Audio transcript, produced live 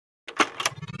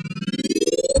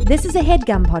This is a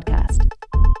HeadGum podcast.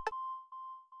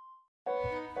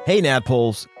 Hey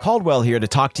Nadpoles, Caldwell here to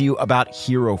talk to you about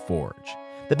Hero Forge,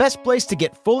 the best place to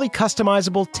get fully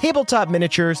customizable tabletop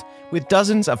miniatures with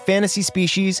dozens of fantasy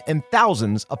species and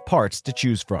thousands of parts to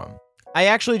choose from. I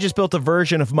actually just built a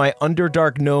version of my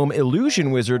Underdark Gnome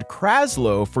illusion wizard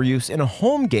Kraslow for use in a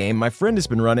home game my friend has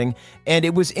been running, and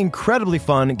it was incredibly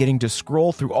fun getting to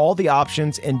scroll through all the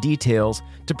options and details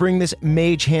to bring this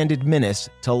mage-handed menace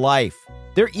to life.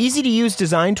 Their easy-to-use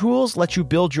design tools let you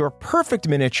build your perfect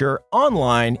miniature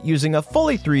online using a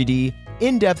fully 3D,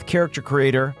 in-depth character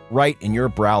creator right in your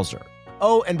browser.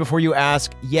 Oh, and before you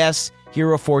ask, yes,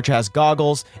 Hero Forge has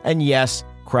goggles, and yes,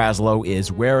 Kraslow is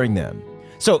wearing them.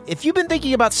 So if you've been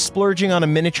thinking about splurging on a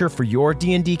miniature for your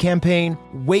D&D campaign,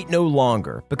 wait no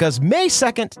longer, because May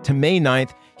 2nd to May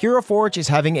 9th, Hero Forge is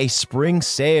having a spring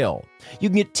sale. You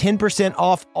can get 10%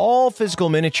 off all physical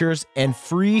miniatures and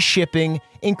free shipping,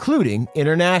 including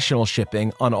international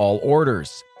shipping on all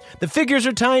orders. The figures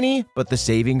are tiny, but the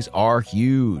savings are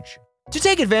huge. To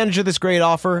take advantage of this great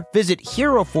offer, visit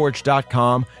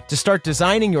HeroForge.com to start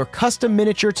designing your custom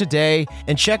miniature today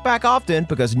and check back often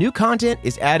because new content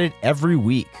is added every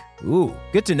week. Ooh,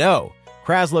 good to know.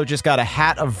 Kraslow just got a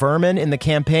hat of vermin in the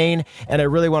campaign, and I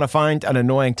really want to find an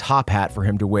annoying top hat for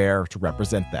him to wear to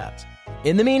represent that.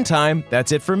 In the meantime,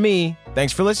 that's it from me.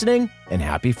 Thanks for listening, and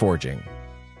happy forging.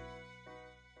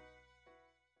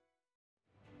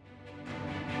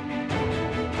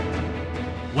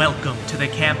 Welcome to the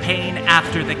campaign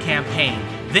after the campaign.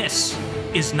 This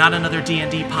is not another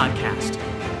D&D podcast.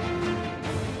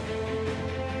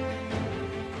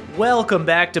 Welcome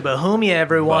back to Bohemia,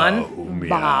 everyone.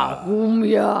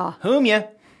 Bohemia.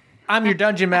 I'm your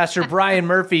Dungeon Master, Brian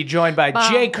Murphy, joined by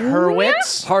Jake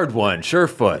Hurwitz, Hard one,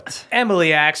 Surefoot.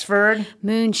 Emily Axford,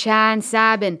 Moonshine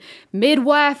Sabin,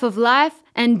 midwife of life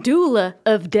and doula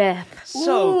of death.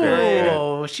 So good.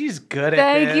 Oh, she's good at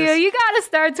Thank this. you. You gotta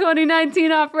start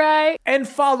 2019 off right. And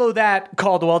follow that,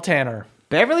 Caldwell Tanner.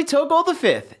 Beverly Togold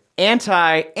V,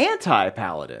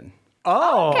 anti-paladin.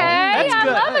 Oh, Okay, that's I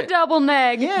good. love a double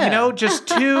neg. Yeah. You know, just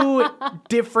two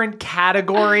different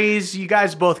categories. You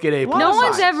guys both get A+. No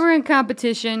one's ever in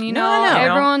competition, you know? no.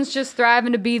 Everyone's just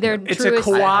thriving to be their It's truest.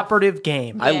 a cooperative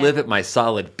game. I live at my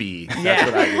solid B. That's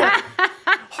what I live.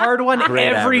 Hard one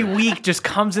Great every average. week just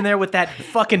comes in there with that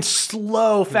fucking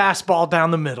slow fastball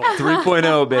down the middle.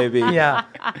 3.0, baby. Yeah.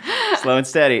 Slow and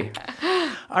steady.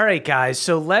 All right, guys,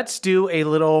 so let's do a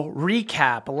little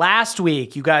recap. Last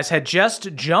week, you guys had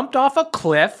just jumped off a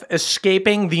cliff,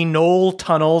 escaping the Knoll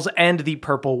tunnels and the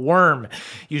Purple Worm.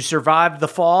 You survived the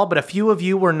fall, but a few of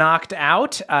you were knocked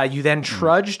out. You then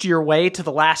trudged your way to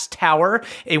the last tower,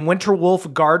 a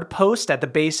Winterwolf guard post at the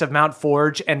base of Mount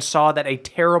Forge, and saw that a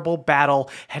terrible battle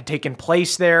had taken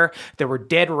place there. There were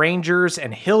dead rangers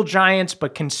and hill giants,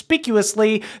 but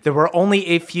conspicuously, there were only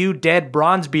a few dead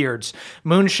Bronzebeards.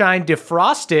 Moonshine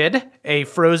defrosted a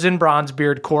frozen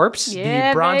Bronzebeard corpse,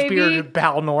 Yeah, the Bronzebeard baby.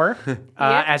 Balnor,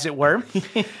 as it were,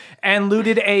 and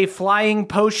looted a flying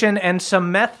potion and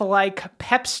some meth-like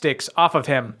pep sticks off of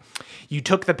him. You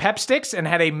took the pep sticks and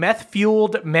had a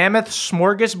meth-fueled mammoth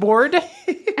smorgasbord,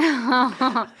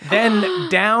 then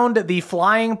downed the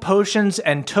flying potions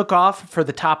and took off for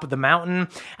the top of the mountain.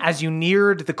 As you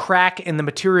neared the crack in the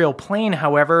material plane,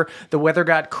 however, the weather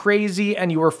got crazy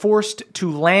and you were forced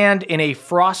to land in a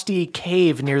frosty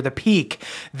cave near the peak.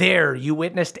 There, you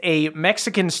witnessed a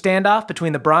Mexican standoff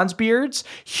between the Bronzebeards,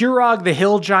 Hurog the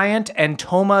Hill Giant, and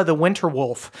Toma the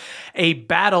Winterwolf. A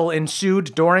battle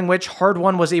ensued during which Hard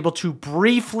One was able to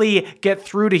briefly get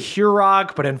through to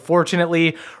Hurog, but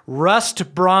unfortunately,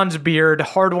 Rust Bronzebeard,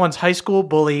 Hard One's high school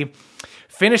bully,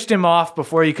 finished him off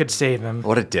before you could save him.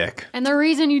 What a dick. And the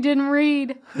reason you didn't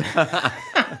read.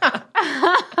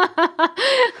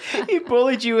 He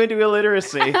bullied you into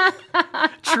illiteracy.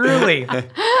 Truly.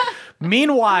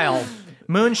 Meanwhile,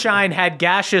 Moonshine had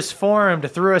Gaseous formed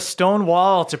through a stone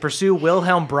wall to pursue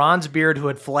Wilhelm Bronzebeard, who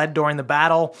had fled during the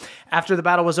battle. After the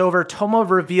battle was over, Toma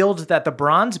revealed that the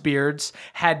Bronzebeards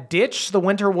had ditched the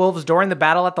Winterwolves during the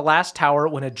battle at the last tower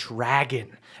when a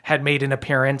dragon had made an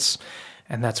appearance.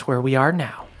 And that's where we are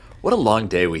now. What a long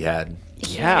day we had.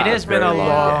 Yeah. It has been a very long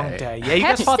long day. Yeah, you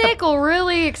Pep guys fought stick will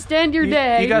really extend your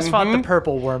day. you guys fought the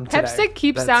Purple Worm today. Pep stick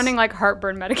keeps sounding like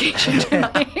heartburn medication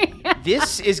to me.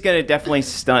 This is going to definitely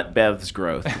stunt Bev's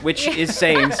growth, which is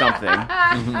saying something.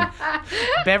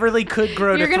 Beverly could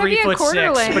grow You're to gonna be a 3'6",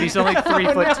 quarterling. but he's only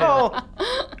 3'2".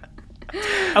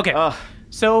 Okay,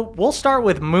 so we'll start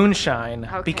with Moonshine,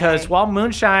 because while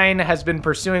Moonshine has been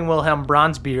pursuing Wilhelm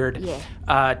Bronzebeard,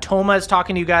 Toma is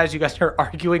talking to you guys. You guys are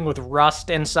arguing with Rust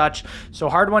and such. So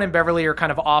Hard One and Beverly are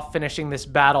kind of off finishing this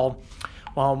battle.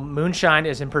 while Moonshine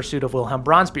is in pursuit of Wilhelm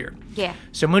Bronzebeard. Yeah.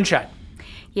 So Moonshine,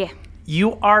 Yeah.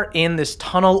 you are in this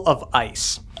tunnel of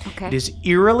ice. Okay. It is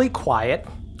eerily quiet.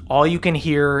 All you can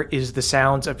hear is the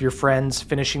sounds of your friends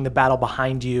finishing the battle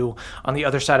behind you on the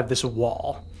other side of this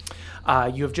wall.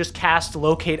 You have just cast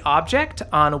Locate Object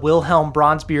on Wilhelm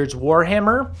Bronzebeard's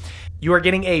Warhammer. You are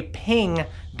getting a ping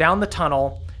down the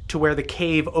tunnel to where the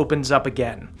cave opens up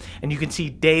again. And you can see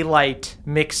daylight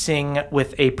mixing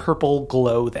with a purple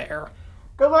glow there.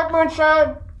 Good luck,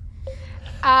 Moonshine.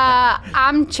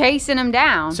 I'm chasing him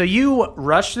down. So you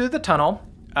rush through the tunnel,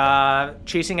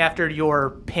 chasing after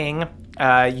your ping.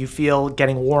 You feel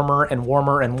getting warmer and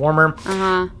warmer and warmer.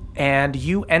 And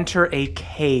you enter a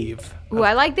cave. Ooh,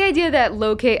 I like the idea that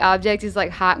locate object is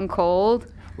like hot and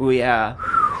cold. Oh yeah.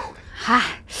 Ugh.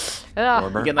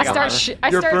 Warmer. Get like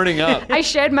You're burning up. I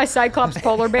shed my Cyclops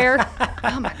polar bear.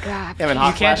 Oh my god. having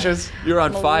hot can't- flashes. You're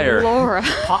on fire. Laura.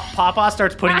 Papa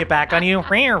starts putting it back on you.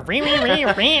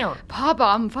 Papa,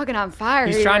 I'm fucking on fire.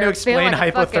 He's here. trying to I feel explain like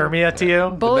a fucking hypothermia to you.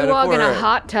 Bullywug in a metaphor-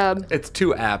 hot tub. It's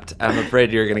too apt. I'm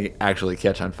afraid you're going to actually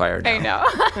catch on fire now.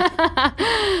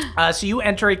 I know. So you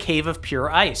enter a cave of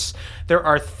pure ice. There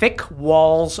are thick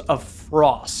walls of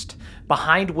frost,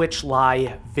 behind which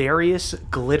lie various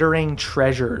glittering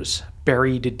treasures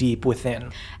buried deep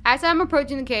within. As I'm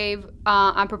approaching the cave,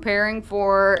 I'm preparing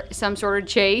for some sort of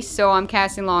chase, so I'm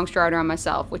casting Long Strider on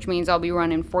myself, which means I'll be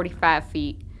running 45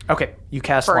 feet. Okay, you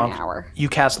cast For an hour. You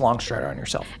cast Long Strider on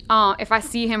yourself. If I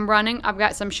see him running, I've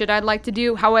got some shit I'd like to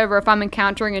do. However, if I'm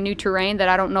encountering a new terrain that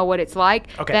I don't know what it's like,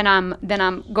 Okay. then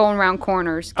I'm going around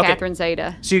corners. Okay. Catherine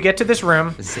Zeta. So you get to this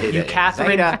room. Zeta. You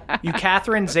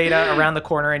Catherine Zeta around the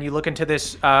corner, and you look into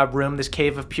this room, this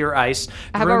cave of pure ice.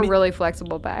 I have Room- a really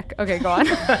flexible back. Okay, go on.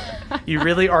 You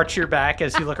really arch your back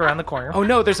as you look around the corner. Oh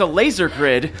no, there's a laser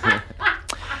grid.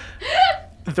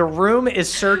 The room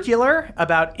is circular,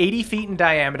 about 80 feet in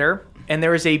diameter, and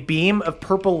there is a beam of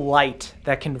purple light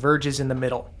that converges in the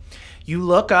middle. You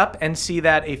look up and see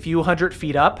that a few hundred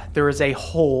feet up, there is a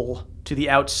hole to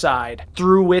the outside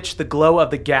through which the glow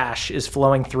of the gash is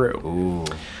flowing through. Ooh.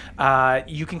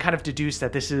 You can kind of deduce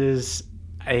that this is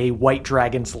a white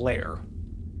dragon's lair.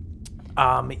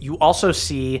 You also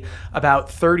see about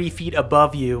 30 feet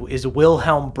above you is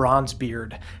Wilhelm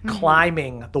Bronzebeard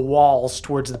climbing the walls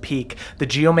towards the peak. The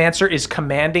geomancer is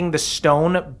commanding the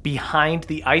stone behind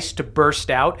the ice to burst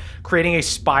out, creating a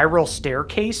spiral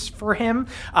staircase for him.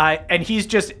 And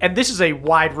this is a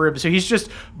wide room, so he's just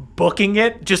booking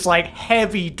it, just like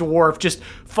heavy dwarf, just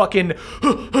fucking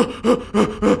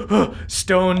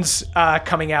stones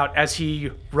coming out as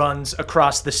he runs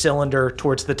across the cylinder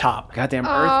towards the top. Goddamn Oh,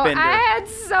 earthbender. I had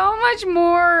so much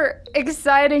more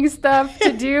exciting stuff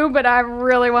to do, but I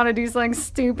really want to do something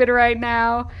stupid right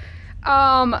now.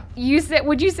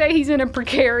 Would you say he's in a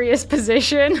precarious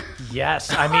position?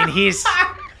 Yes, I mean,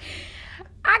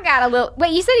 I got a little.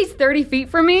 Wait, you said he's 30 feet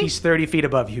from me? he's 30 feet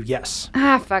above you, yes.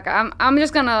 Fuck. I'm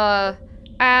just gonna.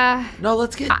 No,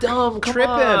 let's get dumb. Come Trip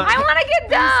on. him. I want to get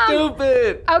dumb.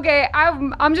 Stupid. Okay,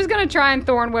 I'm just gonna try and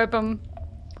thorn whip him.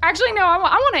 Actually, no, I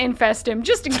want to infest him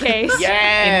just in case.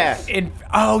 Yeah.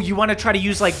 You want to try to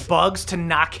use like bugs to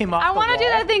knock him off I the want to do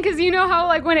wall? that thing because you know how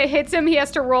like when it hits him, he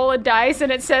has to roll a dice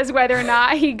and it says whether or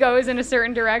not he goes in a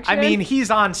certain direction. I mean,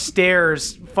 he's on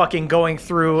stairs fucking going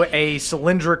through a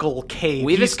cylindrical cave.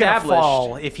 We've He's gonna established-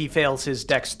 fall if he fails his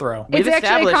dex throw. it's actually a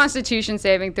established- Constitution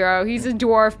saving throw. He's a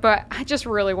dwarf, but I just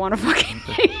really want to fucking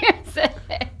use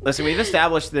it. Listen, we've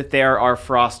established that there are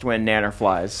frostwind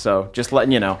nannerflies, so just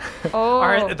letting you know. Oh, All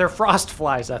right, they're frost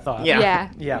flies, I thought. Yeah. yeah,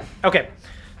 Yeah. Okay.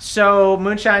 So,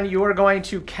 Moonshine, you are going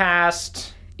to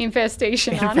cast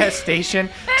infestation on it. Infestation.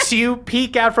 So you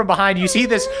peek out from behind. You see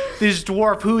this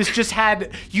dwarf who has just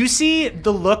had. You see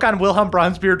the look on Wilhelm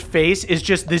Bronzebeard's face is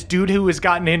just this dude who has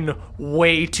gotten in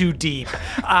way too deep.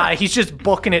 He's just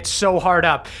booking it so hard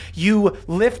up. You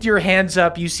lift your hands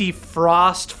up. You see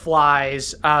frost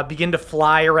flies begin to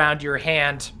fly around your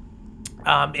hand,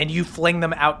 and you fling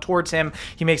them out towards him.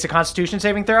 He makes a Constitution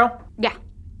saving throw. Yeah.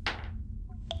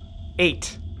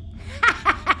 8.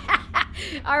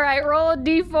 All right, roll a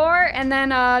d4, and then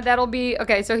that'll be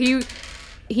okay. So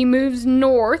he moves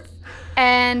north,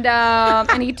 and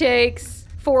he takes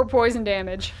 4 poison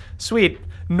damage. Sweet.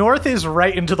 North is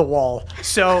right into the wall.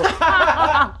 So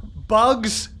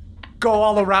bugs go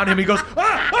all around him. He goes,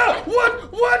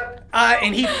 what?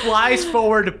 And he flies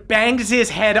forward, bangs his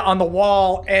head on the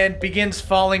wall, and begins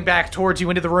falling back towards you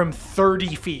into the room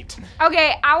 30 feet.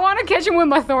 Okay, I want to catch him with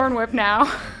my thorn whip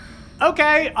now.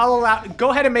 Okay, I'll allow. Go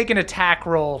ahead and make an attack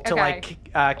roll to Okay.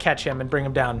 catch him and bring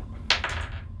him down.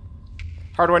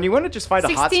 Hard one. You want to just find a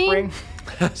hot 16?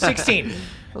 spring? 16.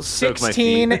 soak my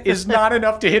 16 feet. is not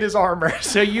enough to hit his armor.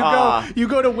 So you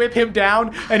go to whip him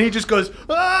down, and he just goes,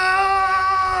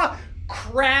 ah!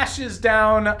 Crashes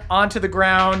down onto the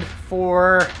ground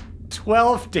for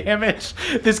 12 damage.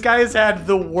 This guy has had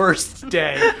the worst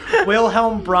day.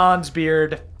 Wilhelm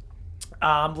Bronzebeard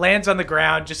lands on the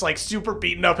ground, just like super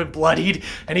beaten up and bloodied,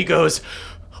 and he goes,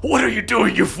 "What are you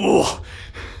doing, you fool?"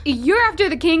 You're after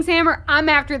the King's Hammer. I'm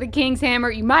after the King's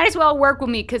Hammer. You might as well work with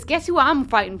me, because guess who I'm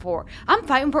fighting for? I'm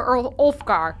fighting for Earl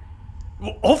Ulfgar.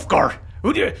 Ulfgar?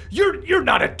 You're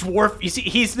not a dwarf. You see,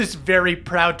 he's this very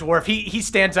proud dwarf. He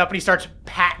stands up and he starts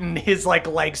patting his like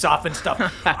legs off and stuff.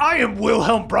 I am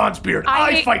Wilhelm Bronzebeard.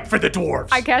 I fight for the dwarves.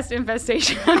 I cast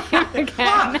Infestation on him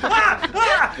again.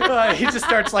 He just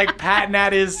starts like patting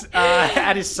at his sides.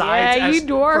 Yeah, as you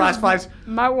dwarves frost flies.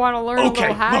 might want to learn a Okay,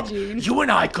 little hygiene. look, you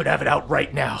and I could have it out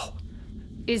right now.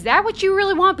 Is that what you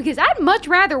really want? Because I'd much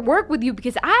rather work with you,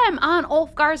 because I am on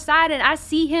Ulfgar's side and I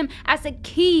see him as a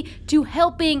key to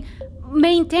helping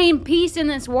maintain peace in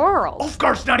this world.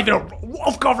 Ulfgar's not even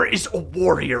Ulfgar is a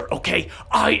warrior, okay?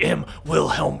 I am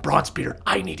Wilhelm Bronzebeard.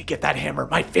 I need to get that hammer.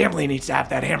 My family needs to have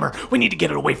that hammer. We need to get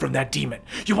it away from that demon.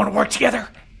 You want to work together?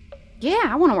 Yeah,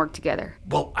 I want to work together.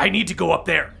 Well, I need to go up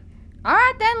there. All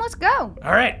right, then, let's go.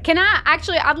 All right. Can I,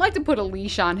 actually, I'd like to put a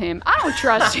leash on him. I don't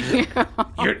trust you.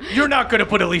 You're not going to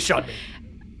put a leash on me.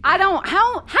 I don't,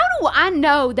 how do I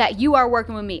know that you are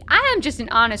working with me? I am just an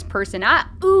honest person. I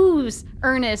ooze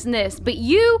earnestness, but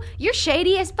you're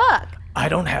shady as fuck. I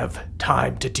don't have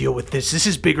time to deal with this. This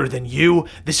is bigger than you.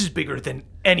 This is bigger than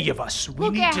any of us.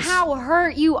 Look at how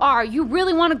hurt you are. You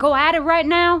really want to go at it right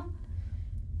now?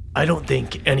 I don't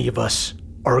think any of us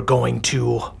are going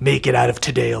to make it out of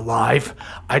today alive.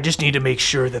 I just need to make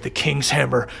sure that the King's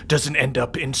Hammer doesn't end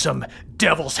up in some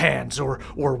devil's hands, or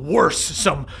worse,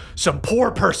 some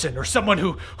poor person, or someone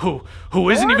who isn't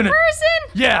Poor even person?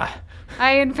 Yeah.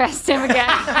 I infest him again.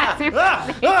 Cut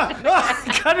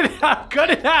it out.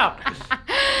 Cut it out.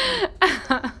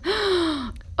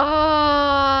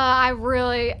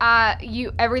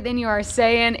 Everything you are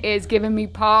saying is giving me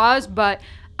pause, but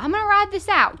I'm gonna ride this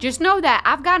out. Just know that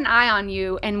I've got an eye on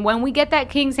you, and when we get that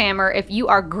King's Hammer, if you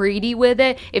are greedy with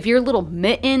it, if your little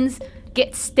mittens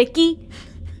get sticky,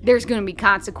 there's gonna be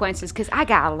consequences, because I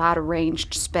got a lot of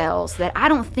ranged spells that I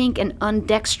don't think an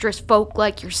undexterous folk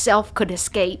like yourself could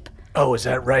escape. Oh, is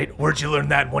that right? Where'd you learn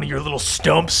that? In one of your little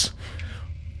stumps?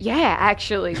 Yeah,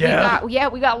 actually. Yeah?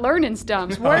 We got learning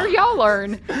stumps. Where do y'all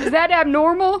learn? Is that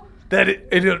abnormal? That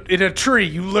in a tree.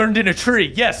 You learned in a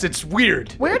tree. Yes, it's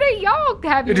weird. Where do y'all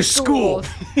have your In a school.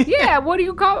 schools? Yeah, what do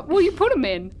you put them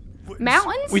in?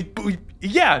 Mountains? We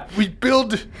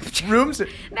build rooms.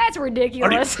 That's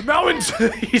ridiculous. Mountains.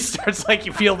 He starts like,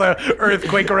 you feel the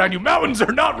earthquake around you. Mountains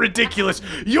are not ridiculous.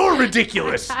 You're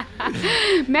ridiculous.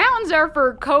 Mountains are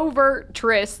for covert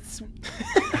trysts.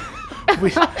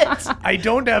 I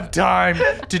don't have time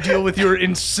to deal with your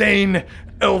insane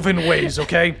elven ways,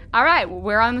 okay? All right, well,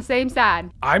 we're on the same side.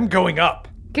 I'm going up.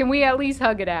 Can we at least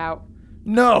hug it out?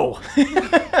 No.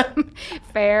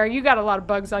 Fair. You got a lot of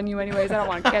bugs on you anyways. I don't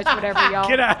want to catch whatever y'all.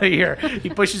 Get out of here. He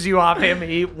pushes you off him.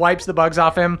 He wipes the bugs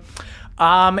off him.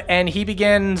 And he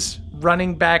begins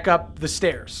running back up the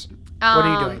stairs. What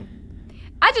are you doing?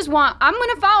 I'm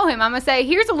going to follow him. I'm going to say,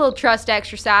 here's a little trust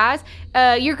exercise.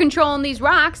 You're controlling these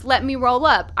rocks. Let me roll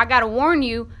up. I got to warn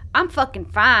you, I'm fucking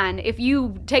fine. If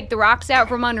you take the rocks out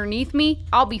from underneath me,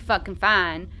 I'll be fucking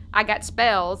fine. I got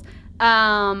spells.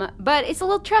 But it's a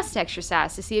little trust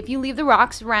exercise to see if you leave the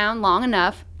rocks around long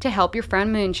enough to help your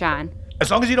friend Moonshine.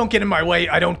 As long as you don't get in my way,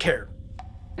 I don't care.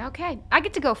 Okay. I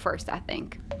get to go first, I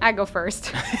think. I go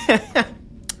first.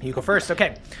 You go first.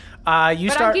 Okay. I'm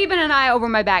keeping an eye over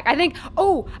my back. I think,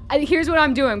 here's what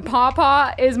I'm doing.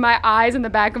 Pawpaw is my eyes in the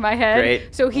back of my head.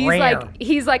 Great. So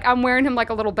he's like, I'm wearing him like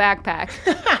a little backpack.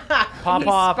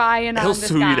 Pawpaw, He's spying on He'll this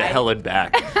sue you to guy. hell and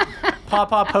back.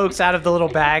 Pawpaw pokes out of the little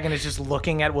bag and is just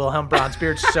looking at Wilhelm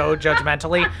Bronzebeard so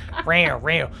judgmentally.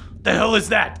 The hell is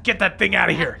that? Get that thing out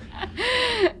of here.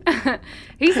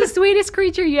 He's the sweetest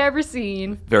creature you ever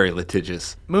seen. Very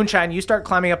litigious. Moonshine, you start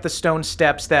climbing up the stone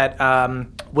steps that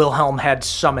Wilhelm had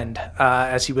summoned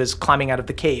as he was climbing out of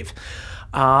the cave.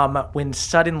 When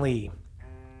suddenly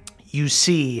you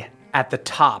see at the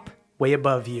top, way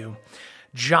above you,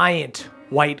 giant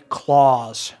white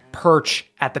claws perch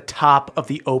at the top of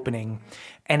the opening,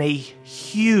 and a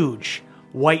huge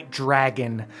white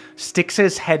dragon sticks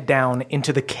his head down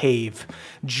into the cave.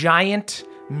 Giant,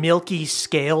 milky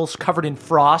scales covered in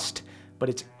frost, but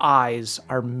its eyes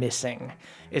are missing.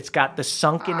 It's got the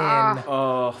sunken in,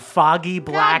 foggy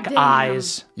black Goddamn.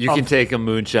 eyes You can take a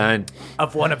Moonshine.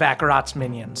 of one of Akarat's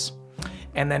minions.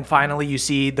 And then finally you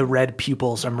see the red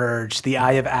pupils emerge, the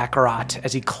eye of Akarat,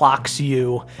 as he clocks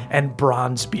you and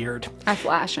Bronzebeard. I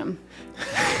flash him.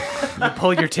 You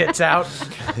pull your tits out,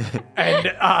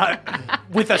 and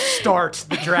with a start,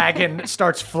 the dragon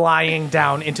starts flying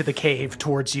down into the cave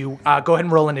towards you. Go ahead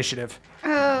and roll initiative.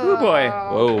 Oh boy.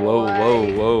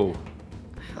 Whoa.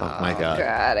 Oh my god.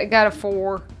 God, I got a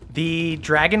 4. The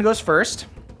dragon goes first.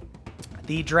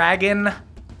 The dragon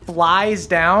flies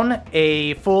down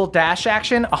a full dash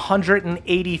action,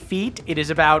 180 feet. It is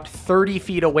about 30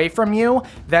 feet away from you.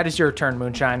 That is your turn,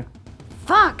 Moonshine.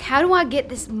 Fuck, how do I get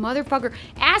this motherfucker?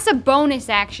 As a bonus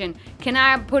action, can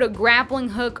I put a grappling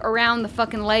hook around the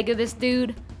fucking leg of this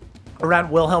dude?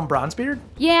 Around Wilhelm Bronzebeard?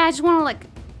 Yeah, I just want to, like,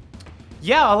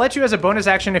 Yeah, I'll let you as a bonus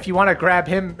action if you want to grab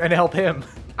him and help him.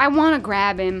 I want to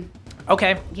grab him.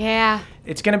 Okay. Yeah.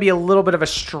 It's going to be a little bit of a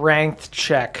strength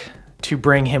check to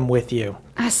bring him with you.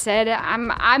 I said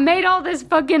I made all this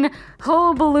fucking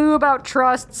hullabaloo about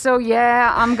trust, so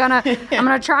yeah, I'm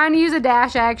gonna try and use a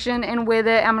dash action, and with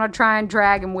it, I'm gonna try and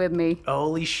drag him with me.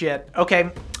 Holy shit. Okay.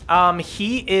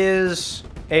 He is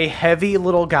a heavy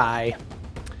little guy.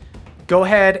 Go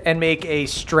ahead and make a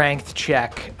strength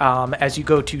check as you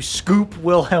go to scoop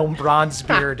Wilhelm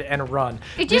Bronzebeard and run.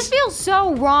 It just feels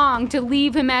so wrong to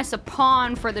leave him as a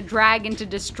pawn for the dragon to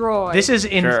destroy. This is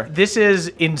Sure. this is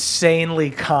insanely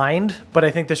kind, but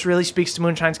I think this really speaks to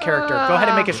Moonshine's character. Go ahead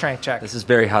and make a strength check. This is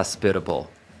very hospitable.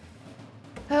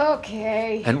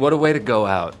 Okay. And what a way to go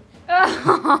out.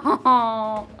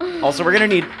 Also, we're gonna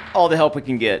need all the help we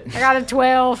can get. I got a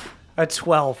 12. A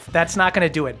 12. That's not going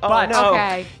to do it. But no.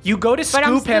 Okay. you go to But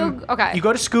I'm scoop him. still- okay. You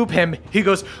go to scoop him. He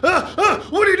goes,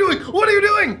 what are you doing? What are you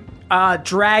doing?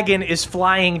 Dragon is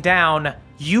flying down.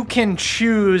 You can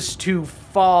choose to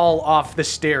fall off the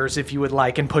stairs if you would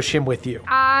like and push him with you.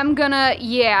 I'm gonna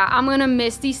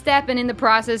Misty Step, and in the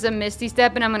process of Misty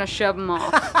Stepping, I'm gonna shove him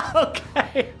off.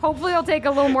 Okay. Hopefully I'll take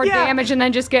a little more Yeah. damage and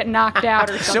then just get knocked out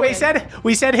or something. So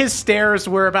we said his stairs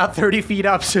were about 30 feet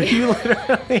up, so you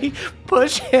literally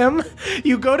push him.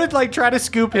 You go to like try to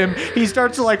scoop him. He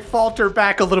starts to like falter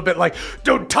back a little bit, like,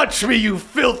 don't touch me, you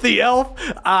filthy elf.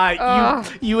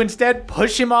 You instead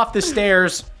push him off the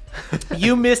stairs.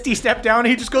 You Misty step down,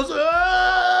 he just goes,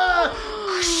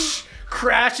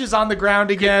 crashes on the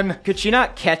ground again. Could she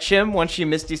not catch him once she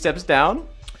Misty steps down?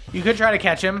 You could try to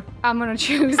catch him. I'm gonna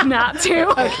choose not to.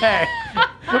 Okay.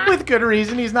 With good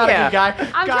reason. He's not a good guy.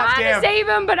 I'm trying to save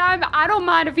him, but I don't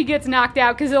mind if he gets knocked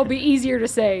out because it'll be easier to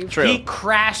save. True. He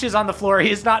crashes on the floor.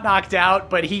 He is not knocked out,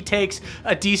 but he takes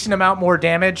a decent amount more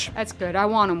damage. That's good. I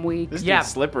want him weak. This Yeah.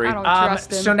 dude's slippery. I don't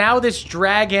trust him. So now this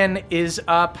dragon is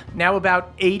up now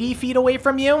about 80 feet away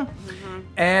from you.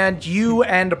 And you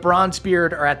and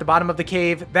Bronzebeard are at the bottom of the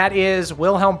cave. That is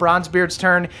Wilhelm Bronzebeard's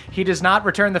turn. He does not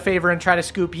return the favor and try to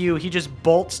scoop you. He just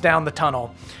bolts down the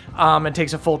tunnel and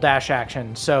takes a full dash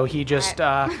action. So he just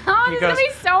Oh, he this is goes, gonna be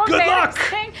so good luck!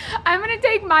 embarrassing. I'm gonna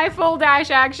take my full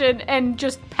dash action and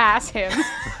just pass him.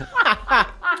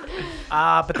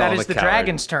 But that Call is the the coward.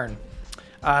 dragon's turn.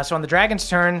 So on the dragon's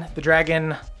turn, the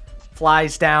dragon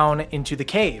flies down into the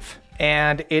cave.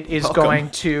 And it is going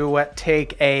to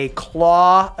take a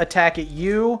claw attack at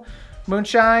you,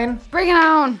 Moonshine. Bring it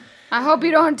on. I hope you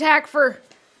don't attack for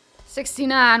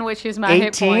 69, which is my hit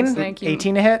 18. points. Thank you.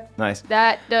 18 to hit. Nice.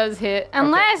 That does hit.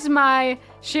 Unless my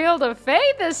Shield of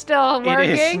Faith is still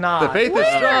working. It is not. The faith is Weird.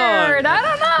 strong. I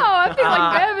don't know. I feel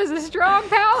like Bev is a strong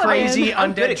paladin. Crazy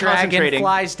I'm good undead at dragon concentrating.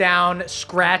 flies down,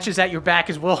 scratches at your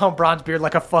back as Wilhelm Bronzebeard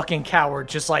like a fucking coward,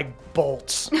 just like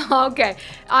bolts. Okay.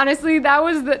 Honestly, that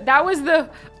was the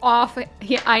off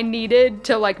I needed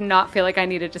to like not feel like I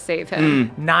needed to save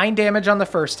him. 9 damage on the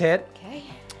first hit. Okay.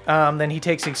 Then he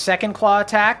takes a second claw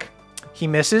attack. He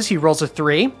misses. He rolls a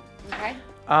 3. Okay.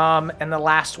 And the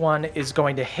last one is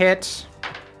going to hit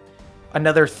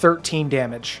another 13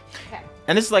 damage. Okay.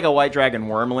 And this is like a white dragon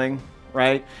wormling,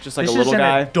 right? Just like This a little is an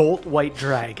guy. adult white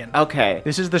dragon. Okay.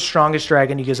 This is the strongest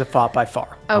dragon you guys have fought by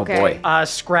far. Okay. boy.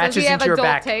 Scratches Does he have into your adult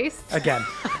back taste? again.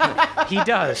 He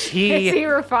does. Is he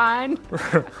refined?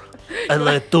 I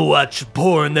like to watch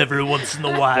porn every once in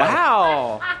a while.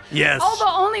 Wow. Yes.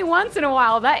 Although only once in a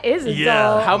while. That is adult.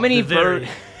 Yeah. How many Very.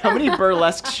 how many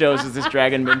burlesque shows has this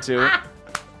dragon been to?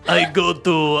 I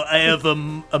have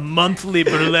a monthly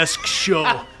burlesque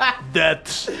show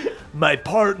that my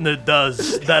partner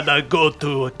does that I go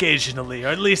to occasionally, or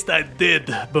at least I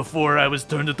did before I was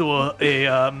turned into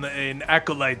an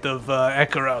acolyte of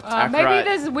Akarat. Maybe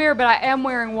this is weird, but I am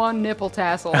wearing one nipple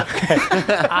tassel.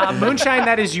 Moonshine,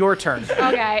 that is your turn.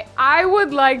 Okay, I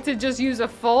would like to just use a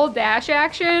full dash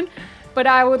action, but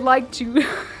I would like to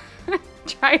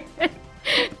try to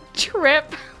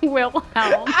trip Wilhelm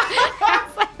as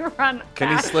I run.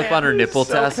 Can he slip on her nipple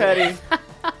tassel? Petty.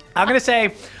 I'm going to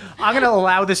say, I'm going to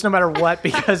allow this no matter what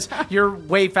because you're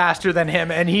way faster than him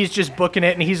and he's just booking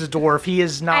it and he's a dwarf. He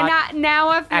is not And now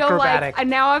I feel acrobatic.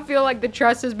 like the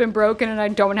trust has been broken and I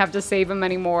don't have to save him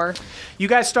anymore. You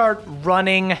guys start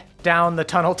running down the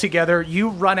tunnel together. You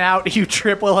run out, you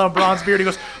trip Wilhelm Bronzebeard. He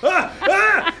goes,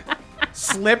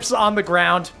 slips on the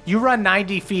ground. You run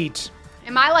 90 feet.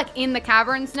 Am I like in the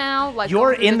caverns now? Like You're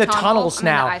going through in the tunnels? tunnels I'm in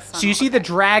the now. ice So you see the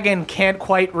dragon can't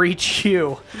quite reach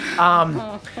you.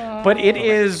 But it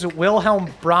is Wilhelm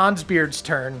Bronzebeard's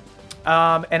turn.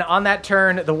 And on that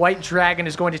turn, the white dragon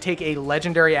is going to take a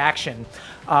legendary action.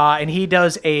 And he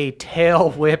does a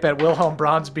tail whip at Wilhelm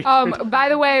Bronzebeard. By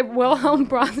the way, Wilhelm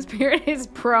Bronzebeard is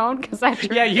prone because I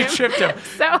tripped Yeah, you him. tripped him.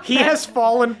 So He has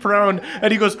fallen prone, and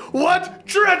he goes, "What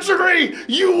treachery!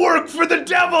 You work for the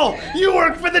devil! You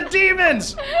work for the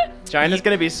demons!" China's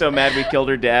gonna be so mad we killed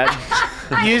her dad.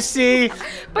 You see,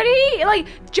 But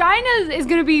Gina is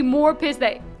gonna be more pissed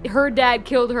that her dad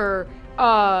killed her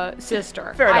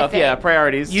sister. Fair I enough. think. Yeah,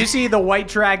 priorities. you see the white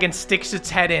dragon sticks its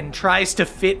head in, tries to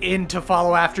fit in to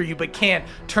follow after you, but can't.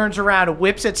 Turns around,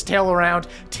 whips its tail around.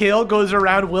 Tail goes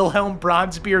around Wilhelm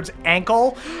Bronzebeard's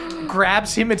ankle,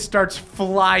 grabs him, and starts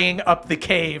flying up the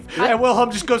cave. And Wilhelm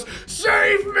just goes,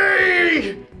 "Save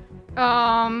me!"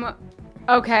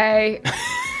 Okay.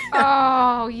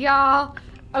 Oh, y'all.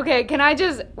 Okay, can I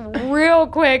just real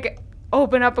quick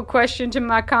open up a question to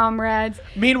my comrades?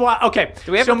 Meanwhile, okay.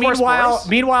 Do we have to force force?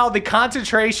 Meanwhile, the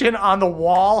concentration on the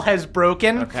wall has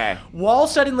broken. Okay. Wall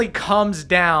suddenly comes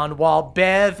down while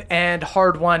Bev and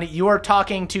Hard One, you are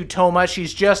talking to Toma.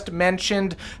 She's just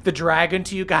mentioned the dragon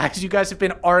to you guys. You guys have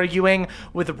been arguing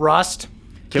with Rust.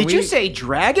 Did you say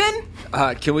dragon?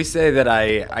 Can we say that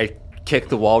I kicked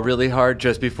the wall really hard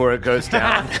just before it goes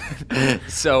down?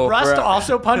 So Rust for-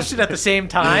 also punched it at the same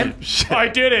time. I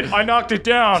did it. I knocked it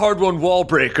down. Hard one wall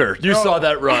breaker. You saw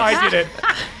that, Rust. I did it.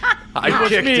 I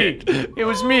kicked Me. it. It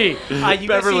was me. You guys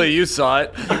Beverly, see- you saw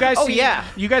it. You guys Oh, see, yeah.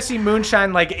 You guys see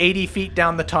Moonshine like 80 feet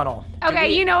down the tunnel.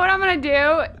 Okay, you know what I'm gonna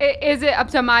do? Is it up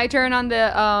to my turn on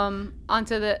the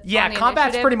onto the? Yeah, on the combat's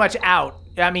initiative? pretty much out.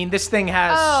 I mean, this thing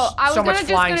has Oh, I was so much just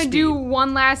flying gonna speed. do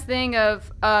one last thing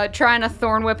of trying to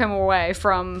thorn whip him away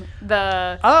from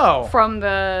the from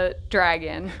the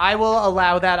dragon. I will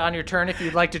allow that on your turn if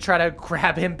you'd like to try to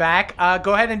grab him back.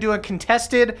 Go ahead and do a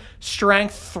contested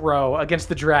strength throw against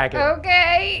the dragon.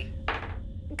 Okay.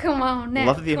 Come on, nat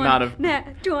Love the 20, amount of-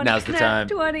 nat 20, Now's the nat time.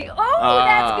 20. Oh,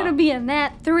 that's gonna be a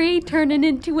nat 3 turning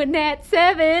into a nat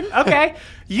 7. Okay,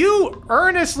 you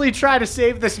earnestly try to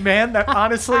save this man that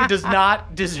honestly does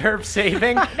not deserve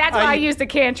saving. That's why I used a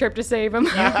cantrip to save him.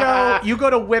 You go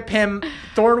to whip him.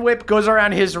 Thorn whip goes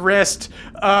around his wrist,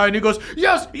 and he goes,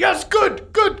 "Yes,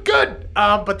 good."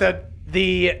 But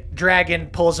the dragon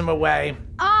pulls him away.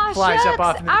 Oh, Flies shucks. up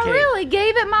off into the I cave. really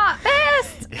gave it my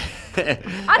best.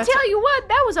 I tell you what,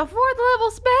 that was a 4th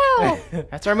level spell.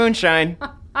 That's our Moonshine.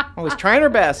 Always trying her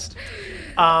best.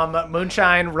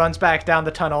 Moonshine runs back down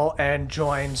the tunnel and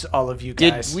joins all of you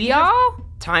Did guys. we have Y'all?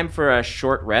 time for a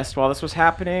short rest while this was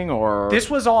happening, or This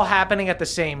was all happening at the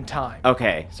same time.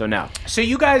 Okay, so no. So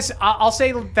you guys, I'll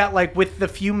say that like with the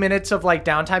few minutes of like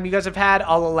downtime you guys have had,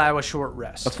 I'll allow a short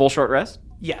rest. A full short rest?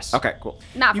 Yes. Okay, cool.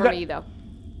 Not You for got- me, though.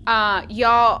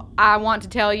 Y'all, I want to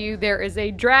tell you there is a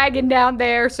dragon down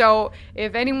there, so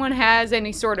if anyone has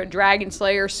any sort of dragon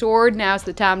slayer sword, now's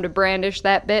the time to brandish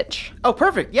that bitch. Oh,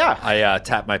 perfect. Yeah. I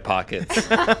tap my pockets,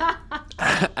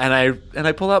 and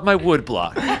I pull out my wood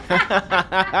block.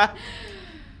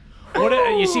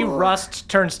 You see Rust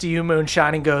turns to you,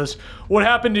 Moonshine, and goes, "What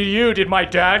happened to you? Did my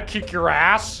dad kick your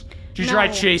ass? Did you try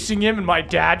No. chasing him and my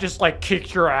dad just like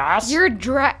kicked your ass?" Your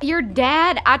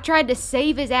dad, I tried to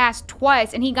save his ass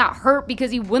twice, and he got hurt because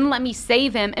he wouldn't let me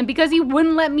save him. And because he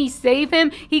wouldn't let me save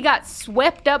him, he got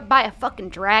swept up by a fucking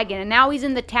dragon, and now he's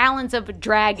in the talons of a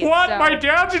dragon. What? so- My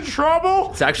dad's in trouble?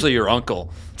 It's actually your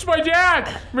uncle. It's my dad!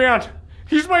 Man,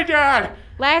 he's my dad!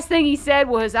 Last thing he said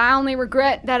was, I only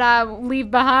regret that I leave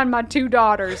behind my 2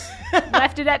 daughters.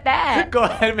 Left it at that. Go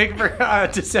ahead and make a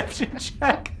deception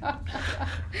check.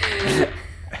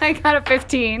 I got a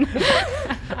 15.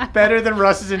 Better than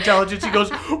Russ's intelligence. He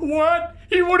goes, "What?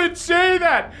 He wouldn't say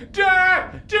that!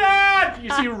 Dad! You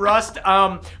see Rust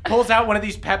pulls out one of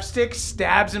these pep sticks,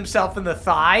 stabs himself in the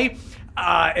thigh,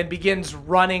 and begins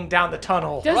running down the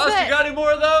tunnel. Does Rust, the- you got any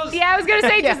more of those? Yeah, I was gonna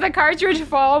say, does the cartridge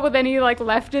fall with any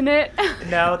left in it?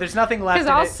 No, there's nothing left Because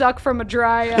in I'll it. suck from a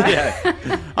dry.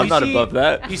 I'm You not see- above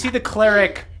that. You see the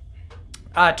cleric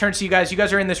turns to you guys. You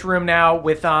guys are in this room now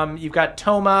with you've got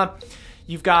Toma,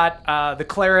 you've got the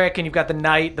cleric, and you've got the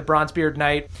knight, the Bronzebeard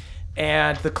knight.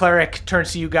 And the cleric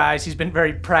turns to you guys. He's been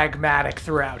very pragmatic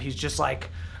throughout. He's just like,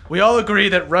 we all agree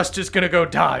that Rust is going to go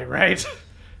die, right?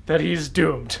 That he's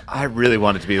doomed. I really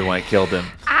wanted to be the one that killed him.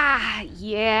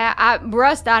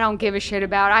 Rust I don't give a shit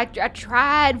about. I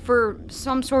tried for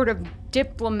some sort of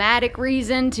diplomatic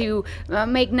reason to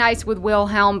make nice with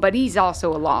Wilhelm, but he's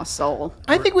also a lost soul.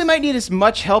 I think we might need as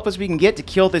much help as we can get to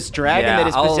kill this dragon Yeah, that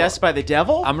is possessed by the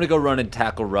devil. I'm going to go run and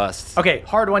tackle Rust. Okay,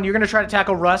 hard one. You're going to try to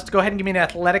tackle Rust. Go ahead and give me an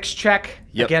athletics check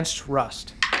Yep. against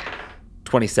Rust.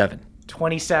 27.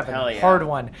 27. Hell yeah. Hard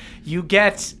one. You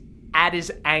get at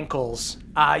his ankles.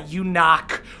 You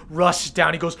knock Rust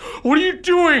down. He goes, what are you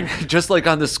doing? Just like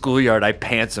on the schoolyard, I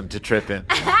pants him to trip him.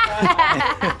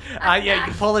 Yeah,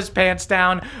 you pull his pants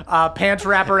down. Pants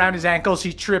wrap around his ankles.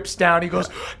 He trips down. He goes,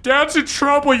 Dad's in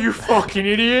trouble, you fucking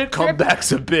idiot.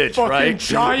 Comeback's a bitch, Fucking right?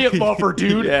 giant lover,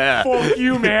 dude. Yeah. Fuck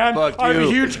you, man. Fuck I have a you.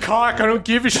 huge cock. I don't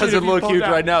give a shit. Doesn't if you look pull huge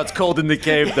down. right now. It's cold in the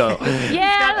cave, though.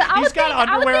 Yeah, I He's would got think-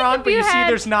 I would underwear think on, if but you see had-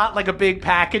 there's not like a big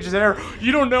package there.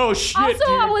 You don't know shit, Also,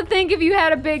 dude. I would think if you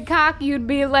had a big cock, you'd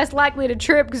be less likely to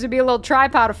trip because it'd be a little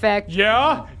tripod effect.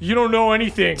 Yeah? You don't know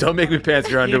anything. Don't make me pants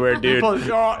your underwear, dude.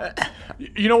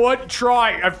 You know what?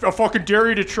 Try. I fucking dare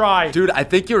you to try. Dude, I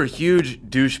think you're a huge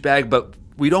douchebag, but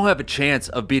we don't have a chance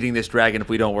of beating this dragon if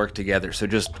we don't work together. So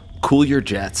just cool your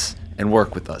jets and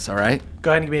work with us, all right?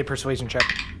 Go ahead and give me a persuasion check.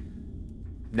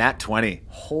 Nat 20.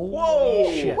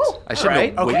 Holy shit. I shouldn't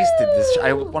Right. have wasted this.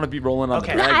 I want to be rolling on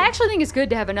Okay. the No, dragon. I actually think it's good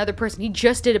to have another person. He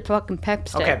just did a fucking pep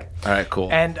stick. Okay. All right, cool.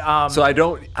 And So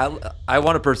I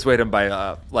want to persuade him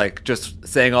by like just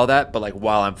saying all that, but like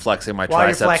while I'm flexing my while you're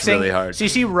triceps flexing, really hard. so you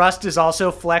see Rust is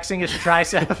also flexing his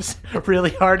triceps really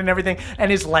hard and everything, and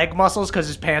his leg muscles because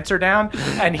his pants are down,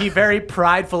 and he very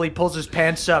pridefully pulls his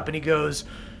pants up and he goes,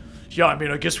 yeah, I mean,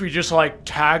 I guess we just like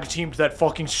tag teamed that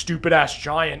fucking stupid ass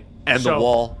giant. And the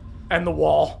wall. And the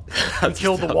wall. He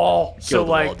killed the wall. So Killed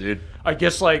the like, wall, dude. I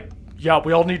guess like, yeah,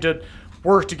 we all need to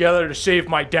work together to save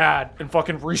my dad and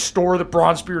fucking restore the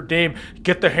Bronzebeard name.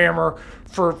 Get the hammer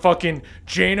for fucking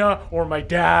Jaina or my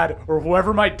dad or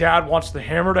whoever my dad wants the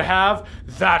hammer to have.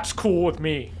 That's cool with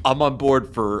me. I'm on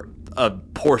board for a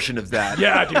portion of that.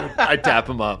 Yeah, dude. I tap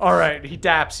him up. All right, he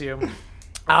daps you.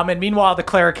 And meanwhile, the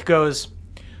cleric goes,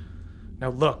 now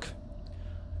look,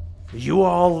 you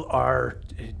all are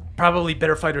probably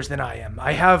better fighters than I am.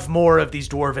 I have more of these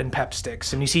dwarven pep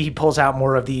sticks. And you see he pulls out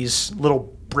more of these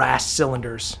little brass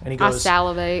cylinders. And he I goes,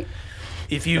 salivate.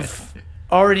 if you've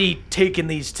already taken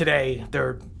these today,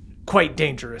 they're quite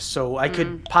dangerous. So I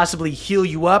could possibly heal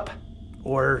you up,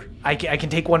 or I can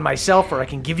take one myself, or I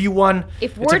can give you one.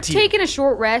 If It's we're up to you. taking a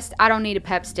short rest, I don't need a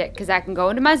pep stick because I can go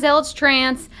into my zealot's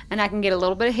trance and I can get a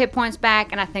little bit of hit points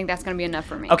back, and I think that's going to be enough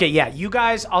for me. Okay, yeah, you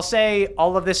guys, I'll say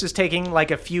all of this is taking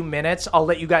like a few minutes. I'll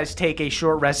let you guys take a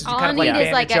short rest as you All kind I of like need is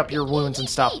bandage like a up your wounds and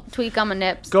stuff. tweak on my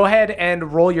nips. Go ahead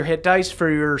and roll your hit dice for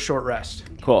your short rest.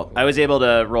 Cool. I was able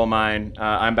to roll mine.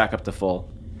 I'm back up to full.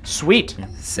 Sweet.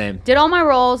 Same. Did all my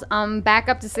rolls. I'm back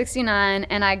up to 69,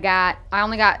 and I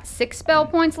only got 6 spell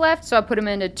points left, so I put them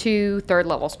into 2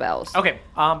 third-level spells. Okay,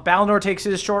 Balnor takes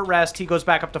his short rest. He goes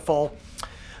back up to full.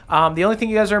 The only thing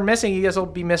you guys are missing, you guys will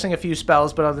be missing a few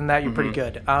spells, but other than that, you're pretty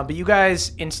good. But you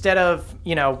guys, instead of,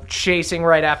 chasing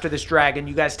right after this dragon,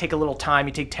 you guys take a little time.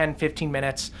 You take 10, 15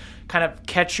 minutes, kind of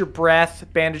catch your breath,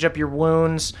 bandage up your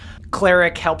wounds.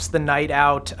 Cleric helps the knight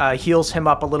out, heals him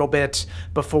up a little bit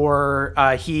before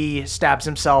he stabs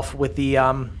himself with the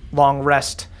long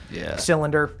rest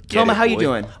cylinder. Toma, how you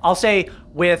doing? I'll say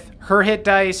with her hit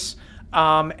dice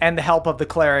and the help of the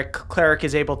cleric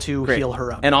is able to heal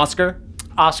her up. And Oscar?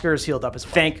 Oscar is healed up as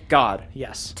well. Thank God.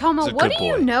 Yes. Toma, He's a what good do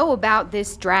you boy. know about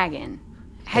this dragon?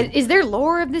 Is there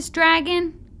lore of this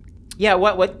dragon? Yeah,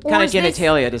 what kind of is this-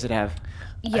 genitalia does it have?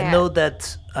 Yeah. I know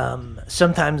that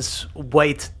sometimes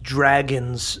white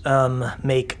dragons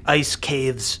make ice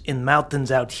caves in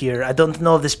mountains out here. I don't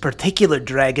know this particular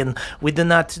dragon. We do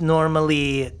not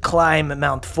normally climb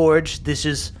Mount Forge. This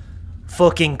is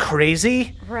fucking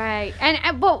crazy. Right.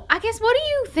 And well, I guess what do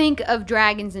you think of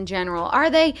dragons in general? Are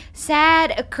they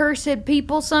sad, accursed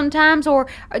people sometimes, or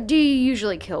do you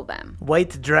usually kill them?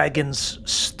 White dragons,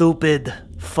 stupid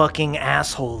fucking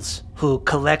assholes who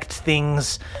collect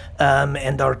things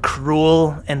and are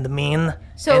cruel and mean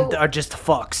So- and are just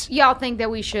fucks. Y'all think that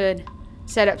we should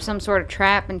set up some sort of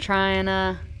trap and try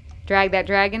and drag that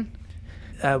dragon?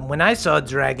 When I saw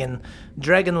Dragon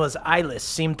was eyeless,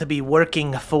 seemed to be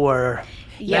working for...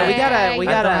 Yeah, we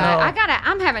gotta-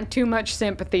 I'm having too much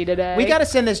sympathy today. We gotta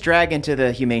send this dragon to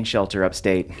the humane shelter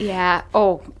upstate. Yeah.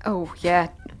 Oh, yeah.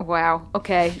 Wow.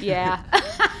 Okay. Yeah.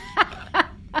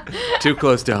 Too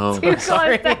close to home. Too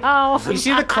close to home. You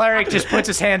see the cleric just puts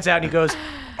his hands out and he goes,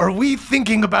 "Are we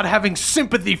thinking about having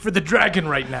sympathy for the dragon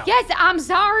right now?" Yes, I'm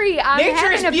sorry. I'm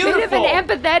Nature is having a bit of beautiful. an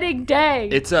empathetic day.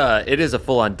 It is a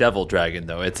full-on devil dragon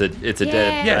though. It's a dead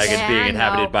Yes. dragon being I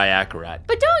inhabited know. by Akarat.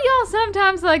 But don't y'all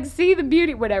sometimes like see the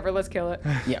beauty? Whatever, let's kill it.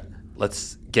 Yeah.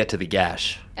 Let's get to the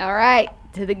gash. All right,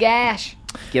 to the gash.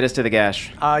 Get us to the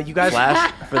gash. You guys,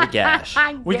 Flash for the gash.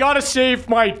 we gotta save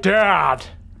my dad,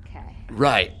 Okay.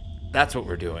 Right. That's what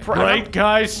we're doing. right,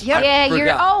 guys? Yeah, you're.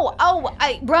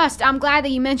 forgot. Rust. I'm glad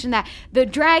that you mentioned that. The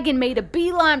dragon made a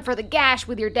beeline for the gash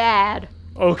with your dad.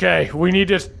 Okay, we need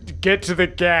to get to the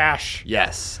gash.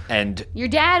 Yes. And Your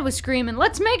dad was screaming,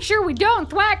 "Let's make sure we don't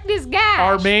thwack this gash."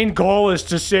 Our main goal is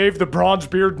to save the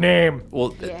Bronzebeard name.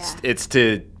 well, Yeah. it's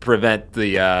to prevent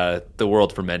the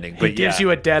world from ending. But He gives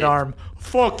you a dead arm.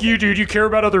 Fuck you, dude. You care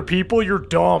about other people? You're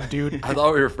dumb, dude. I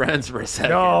thought we were friends for a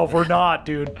second. No, we're not,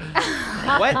 dude.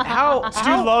 What? How?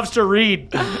 Dude loves to read.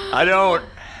 I don't.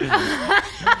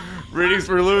 Readings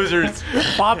for losers.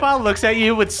 Papa looks at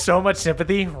you with so much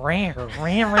sympathy. Rare,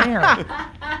 rare, rare.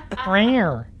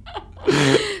 Rare.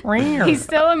 Rare. He's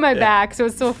still in my back, so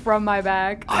it's still from my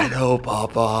back. I know,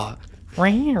 Papa.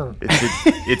 Rare.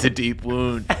 It's a deep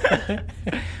wound.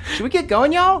 Should we get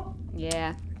going, y'all?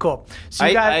 Yeah. Cool. So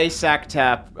you I guys, sack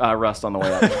tap Rust on the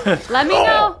way up. Let me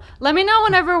know. Let me know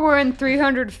whenever we're in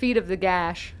 300 feet of the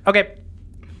gash. okay.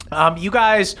 You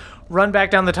guys run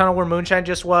back down the tunnel where Moonshine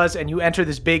just was, and you enter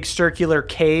this big circular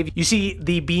cave. You see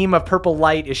the beam of purple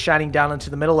light is shining down into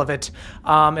the middle of it,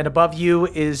 and above you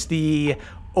is the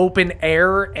open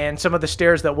air and some of the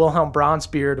stairs that Wilhelm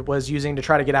Bronzebeard was using to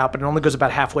try to get out, but it only goes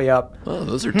about halfway up. Oh,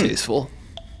 those are tasteful.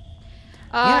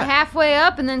 Halfway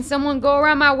up, and then someone go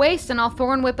around my waist, and I'll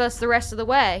thorn whip us the rest of the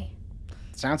way.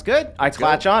 Sounds good. I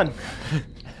clutch on.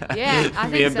 Yeah, I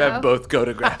think Me and so. Bev both go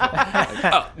to grapple.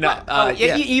 Oh no!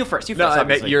 Yeah, you first. You No, first. I meant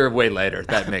obviously. you're way later.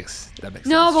 That makes No, sense.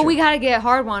 but we gotta get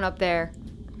hard one up there.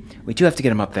 We do have to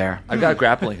get him up there. I've got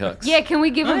grappling hooks. Yeah, can we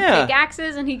give him yeah.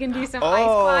 pickaxes and he can do some ice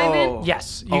climbing?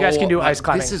 Yes, you guys can do ice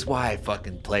climbing. This is why I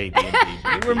fucking play D&D.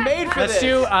 We're made for Let's this.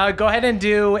 do. Go ahead and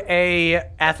do a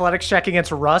athletics check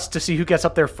against Rust to see who gets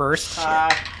up there first.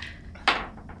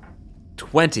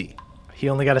 20. He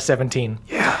only got a 17.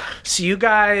 Yeah. So you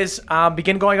guys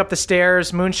begin going up the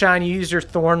stairs. Moonshine, you use your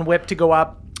thorn whip to go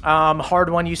up.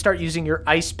 Hard one, you start using your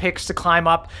ice picks to climb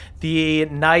up. The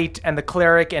knight and the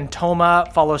cleric and Toma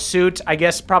follow suit. I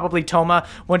guess probably Toma,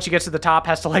 once she gets to the top,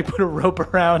 has to like put a rope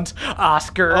around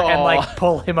Oscar and like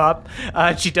pull him up.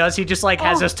 She does. He just like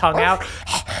has his tongue out.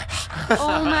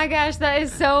 Oh my gosh, that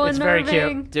is so It's very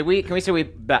unnerving. cute. Can we say we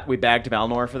bagged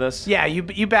Balnor for this? Yeah,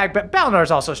 you bag, but Balnor's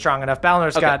also strong enough.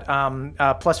 Balnor's got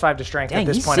 +5 to strength Dang, at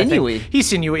this he's point. I think. sinewy. He's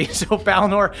sinewy. So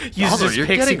Balnor uses Balnor, his you're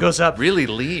picks. He getting goes up. really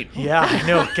lean. Yeah, I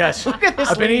know, guys. I've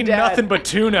been lean eating dad. nothing but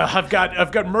tuna. I've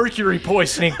got mercury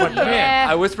poisoning, but man, Yeah.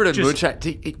 I whispered to Just- Moonshine,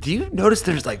 do you notice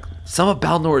there's like some of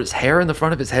Balnor's hair in the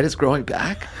front of his head is growing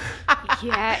back?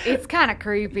 Yeah, it's kind of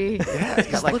creepy.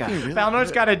 He's like looking really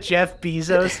Balnor's got a Jeff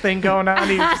Bezos thing going on.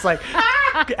 He's just like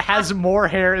has more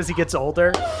hair as he gets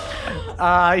older.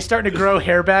 He's starting to grow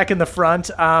hair back in the front,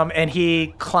 and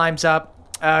he climbs up.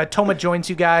 Toma joins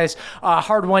you guys.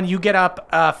 Hard one, you get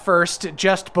up first,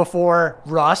 just before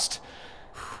Rust.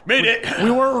 made it. We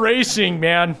weren't racing,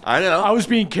 man. I know. I was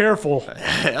being careful.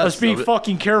 I was being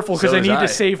fucking careful because so I was need I. to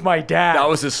save my dad. That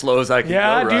was as slow as I could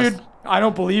yeah, go, Russ. dude. I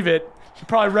don't believe it. You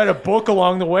probably read a book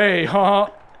along the way, huh?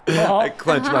 I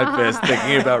clenched my fist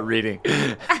thinking about reading.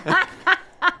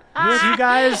 So you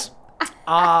guys,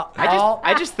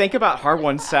 I just think about Hard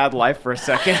One's sad life for a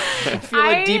second. I feel a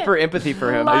I deeper empathy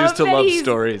for him. I used to that love he's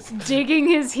stories. digging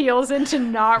his heels into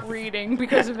not reading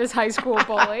because of his high school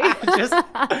bully. just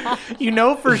you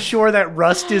know for sure that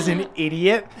Rust is an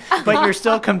idiot, but you're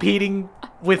still competing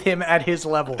with him at his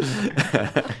level.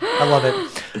 I love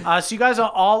it. So you guys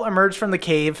all emerge from the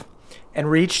cave and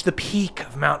reach the peak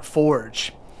of Mount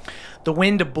Forge. The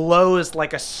wind blows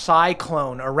like a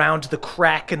cyclone around the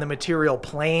crack in the material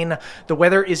plane. The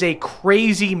weather is a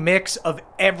crazy mix of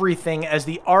everything as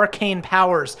the arcane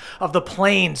powers of the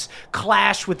plains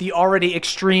clash with the already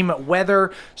extreme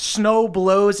weather. Snow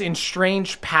blows in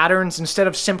strange patterns. Instead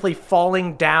of simply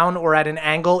falling down or at an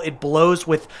angle, it blows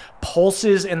with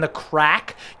pulses in the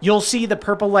crack. You'll see the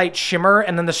purple light shimmer,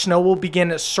 and then the snow will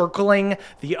begin circling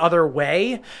the other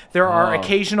way. There are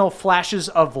occasional flashes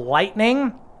of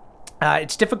lightning.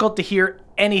 It's difficult to hear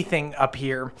anything up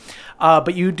here,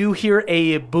 but you do hear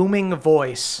a booming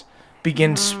voice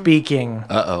begin speaking.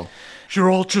 Uh-oh.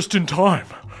 You're all just in time.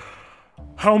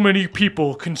 How many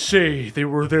people can say they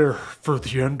were there for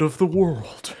the end of the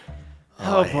world?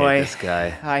 Oh, I hate boy. this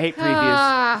guy. I hate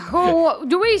previews.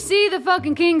 Do we see the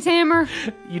fucking King's Hammer?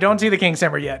 You don't see the King's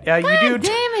Hammer yet. You do. God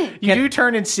damn it. You do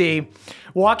turn and see,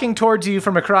 walking towards you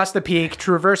from across the peak,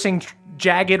 traversing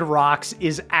jagged rocks,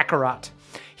 is Akarat.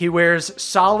 He wears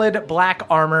solid black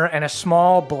armor and a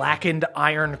small blackened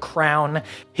iron crown.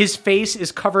 His face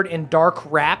is covered in dark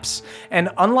wraps, and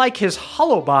unlike his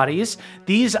hollow bodies,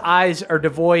 these eyes are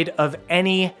devoid of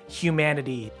any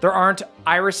humanity. There aren't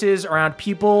irises around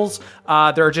pupils.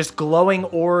 There are just glowing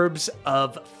orbs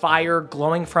of fire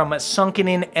glowing from a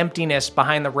sunken-in emptiness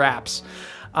behind the wraps.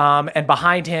 And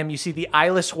behind him, you see the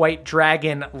eyeless white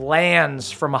dragon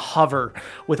lands from a hover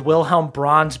with Wilhelm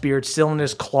Bronzebeard still in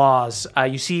his claws.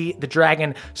 You see the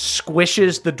dragon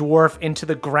squishes the dwarf into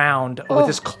the ground with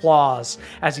his claws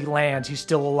as he lands. He's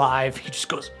still alive. He just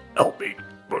goes, "Help me,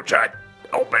 Moonshine,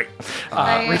 help me."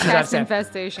 Reaches out his hand.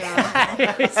 Infestation.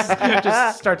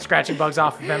 Just starts scratching bugs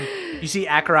off of him. You see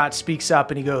Akarat speaks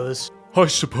up and he goes, I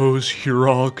suppose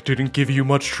Hurog didn't give you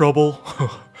much trouble?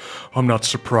 I'm not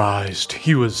surprised.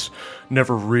 He was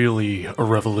never really a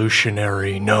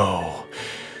revolutionary, no.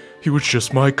 He was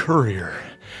just my courier,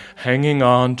 hanging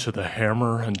on to the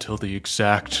hammer until the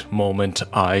exact moment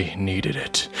I needed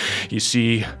it. You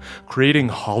see, creating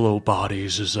hollow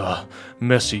bodies is a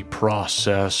messy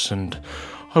process, and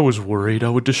I was worried I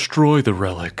would destroy the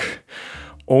relic.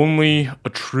 Only a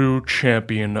true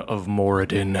champion of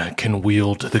Moradin can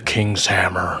wield the King's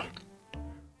Hammer.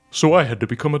 So I had to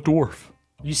become a dwarf.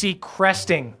 You see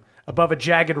cresting above a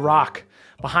jagged rock.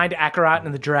 Behind Akarat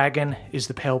and the dragon is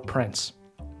the Pale Prince.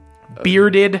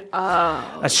 Bearded,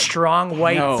 a strong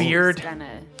white beard,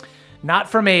 not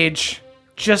from age,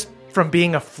 just from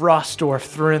being a frost dwarf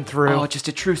through and through. Oh, just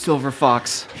a true silver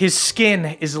fox. His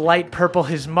skin is light purple,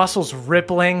 his muscles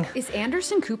rippling. Is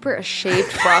Anderson Cooper a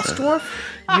shaved frost dwarf?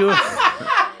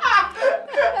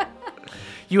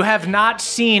 You have not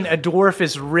seen a dwarf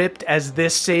as ripped as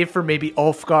this, save for maybe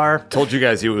Ulfgar. Told you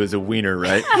guys he was a wiener,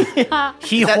 right?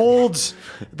 He holds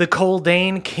the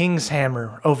Koldane King's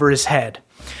Hammer over his head.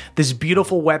 This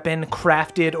beautiful weapon,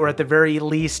 crafted or at the very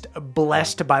least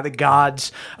blessed by the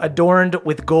gods, adorned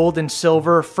with gold and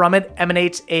silver. From it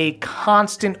emanates a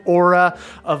constant aura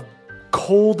of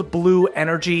cold blue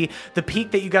energy. The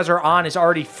peak that you guys are on is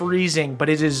already freezing, but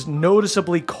it is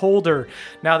noticeably colder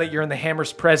now that you're in the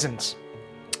hammer's presence.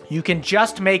 You can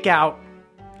just make out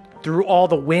through all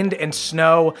the wind and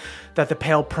snow that the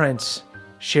Pale Prince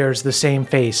shares the same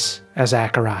face as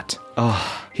Akarat.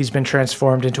 He's been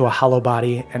transformed into a hollow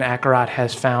body, and Akarat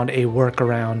has found a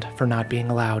workaround for not being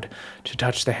allowed to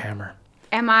touch the hammer.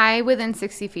 Am I within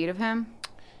 60 feet of him?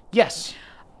 Yes.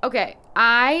 Okay,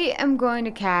 I am going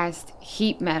to cast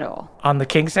Heat Metal On the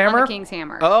King's Hammer? on the King's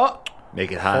Hammer. Oh,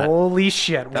 Make it hot. Holy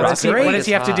shit. What That's does great.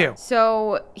 he have to do?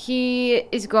 So he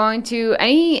is going to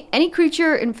any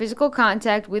creature in physical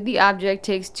contact with the object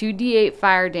takes 2d8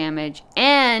 fire damage,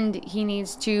 and he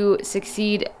needs to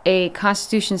succeed a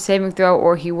Constitution saving throw,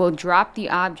 or he will drop the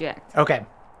object. Okay.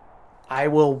 I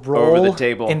will roll Over the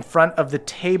table. in front of the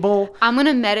table. I'm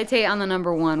gonna meditate on the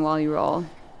number 1 while you roll.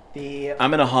 The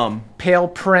I'm gonna hum. Pale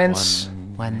Prince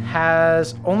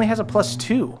only has a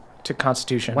 +2 to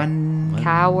Constitution.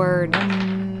 Coward.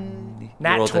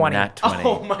 Nat Rolled a 20. nat 20.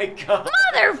 Oh my god.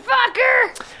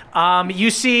 Motherfucker! You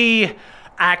see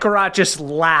Akarat just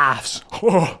laughs.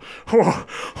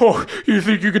 You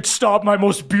think you could stop my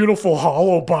most beautiful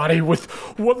hollow body with...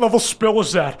 What level spell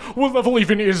is that? What level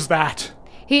even is that?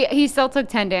 He still took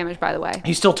 10 damage, by the way.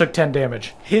 He still took 10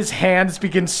 damage. His hands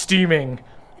begin steaming.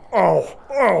 Oh,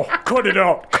 cut it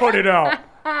out, cut it out.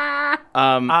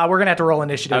 We're going to have to roll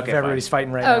initiative Okay, if everybody's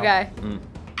fighting right now. Okay.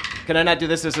 Can I not do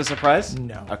this as a surprise?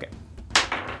 No. Okay.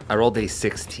 I rolled a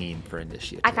 16 for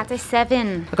initiative. I got a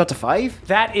 7. I got to 5?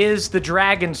 That is the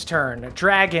dragon's turn.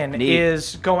 Dragon Neat.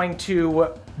 is going to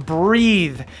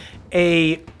breathe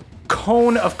a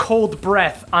cone of cold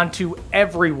breath onto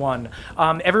everyone.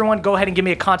 Everyone go ahead and give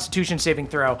me a Constitution saving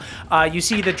throw. You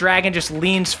see the dragon just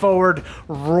leans forward,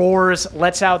 roars,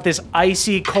 lets out this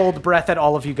icy cold breath at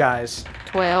all of you guys.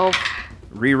 12.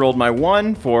 Rerolled my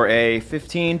 1 for a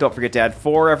 15. Don't forget to add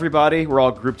 4, everybody. We're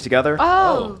all grouped together.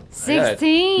 Oh,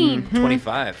 16.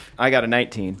 25. I got a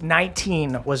 19.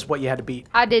 19 was what you had to beat.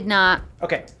 I did not.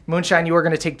 Okay, Moonshine, you are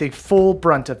going to take the full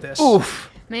brunt of this. Oof.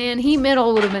 Man, Heat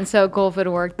Metal would have been so cool if it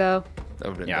worked, though. That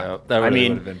would have Yeah. been, that I would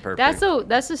mean, have been perfect.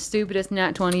 That's the stupidest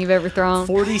nat 20 you've ever thrown.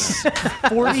 That's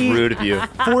rude of you.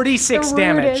 46 The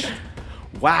damage. rudest.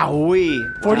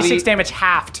 Wowee. 46 damage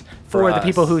halved for the us.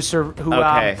 people who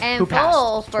Okay. And passed.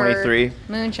 full for 23.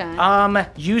 Moonshine.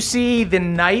 You see the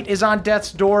knight is on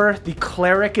death's door, the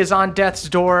cleric is on death's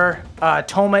door,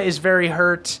 Toma is very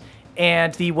hurt,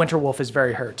 and the winter wolf is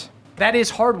very hurt. That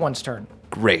is Hard One's turn.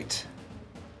 Great.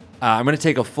 I'm going to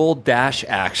take a full dash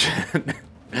action.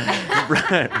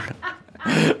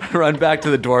 Run back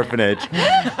to the dwarfenage.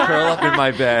 Curl up in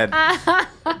my bed.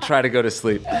 Try to go to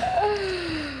sleep.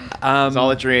 It's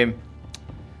all a dream.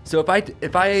 So if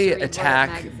I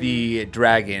attack the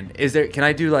dragon,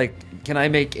 can I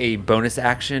make a bonus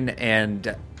action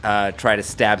and try to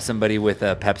stab somebody with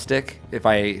a pep stick if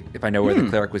I know where the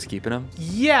cleric was keeping him?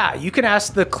 Yeah, you can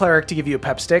ask the cleric to give you a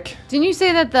pep stick. Didn't you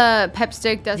say that the pep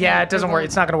stick doesn't? Yeah, it doesn't work.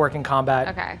 It's not going to work in combat.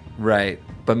 Okay. Right.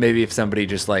 But maybe if somebody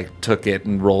just took it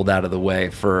and rolled out of the way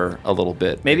for a little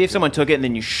bit. Maybe if someone took it and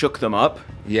then you shook them up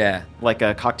Yeah. like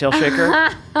a cocktail shaker.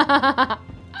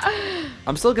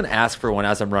 I'm still going to ask for one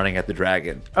as I'm running at the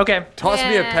dragon. Okay. Toss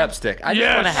me a Yeah. pep stick. I just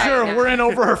wanna Yeah, have- sure. We're in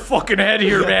over her fucking head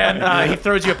here, man. He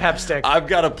throws you a pep stick. I've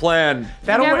got a plan.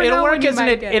 That'll never it'll know work when you as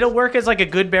might get it. it'll work as like a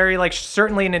good berry, like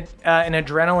certainly an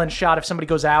adrenaline shot if somebody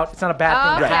goes out. It's not a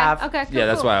bad thing to have. Okay. Cool, Yeah,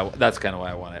 that's cool. that's kind of why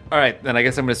I want it. All right, then I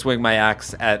guess I'm going to swing my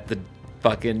axe at the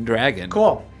fucking dragon.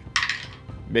 Cool.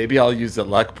 Maybe I'll use a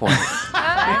luck point.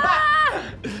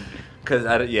 Because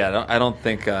I don't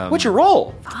think. What's your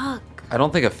roll? I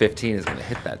don't think a 15 is going to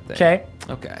hit that thing. Okay.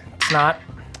 Okay. It's not.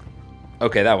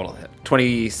 Okay, that one'll hit.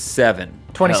 27.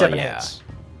 27 Hell yeah. hits.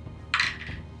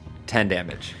 10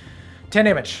 damage. 10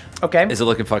 damage. Okay. Is it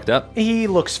looking fucked up? He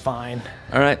looks fine.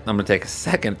 All right, I'm going to take a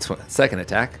second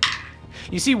attack.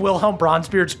 You see Wilhelm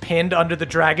Bronzebeard's pinned under the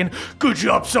dragon. Good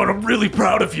job, son. I'm really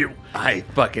proud of you. I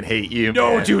fucking hate you.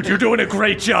 No, man. dude, you're doing a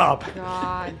great job.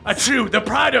 God. Achoo, the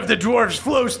pride of the dwarves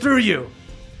flows through you.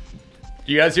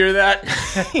 You guys hear that?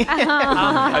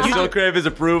 I still crave his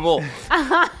approval.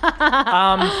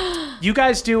 You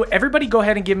guys do. Everybody go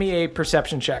ahead and give me a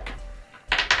perception check.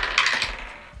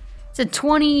 It's a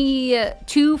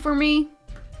 22 for me.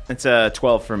 It's a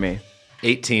 12 for me.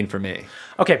 18 for me.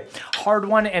 Okay, Hard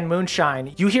One and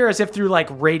Moonshine. You hear as if through like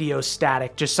radio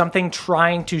static, just something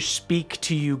trying to speak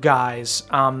to you guys,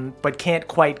 but can't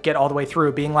quite get all the way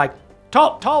through, being like,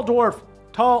 tall dwarf,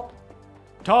 tall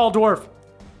dwarf,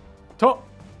 tall.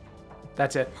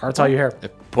 That's it. That's all you hear. I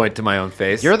point to my own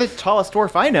face. You're the tallest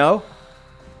dwarf I know.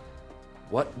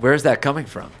 What? Where's that coming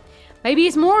from? Maybe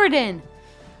it's Moradin.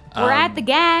 We're at the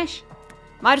gash.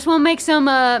 Might as well make some.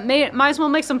 Might as well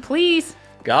make some pleas.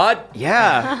 God?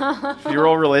 Yeah. If you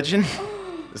roll religion.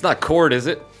 It's not cord, is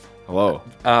it? Hello.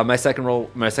 My second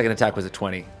attack was a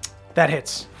 20. That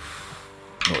hits.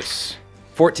 Nice.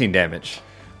 14 damage.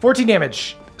 14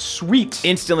 damage. Sweet.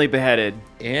 Instantly beheaded.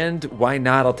 And why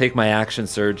not? I'll take my action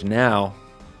surge now.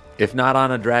 If not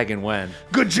on a dragon, when?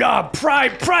 Good job.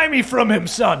 Pry me from him,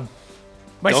 son.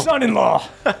 My Don't- son-in-law.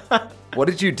 What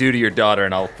did you do to your daughter,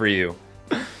 and I'll free you?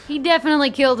 He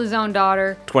definitely killed his own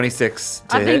daughter. 26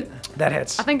 to I hit. think. That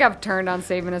hits. I think I've turned on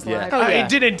saving his life. I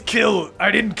didn't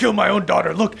kill my own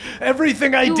daughter. Look,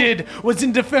 everything I did was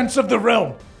in defense of the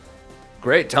realm.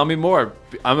 Great, tell me more.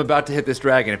 I'm about to hit this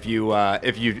dragon if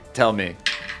you tell me.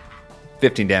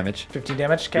 15 damage. 15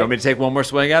 damage. Okay. You want me to take one more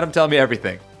swing at him? Tell me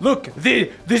everything. Look,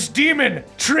 this demon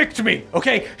tricked me.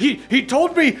 Okay, he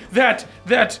told me that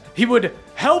he would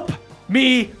help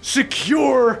me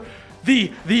secure the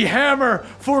hammer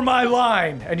for my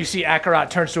line. And you see Akarat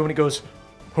turns to him and he goes,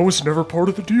 I was never part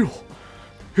of the deal.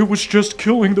 It was just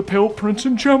killing the Pale Prince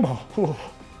and Gemma. Oh.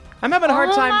 I'm having a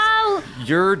hard time.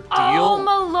 Your deal? Oh,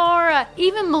 Melora.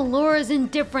 Even Melora's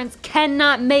indifference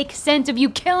cannot make sense of you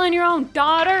killing your own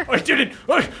daughter. I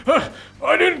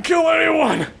didn't kill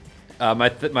anyone.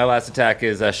 My last attack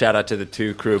is a shout out to the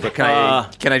 2 crew, but can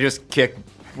I just kick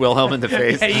Wilhelm in the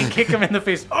face? hey, you kick him in the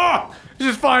face. Oh, this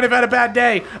is fine. I've had a bad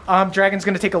day. Dragon's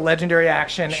going to take a legendary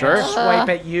action Sure. and swipe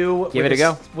at you. Give with it a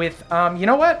go. With, you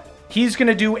know what? He's going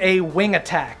to do a wing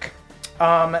attack.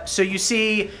 So you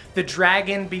see the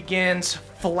dragon begins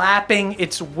flapping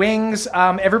its wings.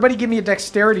 Everybody give me a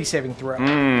dexterity saving throw.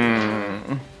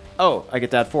 Oh, I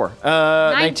get that 4.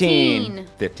 19.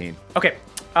 15. Okay.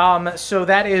 So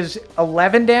that is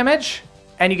 11 damage,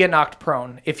 and you get knocked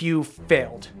prone if you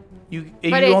failed. You But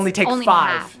you it's only take only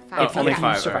 5. half. If only you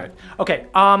 5, survive. Okay.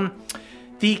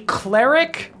 The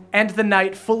cleric and the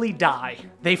knight fully die.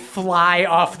 They fly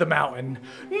off the mountain.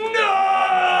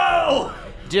 No!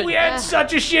 We had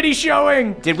such a shitty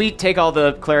showing. Did we take all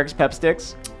the cleric's pep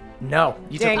sticks? No,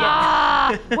 you Dang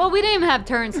took it. Well, we didn't even have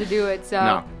turns to do it, so.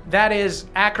 No. That is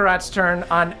Akarat's turn.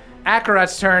 On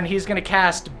Akarat's turn, he's going to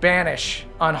cast Banish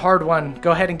on Hard One.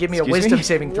 Go ahead and give me a Excuse wisdom me?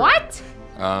 saving throw. What?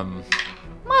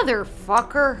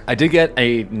 Motherfucker. I did get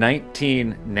a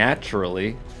 19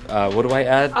 naturally. What do I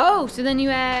add? Oh, so then you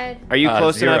add. Are you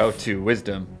close 0 enough? to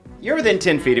wisdom. You're within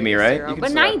 10 feet of me, right? You can But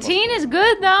survive. 19 is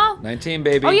good, though. 19,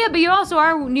 baby. Oh, yeah, but you also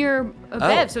are near a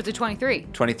Bev, Oh. so it's a 23.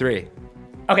 23.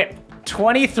 Okay.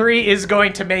 23 is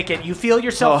going to make it. You feel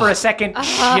yourself for a second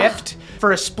shift.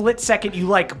 For a split second, you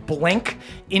like blink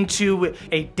into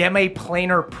a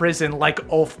demi-planar prison like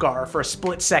Ulfgar for a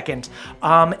split second.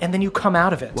 And then you come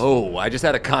out of it. Whoa, I just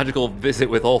had a conjugal visit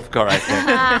with Ulfgar, I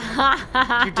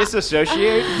think. You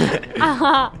disassociate?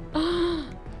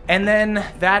 And then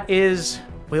that is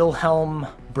Wilhelm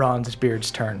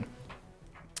Bronzebeard's turn.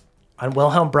 On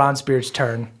Wilhelm Bronzebeard's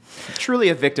turn. Truly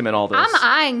a victim in all this.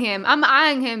 I'm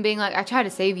eyeing him, being like, I tried to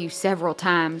save you several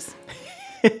times.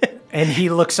 And he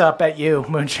looks up at you,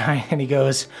 Moonshine, and he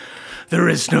goes, There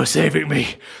is no saving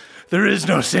me. There is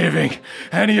no saving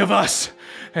any of us.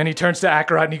 and he turns to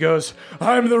Akarat and he goes,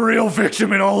 I'm the real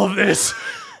victim in all of this.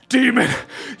 Demon,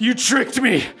 you tricked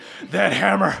me. That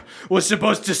hammer was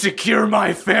supposed to secure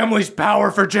my family's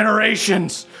power for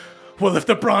generations. Well, if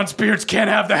the Bronzebeards can't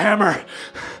have the hammer,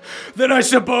 then I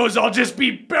suppose I'll just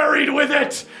be buried with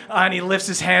it. And he lifts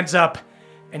his hands up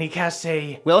and he casts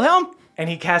Wilhelm? an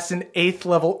 8th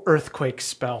level earthquake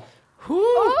spell.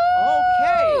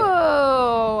 Okay.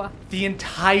 Oh. The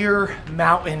entire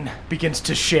mountain begins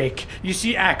to shake. You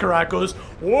see Akarat goes,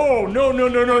 whoa, no,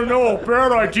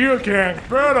 bad idea, gang,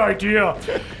 bad idea.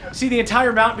 See, the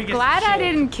entire mountain begins Glad to shake. I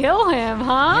didn't kill him,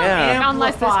 huh? Yeah.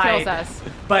 Unless this Amplified kills us.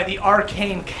 by the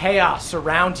arcane chaos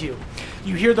around you.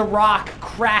 You hear the rock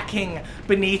cracking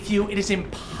beneath you. It is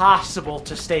impossible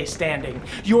to stay standing.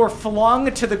 You're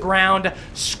flung to the ground,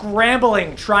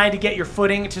 scrambling, trying to get your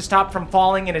footing to stop from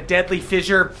falling in a deadly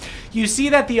fissure. You see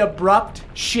that the abrupt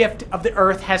shift of the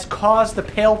earth has caused the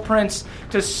Pale Prince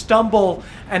to stumble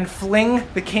and fling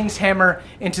the King's Hammer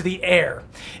into the air.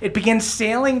 It begins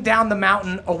sailing down the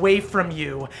mountain away from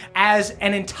you as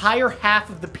an entire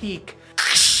half of the peak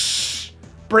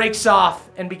breaks off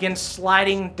and begins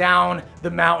sliding down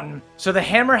the mountain. So the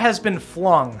hammer has been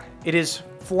flung. It is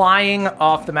flying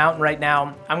off the mountain right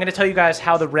now. I'm going to tell you guys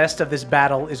how the rest of this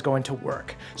battle is going to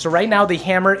work. So right now the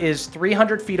hammer is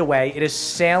 300 feet away. It is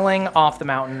sailing off the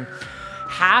mountain.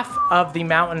 Half of the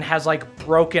mountain has like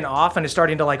broken off and is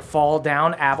starting to like fall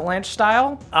down avalanche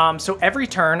style. So every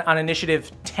turn on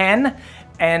initiative 10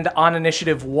 and on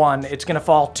initiative 1, it's going to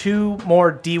fall 2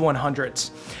 more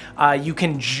D100s. You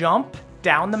can jump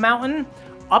down the mountain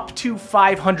up to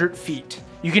 500 feet.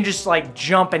 You can just like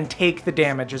jump and take the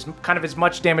damage, as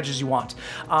much damage as you want.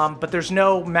 But there's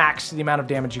no max to the amount of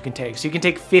damage you can take. So you can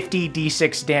take 50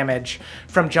 d6 damage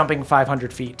from jumping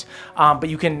 500 feet. But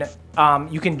you can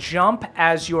jump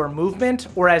as your movement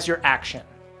or as your action.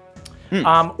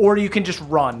 Or you can just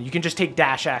run. You can just take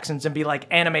dash actions and be like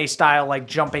anime style, like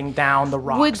jumping down the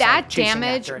rocks. Would that like, chasing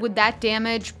damage? after it. Would that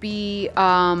damage be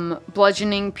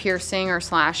bludgeoning, piercing, or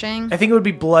slashing? I think it would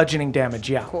be bludgeoning damage,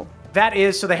 yeah. Cool. That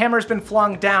is, so the hammer's been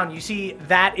flung down. You see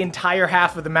that entire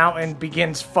half of the mountain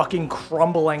begins fucking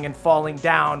crumbling and falling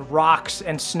down, rocks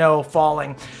and snow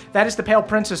falling. That is the Pale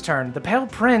Prince's turn. The Pale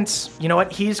Prince, you know what?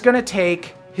 He's gonna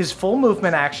take his full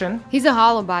movement action. He's a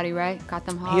hollow body, right? Got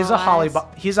them hollow He's a eyes.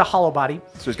 he's a hollow body.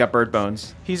 So he's got bird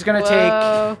bones. He's gonna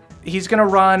Whoa. he's gonna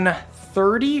run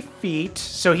 30 feet.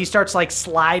 So he starts like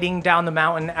sliding down the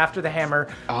mountain after the hammer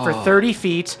for 30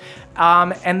 feet.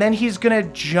 And then he's gonna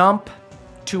jump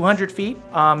 200 feet,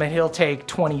 and he'll take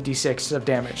 20 d6 of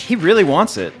damage. He really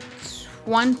wants it.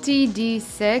 20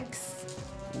 d6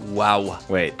 Wow.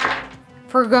 Wait.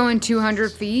 for going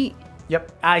 200 feet.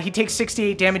 Yep. He takes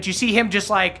 68 damage. You see him just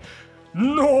like,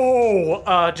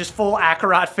 no! Just full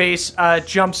Akarat face,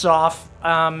 jumps off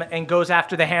and goes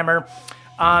after the hammer.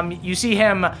 You see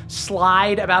him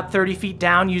slide about 30 feet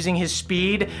down using his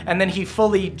speed, and then he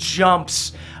fully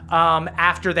jumps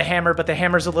after the hammer, but the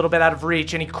hammer's a little bit out of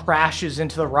reach, and he crashes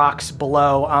into the rocks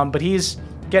below. But he's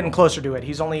getting closer to it.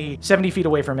 He's only 70 feet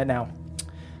away from it now.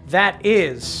 That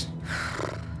is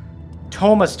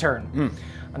Toma's turn.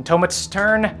 On Toma's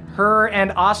turn, her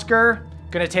and Oscar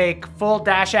gonna take full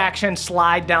dash action,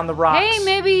 slide down the rocks. Hey,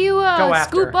 maybe you Go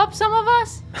after. scoop up some of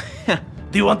us?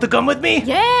 Do you want to come with me?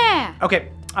 Yeah. Okay.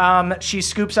 She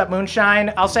scoops up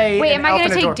Moonshine. I'll say. Wait, an am I elf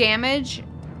going and to a take dwarf. damage?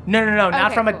 No, not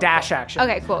Okay, from a cool, dash cool. action.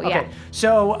 Okay, cool, yeah.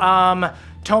 So,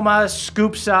 Toma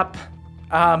scoops up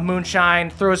Moonshine,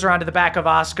 throws her onto the back of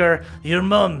Oscar. Your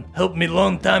mom helped me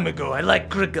long time ago. I like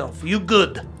Krigelf. You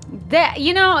good? That,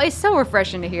 it's so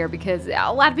refreshing to hear because a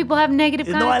lot of people have negative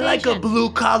You know, I like a connotations.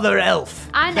 blue-collar elf.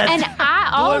 And That- I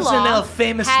all dwarves and along elf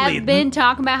famously. have been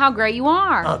talking about how great you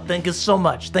are. Oh, thank you so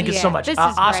much. Thank you so Yeah, much. this is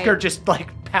Oscar great. just like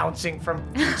pouncing from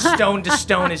stone to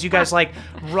stone as you guys like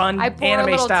run I pour a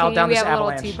anime little style tea. down We this have a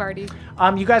little avalanche. tea party.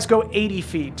 You guys go 80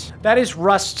 feet. That is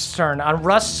Rust's turn. On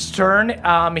Rust's turn,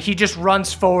 he just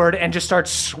runs forward and just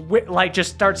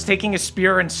starts taking a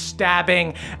spear and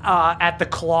stabbing at the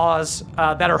claws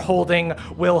that are holding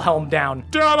Wilhelm down.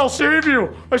 Dad, I'll save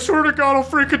you. I swear to God, I'll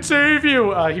freaking save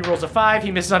you. He rolls a 5.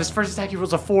 He misses on his first attack. He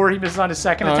rolls a 4. He misses on his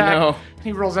second attack. No.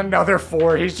 He rolls another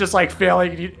 4. He's just like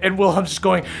failing. And Wilhelm's just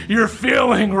going, "You're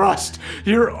failing, Rust.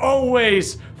 You're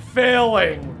always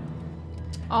failing."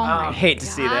 Oh my I hate to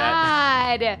see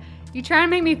that. God. You trying to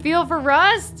make me feel for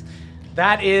Rust?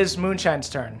 That is Moonshine's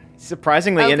turn.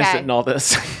 Surprisingly Okay. innocent in all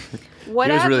this. What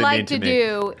He was I'd really like mean to to me.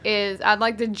 do is I'd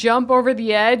like to jump over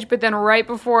the edge, but then right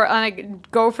before I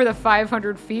go for the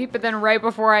 500 feet, but then right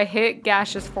before I hit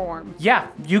gaseous form. Yeah,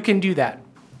 you can do that.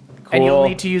 And you'll Cool.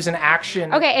 need to use an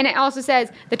action. Okay, and it also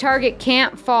says the target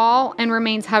can't fall and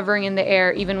remains hovering in the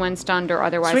air even when stunned or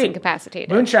otherwise Sweet. incapacitated.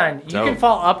 Moonshine, you Dope. can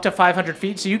fall up to 500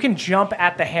 feet, so you can jump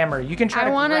at the hammer. You can try I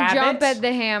to want to grab jump it at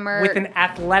the hammer, with an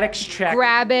athletics check.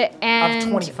 grab it, and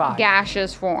 25.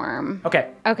 gaseous form. Okay.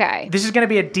 Okay. This is going to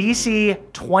be a DC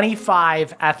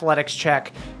 25 athletics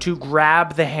check to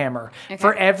grab the hammer. Okay.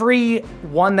 For every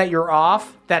one that you're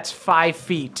off, that's 5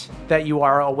 feet that you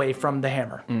are away from the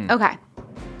hammer. Okay.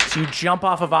 So you jump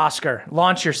off of Oscar,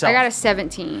 launch yourself. I got a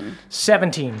 17.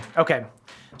 17. Okay.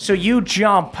 So you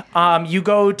jump, you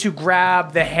go to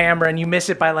grab the hammer and you miss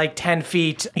it by like 10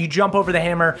 feet. You jump over the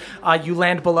hammer, you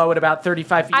land below at about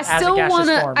 35 feet I as a still gaseous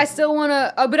wanna. form. I still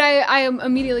wanna. But I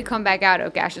immediately come back out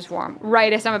of gaseous form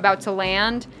right as I'm about to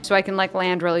land, so I can like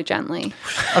land really gently.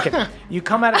 Okay. You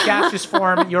come out of gaseous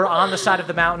form, you're on the side of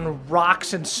the mountain,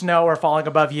 rocks and snow are falling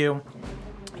above you.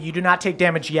 You do not take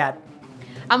damage yet.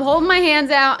 I'm holding my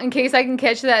hands out in case I can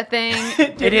catch that thing.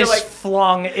 It is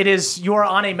flung. It is, you're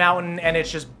on a mountain and it's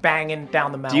just banging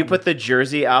down the mountain. Do you put the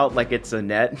jersey out like it's a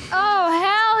net? Oh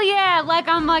hell yeah! Like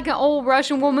I'm like an old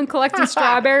Russian woman collecting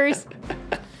strawberries.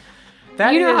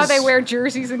 That You know how is- they wear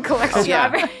jerseys and collect yeah.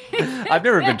 strawberries. I've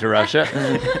never been to Russia.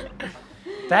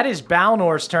 That is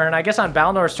Balnor's turn. I guess on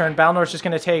Balnor's turn, Balnor's just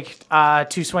going to take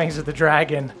 2 swings at the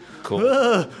dragon. Cool.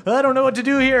 I don't know what to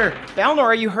do here. Balnor,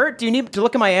 are you hurt? Do you need to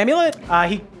look at my amulet?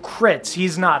 He crits.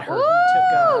 He's not hurt.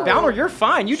 He took, Balnor, you're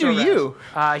fine. You do you.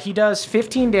 he does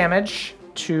 15 damage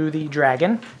to the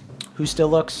dragon, who still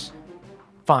looks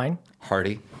fine.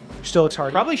 Hardy. Still looks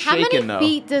hard. Probably How shaken, many though.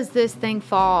 feet does this thing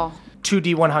fall? 2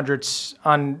 D100s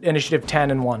on initiative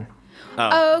 10 and 1.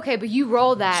 Oh, okay, but you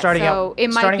roll that, Starting so at- it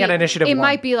might starting be, at initiative It 1.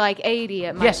 might be like 80.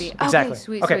 It might Yes, be. exactly. Okay,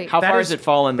 sweet, Okay, sweet. How that far is has it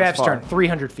fallen this Bev's far? turn,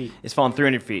 300 feet. It's fallen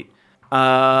 300 feet.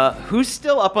 Who's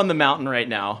still up on the mountain right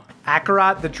now?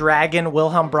 Akarat, the dragon,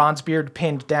 Wilhelm Bronzebeard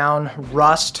pinned down,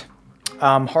 Rust,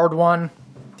 Hard One.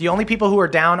 The only people who are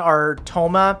down are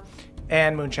Toma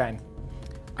and Moonshine.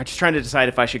 I'm just trying to decide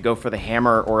if I should go for the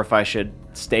hammer or if I should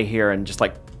stay here and just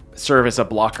like serve as a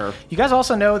blocker. You guys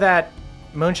also know that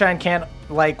Moonshine can't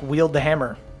like wield the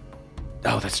hammer.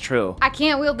 Oh, that's true. I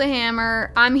can't wield the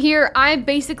hammer. I'm here. I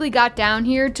basically got down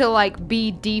here to like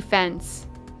be defense.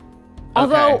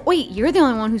 Although, Okay. wait, you're the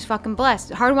only one who's fucking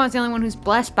blessed. Hardwan's the only one who's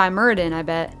blessed by Muradin, I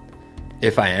bet.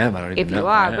 If I am, I don't even If know. you if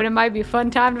I are, am. but it might be a fun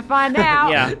time to find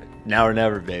out. Yeah. Now or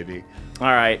never, baby. All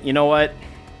right. You know what?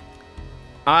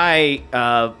 I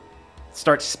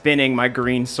start spinning my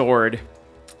green sword.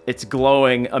 It's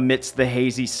glowing amidst the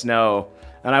hazy snow,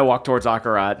 and I walk towards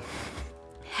Akarat.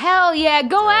 Hell yeah,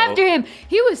 go after him.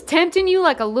 He was tempting you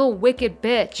like a little wicked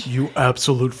bitch. You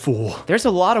absolute fool. There's a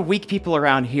lot of weak people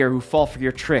around here who fall for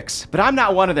your tricks, but I'm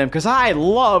not one of them because I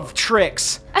love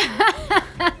tricks.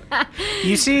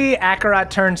 You see Akarat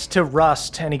turns to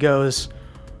Rust and he goes,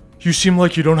 You seem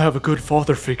like you don't have a good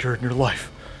father figure in your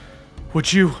life.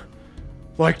 Would you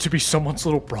like to be someone's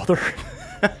little brother?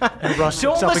 and Rust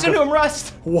Don't looks up and listen to goes, him,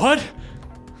 Rust. What?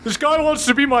 This guy wants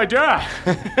to be my dad.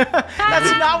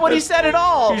 That's not what he said at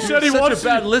all. He said he Such wants a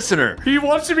bad listener. He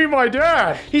wants to be my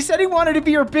dad. He said he wanted to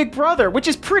be your big brother, which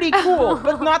is pretty cool,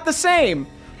 but not the same.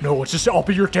 No, it's just I'll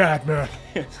be your dad, man.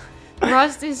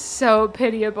 Rust is so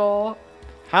pitiable.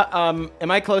 Am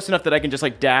I close enough that I can just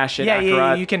like dash at Yeah,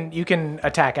 Akarat? you can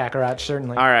attack Akarat,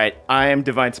 certainly. All right, I am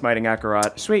divine smiting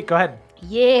Akarat. Sweet, go ahead.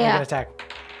 Make an Yeah. attack.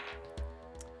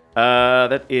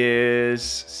 That is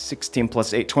 16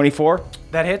 plus 8, 24.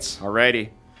 That hits. Alrighty.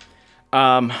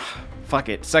 Fuck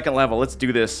it. Second level. Let's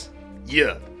do this.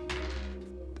 Yeah.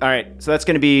 All right, so that's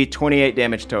going to be 28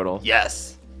 damage total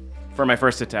Yes. for my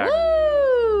first attack.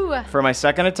 Woo! For my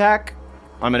second attack,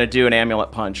 I'm going to do an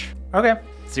amulet punch. Okay.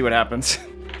 See what happens.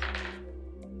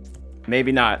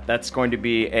 Maybe not. That's going to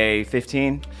be a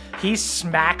 15. He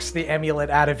smacks the amulet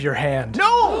out of your hand.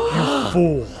 No!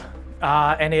 Fool.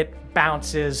 And it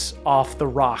bounces off the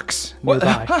rocks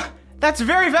nearby. That's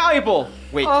very valuable.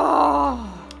 Wait.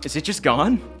 Is it just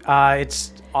gone?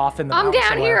 It's off in the I'm mountains down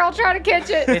somewhere. here. I'll try to catch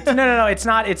it. No, it's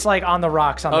not. It's like on the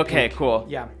rocks on the Okay, peak. cool.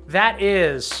 Yeah. That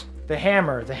is the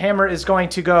hammer. The hammer is going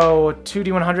to go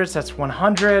 2d100s. That's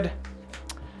 100.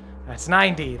 That's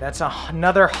 90. That's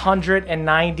another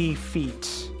 190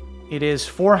 feet. It is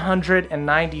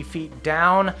 490 feet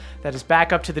down. That is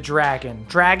back up to the dragon.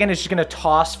 Dragon is just going to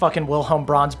toss fucking Wilhelm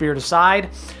Bronzebeard aside.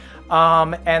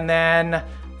 And then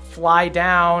fly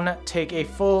down, take a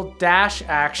full dash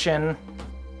action,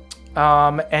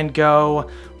 and go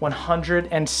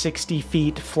 160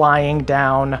 feet flying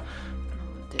down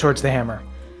towards the hammer.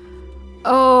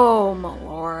 Oh,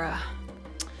 Melora.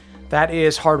 That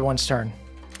is Hard One's turn.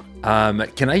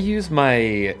 Can I use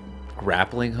my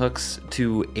grappling hooks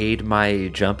to aid my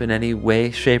jump in any way,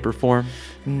 shape, or form?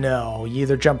 No, you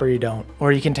either jump or you don't.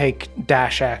 Or you can take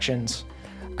dash actions.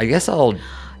 I guess I'll...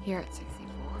 You're at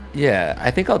 64. Yeah, I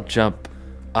think I'll jump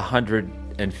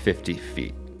 150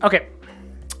 feet. Okay.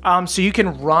 So you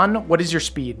can run. What is your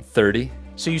speed? 30?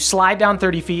 So you slide down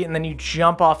 30 feet and then you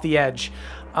jump off the edge.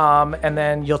 And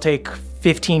then you'll take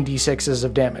 15 d6s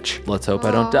of damage. Let's hope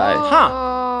I don't die.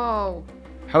 Oh.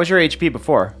 How was your HP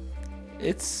before?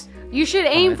 It's... You should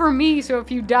aim for me, so if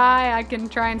you die, I can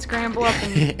try and scramble up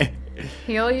and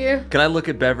heal you. Can I look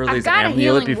at Beverly's I've got a amulet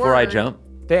healing before I word. jump?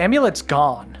 The amulet's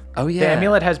gone. Oh, yeah. The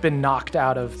amulet has been knocked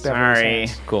out of Beverly's Sorry.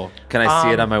 hands. Cool. Can I see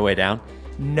it on my way down?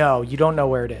 No, you don't know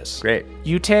where it is. Great.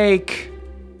 You take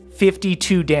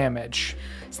 52 damage.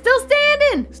 Still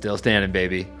standing. Still standing,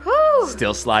 baby. Whew.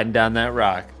 Still sliding down that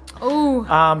rock. Ooh.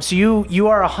 So you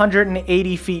are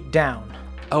 180 feet down.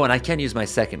 Oh, and I can use my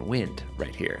second wind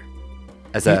right here.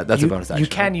 That's a bonus action. You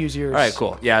can use yours. All right,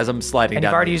 cool. Yeah, as I'm sliding And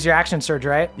down. you've already used your action surge,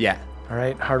 right? Yeah. All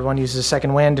right, Hard One uses a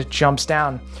second wind, jumps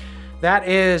down. That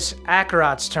is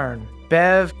Akarat's turn.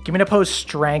 Bev, give me an opposed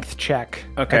strength check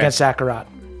Okay. against Akarat.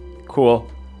 Cool.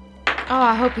 Oh,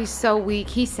 I hope he's so weak.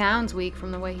 He sounds weak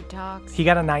from the way he talks. He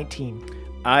got a 19.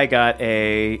 I got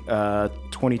a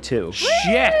 22.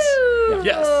 Shit! Ooh,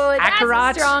 that's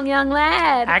Akarat. a strong young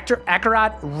lad.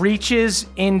 Akarat reaches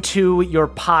into your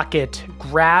pocket,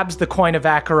 grabs the coin of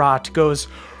Akarat, goes,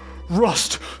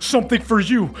 Rust, something for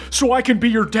you, so I can be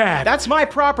your dad. That's my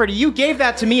property. You gave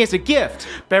that to me as a gift.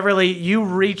 Beverly, you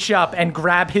reach up and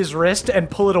grab his wrist and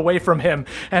pull it away from him,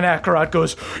 and Akarat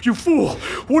goes, You fool,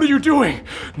 what are you doing?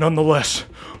 Nonetheless,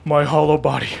 my hollow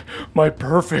body, my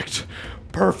perfect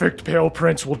Pale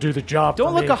Prince will do the job Don't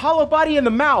for look me. a hollow body in the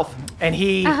mouth. And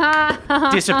he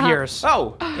disappears.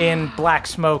 Oh, In black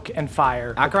smoke and fire.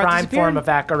 The Akarat prime disappeared? form of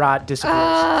Akarat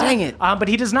disappears. dang it. But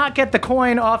he does not get the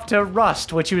coin off to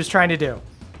Rust, which he was trying to do.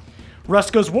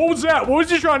 Rust goes, What was that? What was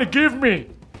he trying to give me?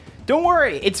 Don't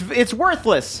worry. It's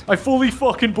worthless. I fully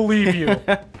fucking believe you.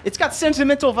 It's got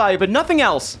sentimental value, but nothing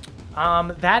else.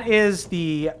 That is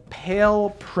the Pale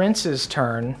Prince's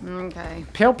turn. Okay.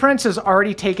 Pale Prince has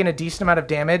already taken a decent amount of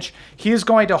damage. He is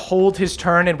going to hold his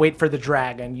turn and wait for the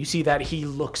dragon. You see that he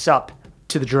looks up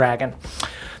to the dragon.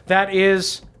 That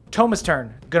is Toma's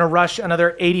turn. Gonna rush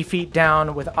another 80 feet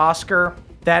down with Oscar.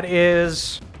 That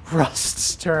is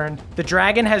Rust's turn. The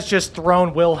dragon has just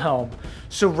thrown Wilhelm.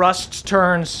 So Rust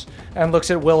turns and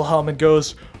looks at Wilhelm and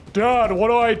goes, Dad, what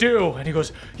do I do? And he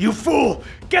goes, You fool,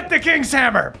 get the King's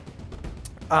Hammer.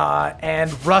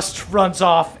 And Rust runs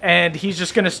off, and he's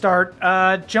just going to start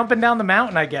jumping down the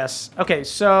mountain, I guess. Okay,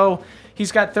 so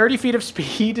he's got 30 feet of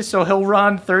speed, so he'll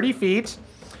run 30 feet.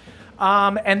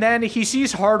 And then he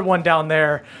sees Hard One down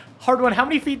there. Hard One, how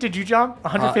many feet did you jump?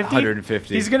 150?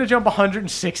 150. He's going to jump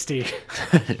 160.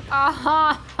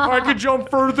 I could jump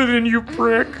further than you,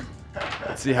 prick.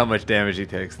 Let's see how much damage he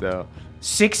takes, though.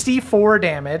 64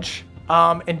 damage,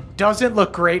 and doesn't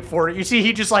look great for it. You see,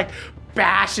 he just,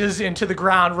 bashes into the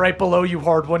ground right below you,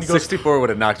 Hard One. He goes, 64 would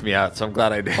have knocked me out, so I'm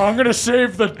glad I did. I'm gonna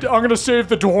save the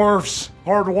dwarves.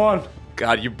 Hard One.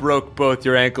 God, you broke both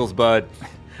your ankles, bud.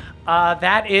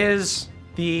 That is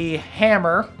the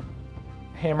hammer.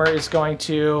 Hammer is going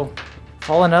to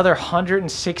fall another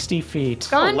 160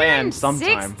 feet. I'll land sometime.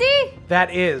 160?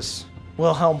 That is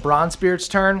Wilhelm Bronzebeard's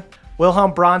turn.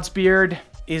 Wilhelm Bronzebeard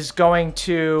is going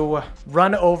to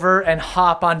run over and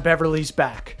hop on Beverly's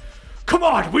back. Come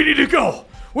on, we need to go.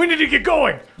 We need to get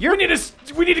going. We need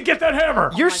to get that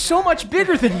hammer. You're so much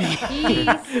bigger than me. He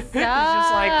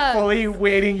Just fully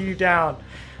weighting you down.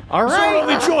 All It's your right.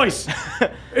 only choice.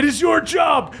 It is your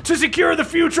job to secure the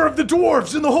future of the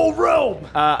dwarves in the whole realm.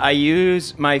 I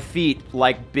use my feet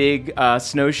like big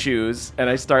snowshoes, and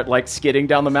I start skidding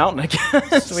down the mountain, I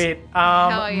guess. Sweet.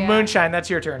 Hell yeah. Moonshine, that's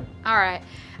your turn. All right.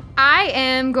 I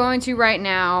am going to right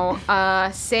now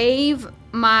save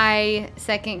my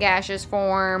second gaseous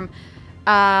form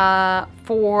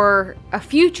for a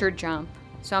future jump.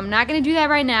 So I'm not going to do that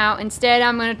right now. Instead,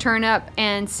 I'm going to turn up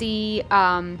and see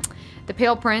the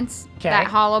Pale Prince, that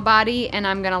hollow body, and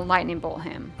I'm going to lightning bolt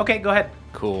him. Okay, go ahead.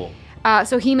 Cool.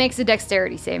 So he makes a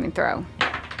dexterity saving throw.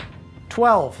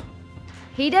 12.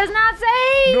 He does not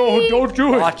save! No, don't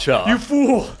do it. Gotcha. You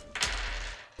fool.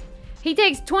 He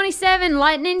takes 27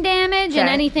 lightning damage, and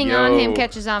Okay. anything on him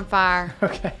catches on fire.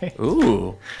 Okay.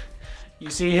 Ooh. You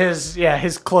see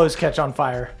his clothes catch on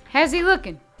fire. How's he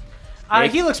looking?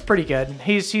 He looks pretty good.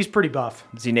 He's pretty buff.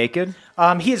 Is he naked?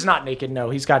 He is not naked. No,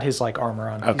 he's got his like armor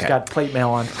on. He's Okay. got plate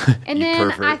mail on. And then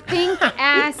pervert. I think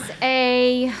as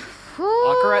a...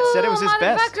 Akarat said it was his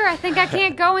best. Motherfucker, I think I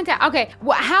can't go into... Okay,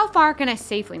 how far can I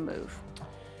safely move?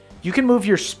 You can move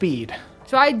your speed.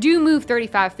 So I do move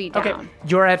 35 feet down. Okay,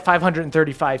 you're at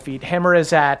 535 feet. Hammer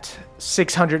is at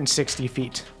 660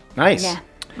 feet. Nice. Yeah.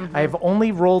 I have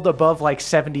only rolled above like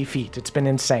 70 feet. It's been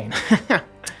insane.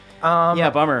 Yeah,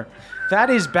 bummer. That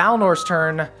is Balnor's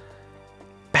turn.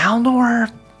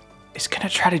 Balnor is gonna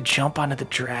try to jump onto the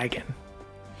dragon.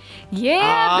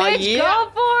 Yeah, bitch, yeah. go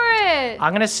for it.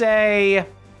 I'm gonna say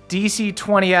DC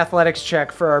 20 athletics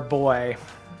check for our boy.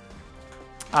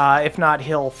 If not,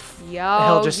 he'll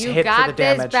just you hit got for the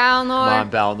this, damage. Come on,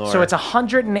 Balnor. Balnor. So it's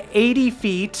 180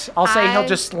 feet. I'll say he'll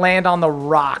just land on the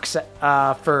rocks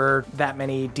for that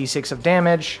many d6 of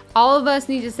damage. All of us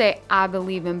need to say, I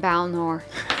believe in Balnor.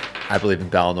 I believe in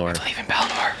Balnor. Even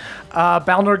Balnor.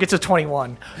 Balnor gets a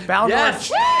 21. Balnor Yes!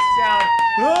 jumps down.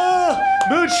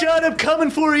 Moonshine, I'm coming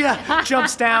for you.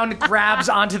 Jumps down, grabs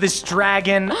onto this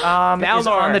dragon. Is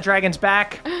Balnor. on the dragon's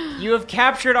back. You have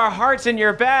captured our hearts in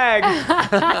your bag.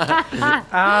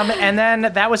 And then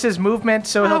that was his movement,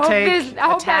 so he'll take I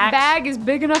hope that attacks. bag is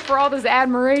big enough for all this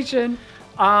admiration.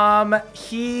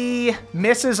 He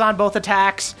misses on both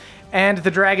attacks, and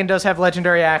the dragon does have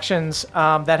legendary actions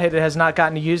that it has not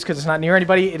gotten to use because it's not near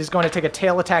anybody. It is going to take a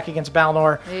tail attack against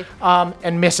Balnor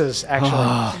and misses,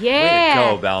 actually. Yeah.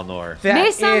 Go, Balnor. That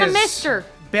Miss on the is mister.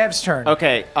 Bev's turn.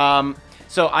 Okay,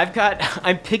 so I'm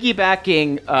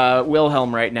piggybacking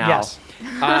Wilhelm right now. Yes.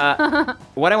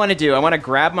 What I want to do, I want to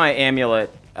grab my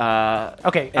amulet.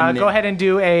 Okay, and go ahead and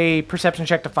do a perception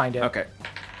check to find it. Okay.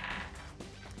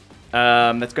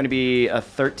 That's going to be a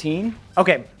 13.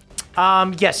 Okay.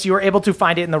 Yes, you are able to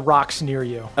find it in the rocks near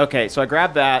you. Okay, so I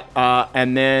grab that,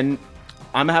 and then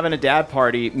I'm having a dad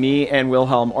party. Me and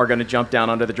Wilhelm are going to jump down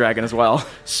onto the dragon as well.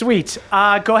 Sweet.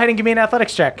 Go ahead and give me an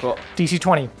athletics check. Cool. DC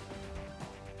 20.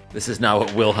 This is not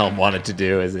what Wilhelm wanted to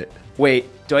do, is it? Wait,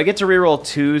 do I get to reroll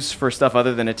 2s for stuff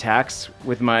other than attacks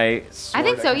with my sword? I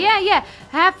think so. Yeah.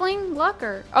 Halfling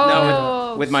Lucker. Oh,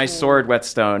 No, with my sword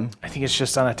whetstone. I think it's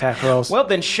just on attack rolls. Well,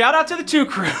 then shout out to the 2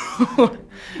 crew.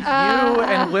 you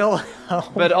and Will.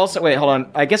 But also, wait, hold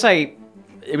on. I guess it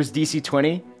was DC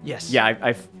 20? Yes. Yeah,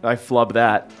 I flubbed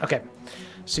that. Okay.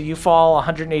 So you fall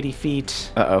 180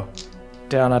 feet Uh-oh.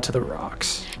 down onto the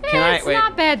rocks. it's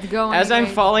not bad to go As I'm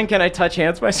anyway. falling, can I touch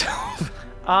hands myself?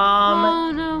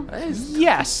 Oh, no.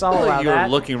 Yes, I'll allow You were that.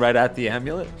 looking right at the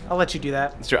amulet. I'll let you do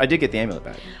that. That's true. I did get the amulet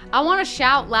back. I want to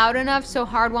shout loud enough so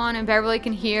Hardwan and Beverly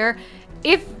can hear.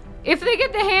 If they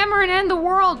get the hammer and end the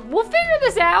world, we'll figure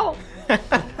this out.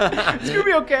 It's gonna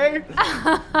be okay.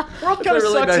 World kind of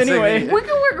really sucks nice thing anyway. to We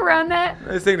can work around that.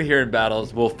 Nice thing to hear in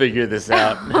battles. We'll figure this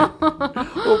out.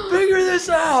 We'll figure this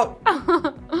out.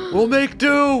 We'll make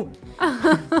do.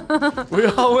 We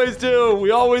always do.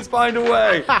 We always find a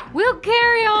way. We'll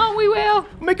carry on. We will.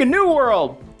 Make a new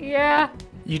world. Yeah.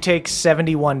 You take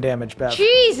 71 damage, Bev.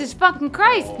 Jesus fucking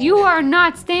Christ. You are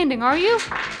not standing, are you?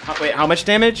 Wait, how much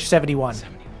damage? 71.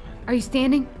 Are you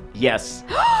standing? Yes.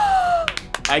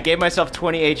 I gave myself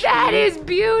 20 HP. That is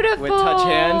beautiful. With touch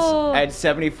hands. I had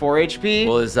 74 HP.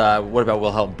 Well, what about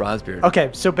Wilhelm Bronzebeard? Okay,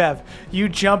 so Bev, you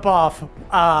jump off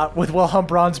with Wilhelm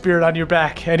Bronzebeard on your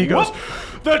back, and he goes,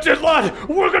 "That's it, lad!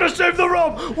 We're gonna save the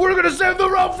realm! We're gonna save the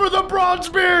realm for the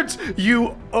Bronzebeards!"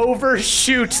 You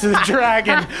overshoot the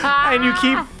dragon, and you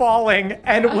keep falling,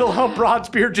 and Wilhelm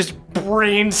Bronzebeard just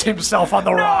brains himself on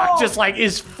the rock, just like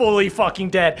is fully fucking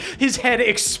dead. His head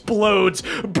explodes,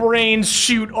 brains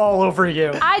shoot all over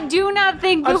you. I do not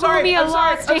think I'm sorry, Bohemia I'm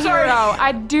sorry, lost a I'm sorry. hero.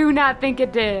 I do not think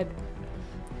it did.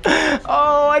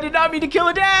 Oh, I did not mean to kill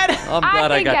a dad. I'm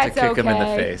glad I think got to that's kick him in the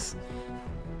okay. face.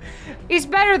 It's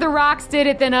better the Rocks did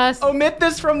it than us. Omit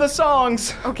this from the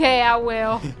songs. Okay, I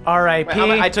will. R.I.P.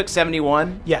 I took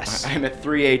 71. Yes. I'm at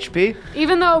 3 HP.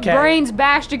 Even though Okay. Brains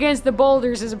bashed against the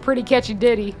boulders is a pretty catchy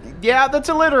ditty. Yeah, that's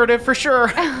alliterative for sure.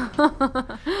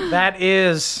 That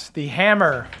is the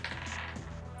hammer.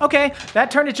 Okay, that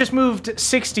turn it just moved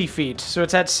 60 feet, so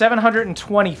it's at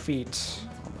 720 feet.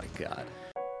 Oh my god.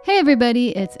 Hey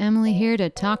everybody, it's Emily here to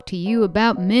talk to you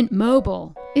about Mint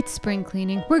Mobile. It's spring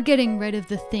cleaning. We're getting rid of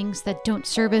the things that don't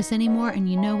serve us anymore, and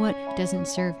you know what doesn't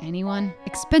serve anyone?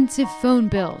 Expensive phone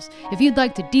bills. If you'd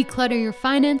like to declutter your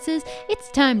finances, it's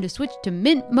time to switch to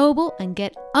Mint Mobile and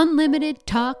get unlimited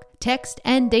talk, text,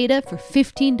 and data for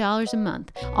 $15 a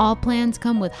month. All plans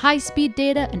come with high-speed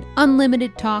data and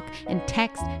unlimited talk and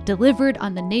text delivered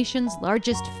on the nation's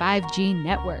largest 5G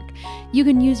network. You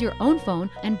can use your own phone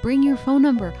and bring your phone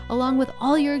number along with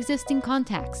all your existing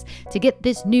contacts. To get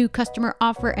this new customer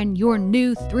offer and your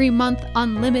new 3-month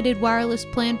unlimited wireless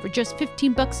plan for just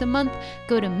 $15 a month,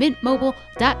 go to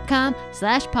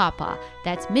mintmobile.com/pawpaw.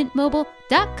 That's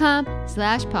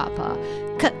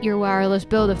mintmobile.com/pawpaw. Cut your wireless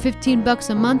bill to $15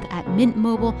 a month at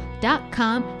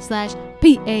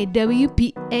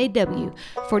mintmobile.com/PAWPAW.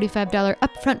 $45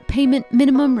 upfront payment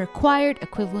minimum required,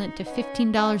 equivalent to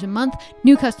 $15 a month.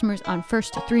 New customers on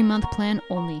first 3-month plan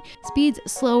only. Speeds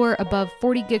slower above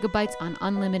 40 gigabytes on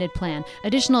unlimited plan.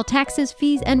 Additional taxes,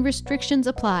 fees, and restrictions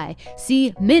apply.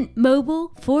 See Mint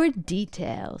Mobile for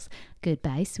details.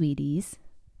 Goodbye, sweeties.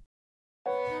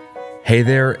 Hey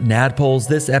there, Nadpoles.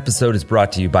 This episode is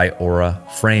brought to you by Aura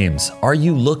Frames. Are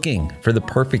you looking for the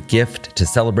perfect gift to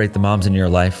celebrate the moms in your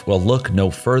life? Well, look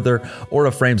no further.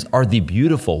 Aura Frames are the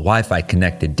beautiful Wi-Fi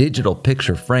connected digital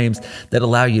picture frames that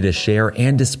allow you to share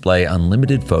and display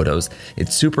unlimited photos.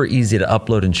 It's super easy to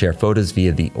upload and share photos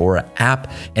via the Aura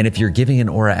app. And if you're giving an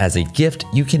Aura as a gift,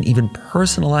 you can even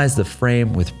personalize the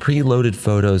frame with preloaded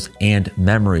photos and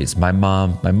memories. My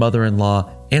mom, my mother-in-law,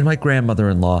 and my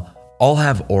grandmother-in-law all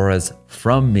have Auras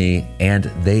from me, and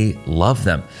they love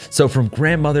them. So from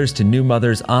grandmothers to new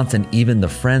mothers, aunts, and even the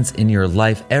friends in your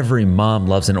life, every mom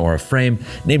loves an Aura frame.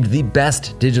 Named the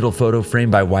best digital photo frame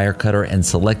by Wirecutter and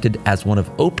selected as one of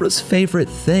Oprah's favorite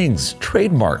things.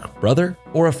 Trademark, brother.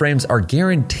 Aura frames are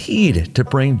guaranteed to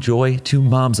bring joy to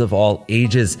moms of all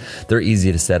ages. They're easy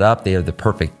to set up, they are the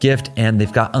perfect gift, and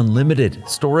they've got unlimited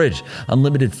storage,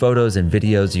 unlimited photos and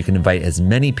videos. You can invite as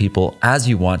many people as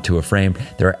you want to a frame.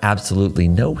 There are absolutely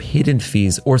no hidden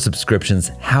fees or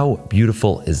subscriptions. How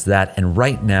beautiful is that? And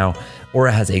right now,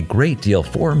 Aura has a great deal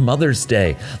for Mother's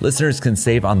Day. Listeners can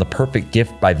save on the perfect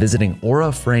gift by visiting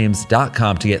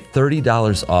auraframes.com to get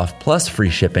 $30 off plus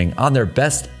free shipping on their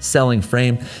best-selling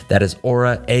frame. That is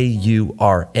Aura,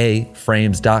 A-U-R-A,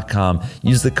 frames.com.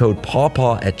 Use the code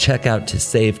PAWPAW at checkout to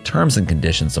save. Terms and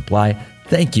conditions apply.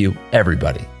 Thank you,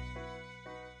 everybody.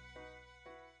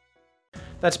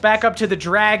 Let's back up to the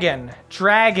dragon.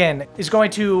 Dragon is going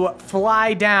to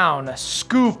fly down,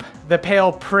 scoop the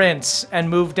Pale Prince, and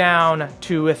move down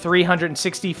to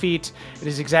 360 feet. It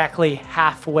is exactly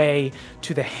halfway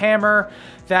to the hammer.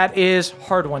 That is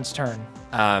Hard One's turn.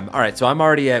 All right, so I'm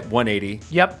already at 180.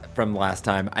 Yep. From last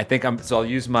time. I think so I'll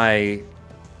use my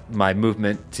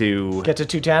movement to Get to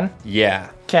 210? Yeah.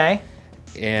 Okay.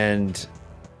 And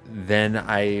then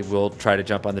I will try to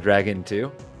jump on the dragon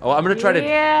too. Oh, I'm gonna try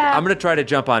to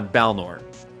jump on Balnor.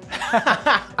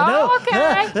 Oh,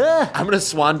 okay. I'm gonna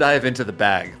swan dive into the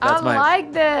bag. That's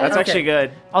like this. That's actually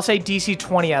good. I'll say DC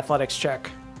 20 athletics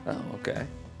check. Oh, okay.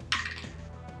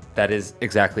 That is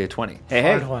exactly a 20. Hey.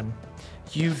 Hard One.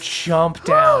 You jump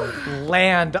down,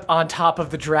 land on top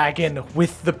of the dragon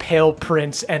with the Pale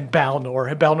Prince and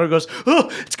Balnor. And Balnor goes, "Oh,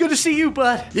 it's good to see you,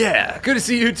 bud." Yeah, good to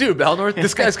see you too, Balnor.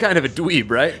 This guy's kind of a dweeb,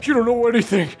 right? You don't know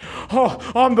anything. Oh,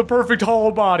 I'm the perfect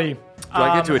hollow body. Do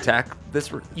I get to attack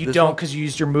this? You don't, because you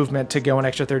used your movement to go an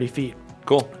extra 30 feet.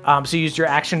 Cool. So you used your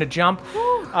action to jump.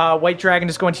 White Dragon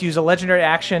is going to use a legendary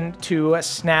action to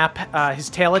snap his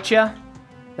tail at you.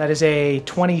 That is a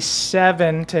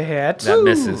 27 to hit. That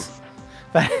misses.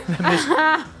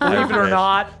 Believe it or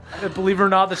not,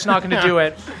 that's not going to do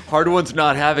it. Hard One's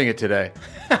not having it today.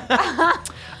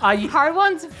 Hard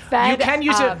One's fed You can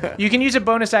use up. it. You can use a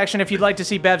bonus action if you'd like to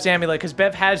see Bev's amulet, because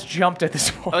Bev has jumped at this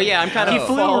point. Oh yeah, I'm kind of. He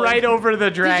flew right over the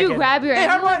dragon. Did you grab your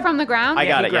amulet from the ground? I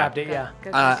got He it. grabbed it. Yeah.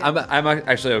 Good. I'm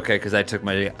actually okay because I took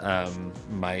my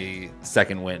my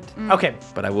second wind, Okay.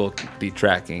 but I will be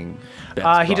tracking.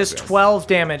 Ben's He does progress. 12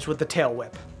 damage with the tail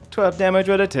whip. 12 damage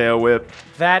with a tail whip.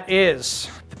 That is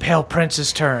the Pale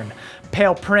Prince's turn.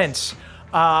 Pale Prince,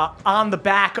 on the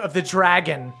back of the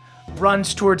dragon,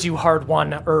 runs towards you, Hard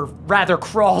One, or rather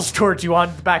crawls towards you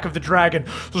on the back of the dragon.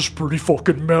 This is pretty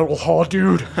fucking metal, huh,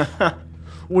 dude?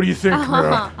 What do you think,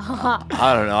 man?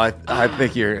 I don't know. I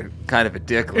think you're kind of a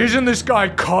dick. Isn't this guy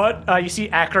cut? You see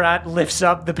Akarat lifts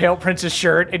up the Pale Prince's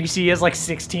shirt, and you see he has like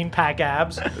 16-pack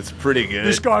abs. It's pretty good.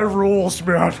 This guy rules,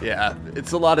 man. Yeah,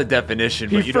 it's a lot of definition,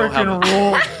 He but you don't have.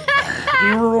 freaking ruled.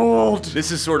 He ruled.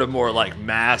 This is sort of more like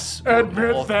mass.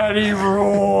 Admit that he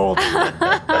ruled.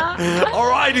 All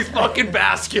right, he's fucking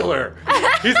vascular.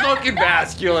 He's fucking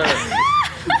vascular.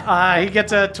 He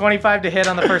gets a 25 to hit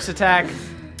on the first attack.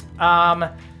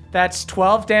 That's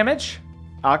 12 damage.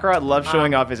 Akarat loves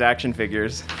showing off his action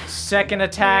figures. Second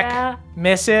attack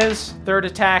misses. Third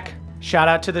attack, shout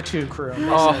out to the 2 crew. Misses.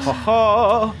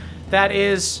 Oh. That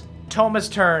is Toma's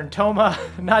turn. Toma,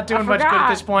 not doing much good at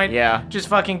this point. Yeah. Just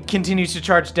fucking continues to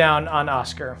charge down on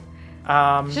Oscar. She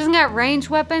doesn't got ranged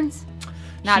weapons?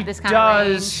 Not She this kind of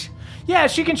range. does. Yeah,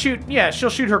 she can shoot. Yeah, she'll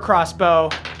shoot her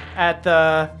crossbow at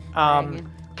the.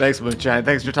 Thanks, Moonshine.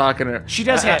 Thanks for talking to her. She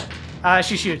does hit.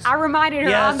 She shoots. I reminded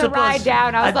her on the ride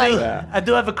down. I was I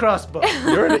do have a crossbow.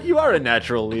 You are a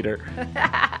natural leader.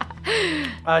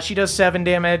 She does 7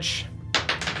 damage.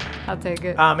 I'll take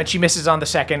it. And she misses on the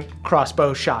second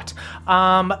crossbow shot.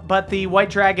 But the white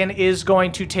dragon is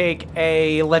going to take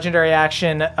a legendary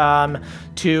action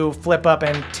to flip up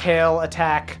and tail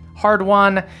attack hard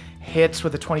one. Hits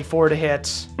with a 24 to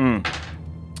hit.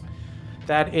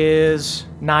 That is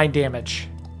 9 damage.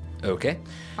 Okay.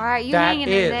 All right, you That hanging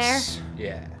in there. is.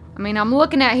 Yeah. I mean, I'm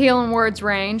looking at healing words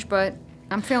range, but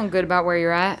I'm feeling good about where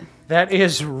you're at. That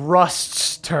is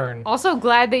Rust's turn. Also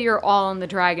glad that you're all on the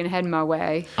dragon heading my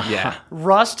way. Yeah.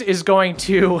 Rust is going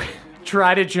to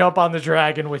try to jump on the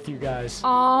dragon with you guys.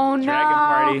 Oh no. Dragon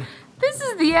party. This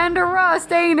is the end of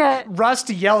Rust, ain't it? Rust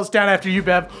yells down after you,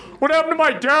 Bev. What happened to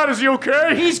my dad? Is he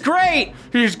okay? He's great.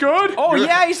 He's good? Oh,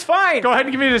 yeah, he's fine. Go ahead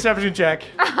and give me a deception check.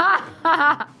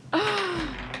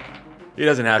 He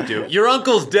doesn't have to. Your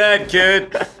uncle's dead,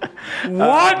 kid.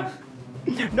 What?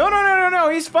 No.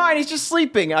 He's fine. He's just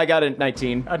sleeping. I got a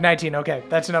 19. 19, okay.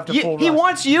 That's enough to fool He Rust.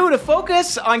 wants you to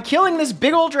focus on killing this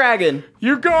big old dragon.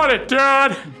 You got it,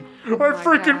 Dad. I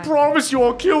freaking God. promise you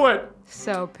I'll kill it.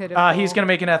 So pitiful. He's going to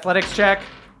make an athletics check.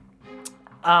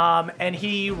 And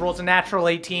he rolls a natural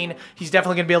 18. He's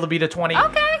definitely going to be able to beat a 20.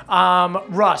 Okay.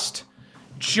 Rust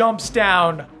jumps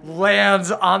down,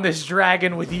 lands on this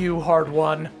dragon with you, hard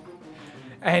one.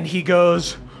 And he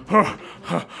goes,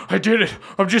 I did it.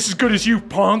 I'm just as good as you,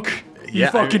 punk. You Yeah,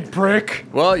 fucking prick.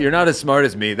 Well, you're not as smart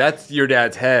as me. That's your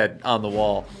dad's head on the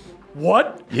wall.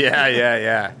 What?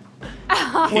 Yeah.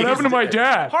 What happened to my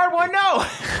dad? Hard one, no.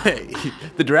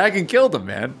 The dragon killed him,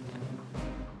 man.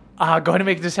 Go ahead and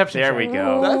make a deception There check. we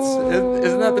go.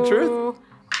 Isn't that the truth?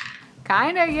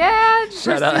 Kinda, yeah.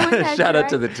 Shout out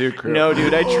to the 2 crew. No,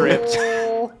 dude, I tripped.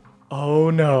 Oh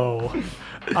no.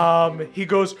 He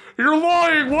goes, you're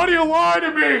lying! Why do you lie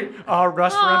to me?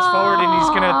 Rust runs forward and he's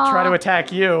gonna try to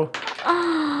attack you.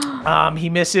 He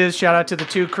misses. Shout out to the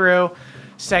 2 crew.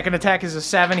 Second attack is a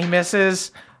 7. He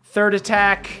misses. Third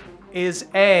attack is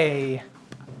a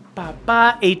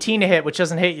 18 to hit, which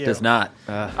doesn't hit you. Does not.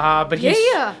 But he's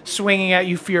Yeah. swinging at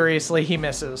you furiously. He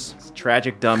misses.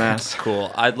 Tragic dumbass.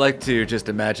 Cool. I'd like to just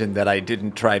imagine that I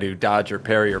didn't try to dodge or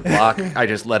parry or block. I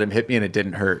just let him hit me and it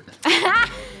didn't hurt.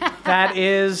 That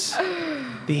is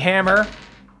the hammer.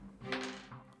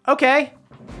 Okay.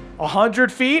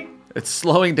 100 feet. It's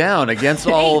slowing down against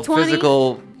all 20.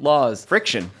 physical laws.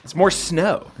 Friction. It's more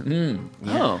snow.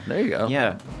 Oh, there you go.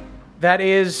 Yeah. That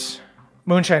is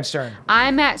Moonshine's turn.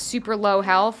 I'm at super low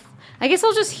health. I guess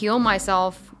I'll just heal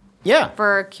myself Yeah.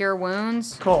 for cure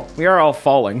wounds. Cool. We are all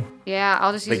falling. Yeah,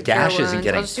 I'll just use a gash cure isn't wounds.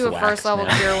 getting I'll just do a thwacked, first level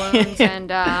man. cure wounds,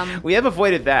 and We have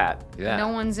avoided that. Yeah. no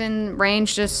one's in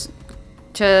range just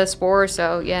to spore,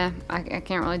 so yeah, I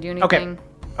can't really do anything. Okay.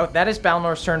 Oh, that is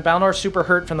Balnor's turn. Balnor's super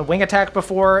hurt from the wing attack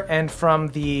before and from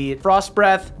the frost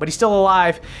breath, but he's still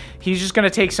alive. He's just gonna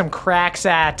take some cracks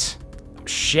at...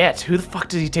 Shit, who the fuck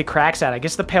does he take cracks at? I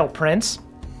guess the Pale Prince.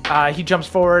 He jumps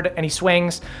forward and he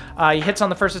swings. He hits on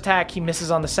the first attack. He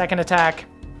misses on the second attack.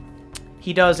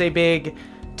 He does a big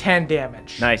 10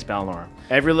 damage. Nice, Balnor.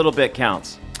 Every little bit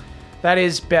counts. That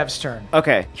is Bev's turn.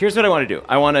 Okay, here's what I want to do.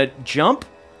 I want to jump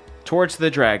towards the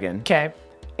dragon. Okay.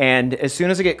 And as soon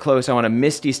as I get close, I want to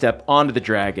Misty Step onto the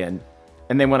dragon.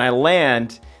 And then when I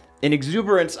land, in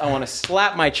exuberance, I want to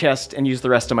slap my chest and use the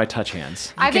rest of my touch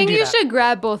hands. I think do you that. should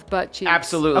grab both butt cheeks.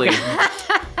 Absolutely.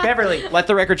 Beverly, Let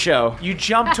the record show. you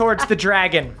jump towards the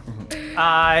dragon.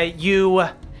 You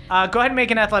go ahead and make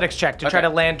an athletics check to try to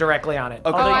land directly on it. Okay.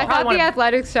 Oh, Although you I probably thought the wanna-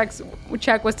 athletics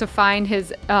check was to find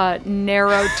his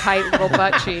narrow, tight little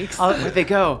butt cheeks. Where'd they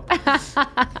go?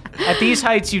 At these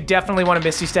heights, you definitely want to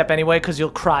Misty Step anyway because you'll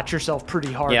crotch yourself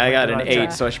pretty hard. Yeah, I when got you're an on 8,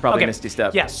 track. so I should probably Misty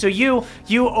Step. Yeah, so you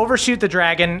overshoot the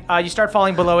dragon. You start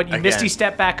falling below it. You Again. Misty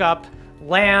Step back up,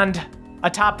 land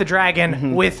atop the dragon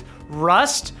Mm-hmm. with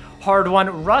Rust. Hard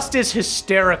one. Rust is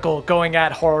hysterical going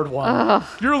at hard one.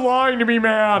 You're lying to me,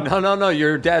 man. No.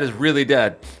 Your dad is really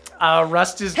dead.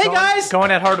 Rust is going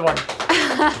at hard one.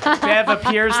 Bev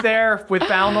appears there with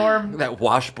Balnor. That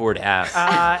washboard ass.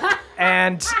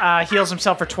 and heals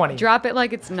himself for 20. Drop it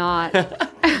like it's not.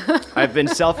 I've been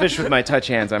selfish with my touch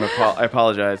hands. I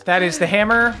apologize. That is the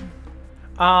hammer.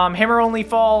 Hammer only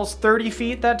falls 30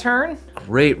 feet that turn.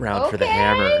 Great round for the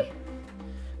hammer.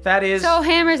 That is... So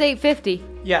hammer's 850.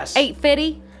 Yes.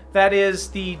 850. That is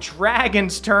the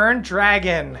dragon's turn.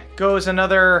 Dragon goes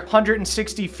another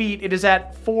 160 feet. It is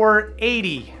at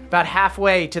 480, about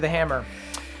halfway to the hammer.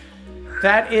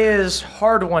 That is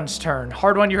Hard One's turn.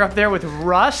 Hard One, you're up there with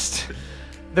Rust,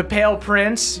 the Pale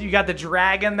Prince. You got the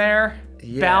dragon there.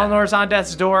 Yeah. Balnor's on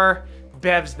death's door.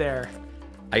 Bev's there.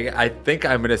 I think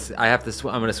I'm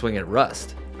gonna swing at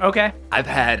Rust. Okay. I've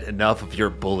had enough of your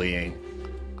bullying.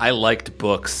 I liked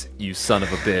books, you son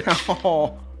of a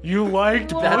bitch. You liked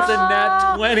That's a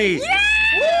nat 20.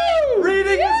 Woo!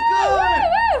 Reading is good.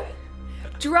 Woo!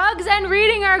 Drugs and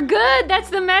reading are good. That's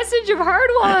the message of Hard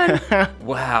One.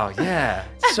 Wow, yeah.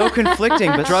 So conflicting,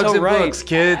 but Drugs so and right. books,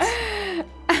 kids.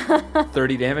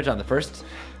 30 damage on the first.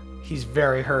 He's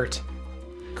very hurt.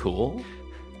 Cool.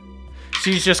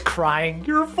 She's just crying.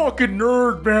 You're a fucking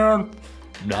nerd, man.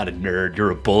 I'm not a nerd, you're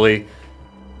a bully.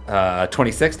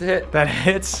 26 to hit. That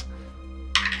hits.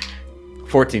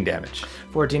 14 damage.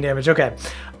 14 damage. Okay.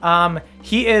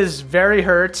 He is very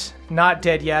hurt. Not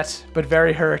dead yet, but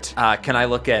very hurt. Can I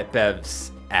look at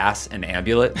Bev's ass and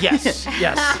amulet? Yes.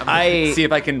 Yes. I See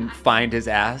if I can find his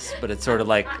ass, but it's sort of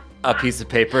like a piece of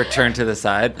paper turned to the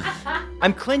side.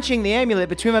 I'm clenching the amulet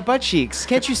between my butt cheeks.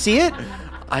 Can't you see it?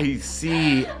 I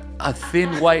see a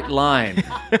thin white line.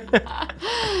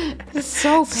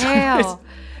 So pale.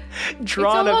 It's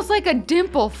almost like a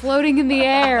dimple floating in the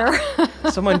air.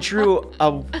 Someone drew a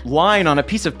line on a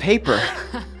piece of paper.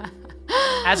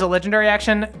 As a legendary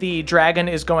action, the dragon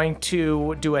is going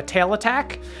to do a tail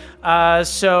attack.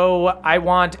 So I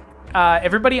want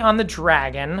everybody on the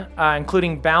dragon,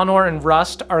 including Balnor and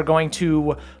Rust, are going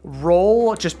to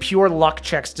roll just pure luck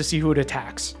checks to see who it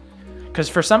attacks. Because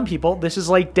for some people, this is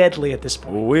like deadly at this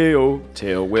point. Wheel,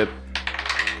 tail whip.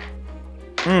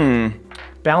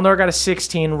 Balnor got a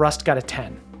 16, Rust got a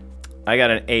 10. I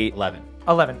got an 8.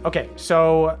 11. Okay,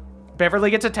 so Beverly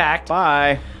gets attacked.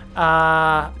 Bye.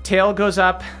 Tail goes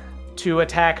up to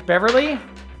attack Beverly.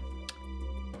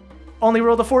 Only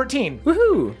rolled a 14.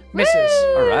 Woohoo. Misses.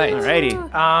 All right.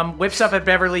 Alrighty. Whips up at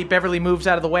Beverly. Beverly moves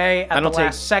out of the way at the don't take-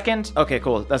 last second. Okay,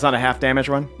 cool. That's not a half damage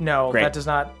one? No, Great. that does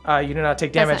not. You do not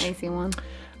take That's damage. an AC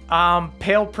one.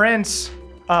 Pale Prince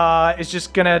is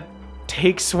just gonna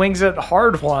take swings at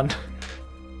Hard One.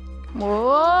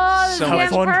 Whoa, this So is much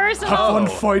getting fun. personal. Have fun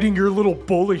fighting your little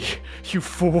bully, you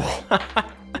fool.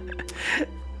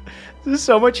 This is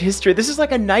so much history. This is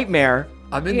like a nightmare.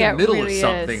 I'm in Yeah, the middle it really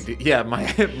of something. is. Yeah,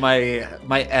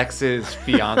 my ex's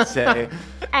fiance.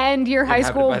 And your high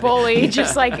happened school by the- bully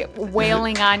just like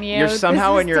wailing on you. You're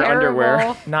somehow This in is your terrible.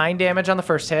 underwear. 9 damage on the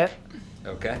first hit.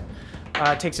 Okay.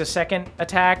 Takes a second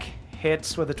attack.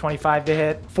 Hits with a 25 to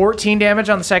hit. 14 damage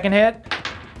on the second hit.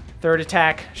 Third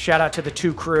attack. Shout out to the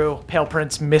 2 crew. Pale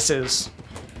Prince misses.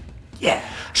 Yeah.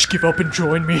 Just give up and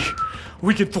join me.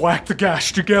 We can thwack the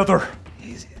gash together.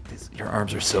 Your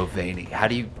arms are so veiny. How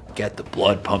do you get the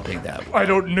blood pumping that way? I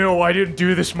don't know. I didn't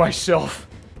do this myself.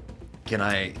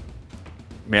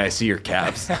 May I see your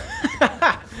calves?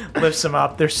 Lifts him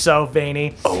up. They're so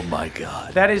veiny. Oh my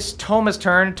god. That is Toma's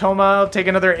turn. Toma will take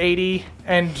another 80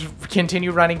 and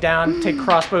continue running down. Take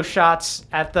crossbow shots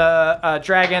at the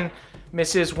dragon.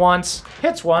 Misses once.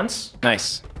 Hits once.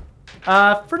 Nice.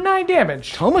 For 9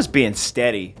 damage. Toma's being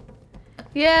steady.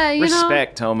 Yeah, you know,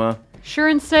 Respect, Toma. sure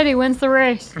and steady wins the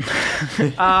race.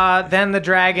 Then the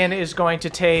dragon is going to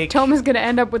take... Toma's gonna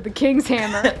end up with the King's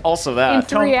Hammer Also in that.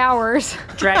 3 hours.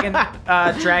 Dragon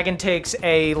Dragon takes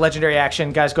a legendary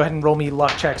action. Guys, go ahead and roll me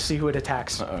luck checks. See who it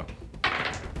attacks. Uh-oh.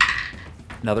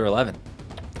 Another 11.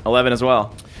 11 as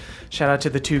well. Shout out to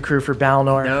the 2 crew for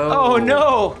Balnor. Oh,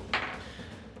 no.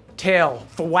 Tail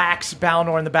thwacks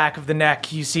Balnor in the back of the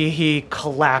neck. You see he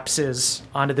collapses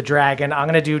onto the dragon. I'm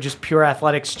going to do just pure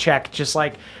athletics check. Just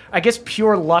like, I guess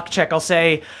pure luck check.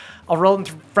 I'll roll in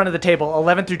front of the table.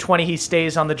 11 through 20, he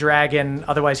stays on the dragon.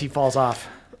 Otherwise, he falls off.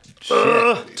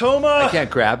 Toma. I can't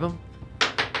grab him.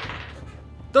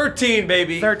 13,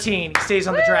 baby. 13, he stays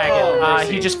on the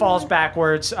dragon. He just falls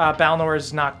backwards. Balnor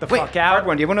is knocked the fuck out. Hard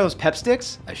one. Do you have one of those pep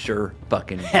sticks? I sure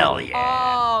fucking hell yeah.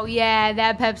 Oh yeah,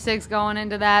 that Pep 6 going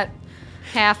into that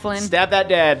halfling. Stab that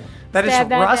dad. That is Stab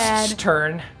that Rust's dad.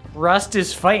 turn. Rust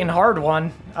is fighting Hard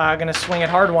One. Gonna swing at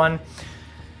Hard One.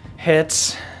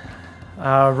 Hits.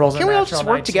 Rolls Can a we all natural just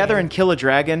work 19. together and kill a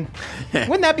dragon?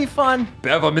 Wouldn't that be fun?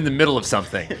 Bev, I'm in the middle of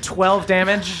something. 12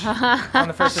 damage on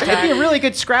the first It'd be a attack. really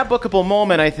good scrapbookable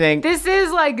moment, I think. This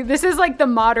is like the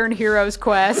modern hero's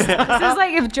quest. This is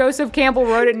like if Joseph Campbell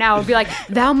wrote it now, it'd be like,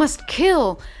 thou must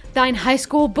kill thine high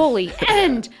school bully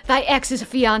and thy ex's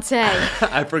fiance.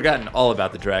 I've forgotten all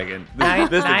about the dragon.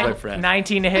 This is my friend.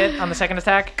 19 to hit on the second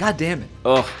attack. God damn it.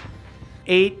 Ugh.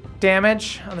 8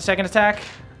 damage on the second attack.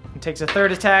 And takes a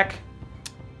third attack.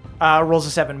 Rolls a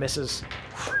 7, misses.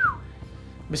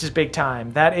 Misses big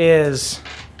time. That is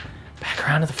back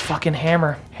around to the fucking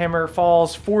hammer. Hammer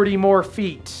falls 40 more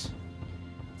feet.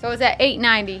 So it's at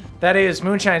 890. That is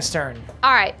Moonshine's turn.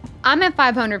 All right, I'm at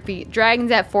 500 feet.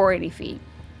 Dragon's at 480 feet.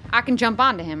 I can jump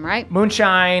onto him, right?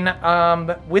 Moonshine,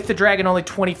 with the dragon only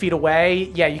 20 feet away,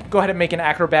 yeah, you can go ahead and make an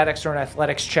acrobatics or an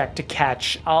athletics check to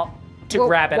catch,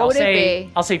 grab it. What would it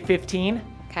be? I'll say 15.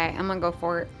 Okay, I'm gonna go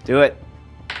for it. Do it.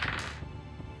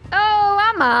 Oh,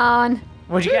 I'm on.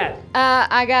 What'd you get?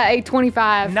 I got a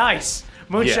 25. Nice.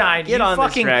 Moonshine, Get you on this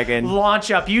fucking dragon.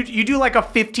 launch up. You do like a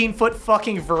 15-foot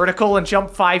fucking vertical and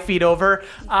jump 5 feet over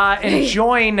and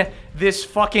join this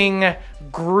fucking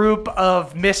group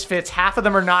of misfits. Half of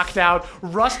them are knocked out.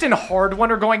 Rust and Hardone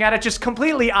are going at it, just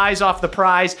completely eyes off the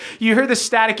prize. You hear the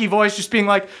staticky voice just being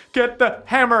like, get the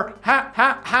hammer,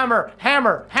 hammer,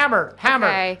 hammer, hammer, hammer.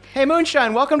 Okay. Hey,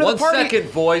 Moonshine, welcome to 1 the party. second,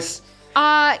 voice.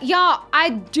 Y'all,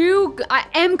 I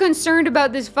am concerned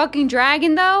about this fucking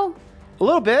dragon though. A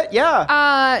little bit,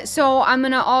 yeah. So I'm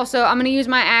gonna use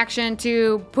my action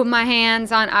to put my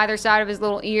hands on either side of his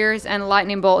little ears and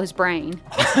lightning bolt his brain.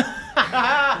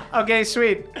 Okay,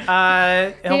 sweet. He He'll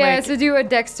has make to do a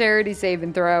dexterity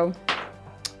saving throw.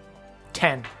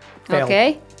 10. Failed.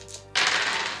 Okay.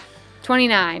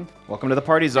 29. Welcome to the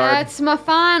party, Zard. That's my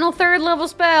final 3rd level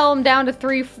spell. I'm down to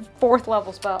 3 4th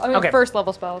level spells. Okay. 1st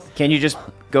level spells. Can you just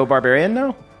go barbarian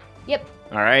now? Yep.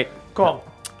 All right. Cool.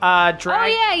 Oh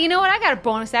yeah, you know what? I got a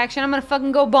bonus action. I'm gonna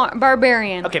fucking go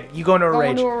barbarian. Okay, you go into a Go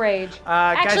rage. into a rage.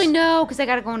 Actually, guys- no, because I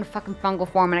gotta go into fucking fungal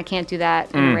form, and I can't do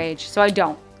that in a rage, so I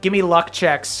don't. Give me luck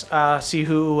checks. See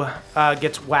who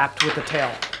gets whapped with the tail.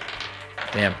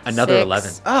 Damn, another 6.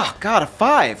 11. Oh, God, a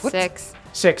 5. What? 6.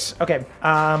 6. Okay.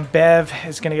 Bev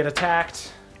is gonna get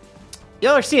attacked.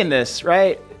 Y'all are seeing this,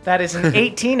 right? That is an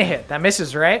 18 to hit. That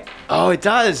misses, right? Oh, it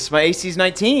does. My AC's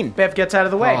 19. Bev gets out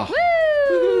of the way. Oh. Woo!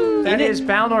 That is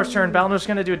Balnor's turn. Balnor's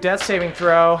going to do a death saving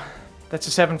throw. That's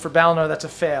a 7 for Balnor. That's a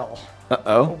fail.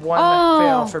 Uh-oh. 1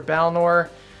 fail for Balnor.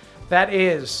 That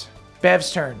is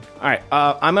Bev's turn. All right,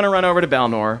 I'm going to run over to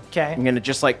Balnor. 'Kay. I'm going to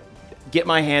just, get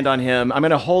my hand on him. I'm going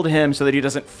to hold him so that he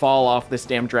doesn't fall off this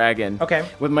damn dragon. Okay.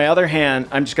 With my other hand,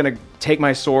 I'm just going to take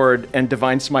my sword and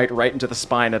Divine Smite right into the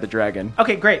spine of the dragon.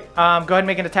 Okay, great. Go ahead and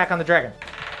make an attack on the dragon.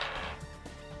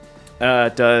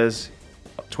 Does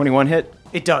 21 hit?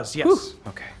 It does, yes.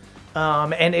 Okay.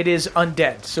 And it is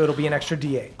undead, so it'll be an extra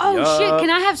D8. Oh shit! Can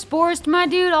I have spores to my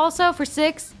dude also for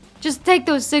 6? Just take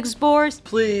those 6 spores,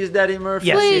 Please, Daddy Murphy.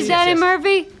 Yes, please, yes, Daddy yes.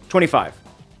 Murphy. 25.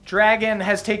 Dragon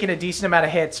has taken a decent amount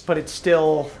of hits, but it's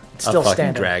still fucking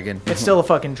standing. dragon. It's still a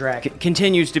fucking dragon.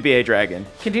 Continues to be a dragon.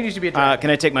 Continues to be a dragon. Can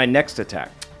I take my next attack?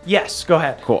 Yes, go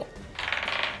ahead. Cool.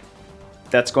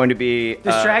 That's going to be...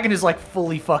 This dragon is like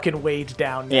fully fucking weighed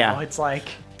down now. Yeah. It's like,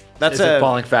 That's Is it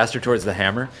falling faster towards the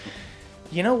hammer?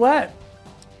 you know what?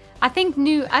 I think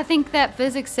that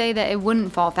physics say that it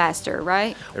wouldn't fall faster,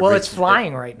 right? Well, it's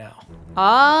flying right now.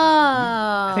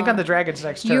 Oh. I think on the dragon's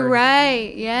next turn. You're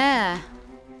right. Yeah.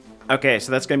 Okay,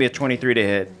 so that's going to be a 23 to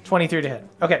hit. 23 to hit.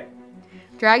 Okay.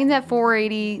 Dragon's at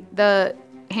 480. The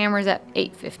hammer's at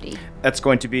 850. That's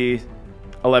going to be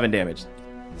 11 damage.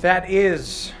 That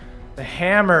is the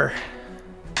hammer.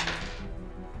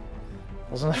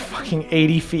 Was another fucking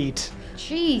 80 feet.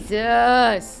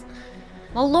 Jesus.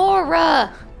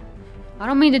 Melora. I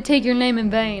don't mean to take your name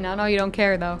in vain. I know you don't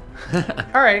care though.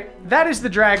 All right, that is the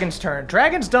dragon's turn.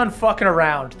 Dragon's done fucking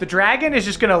around. The dragon is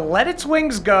just gonna let its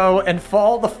wings go and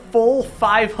fall the full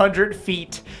 500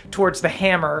 feet towards the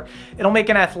hammer. It'll make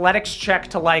an athletics check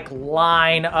to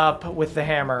line up with the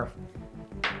hammer.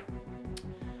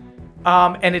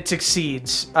 And it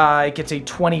succeeds. It gets a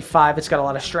 25. It's got a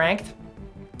lot of strength.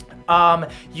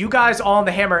 You guys all on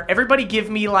the hammer, everybody give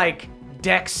me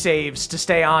dex saves to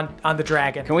stay on the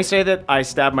dragon. Can we say that I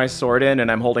stabbed my sword in and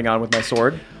I'm holding on with my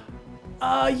sword?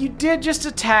 You did just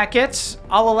attack it.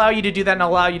 I'll allow you to do that and I'll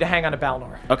allow you to hang on to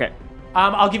Balnor. Okay.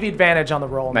 I'll give you advantage on the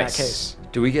roll in Nice. that case.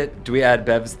 Do we add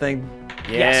Bev's thing?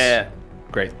 Yes.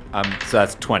 Great. So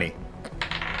that's 20.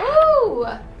 Ooh.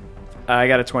 I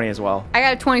got a 20 as well. I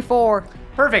got a 24.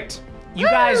 Perfect. You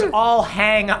guys all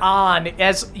hang on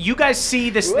as you guys see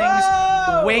this thing's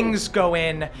wings go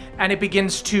in, and it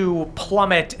begins to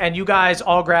plummet, and you guys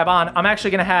all grab on. I'm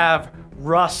actually going to have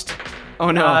Rust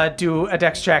do a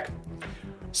dex check.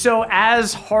 So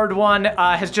as Hard One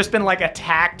has just been like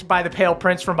attacked by the Pale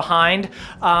Prince from behind,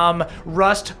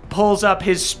 Rust pulls up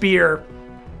his spear.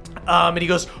 And he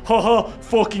goes, ha,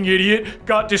 fucking idiot,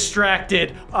 got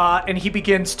distracted. And he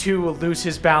begins to lose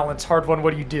his balance. Hard One,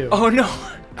 what do you do? Oh, no.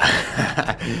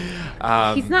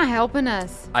 He's not helping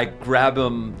us. I grab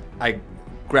him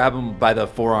by the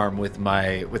forearm with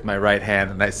my right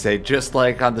hand, and I say, just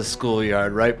like on the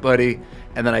schoolyard, right, buddy?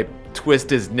 And then I twist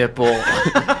his nipple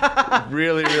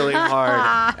really, really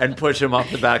hard and push him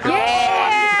off the back of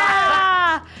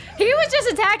He was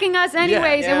just attacking us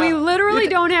anyways, and we literally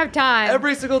don't have time.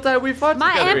 Every single time we fought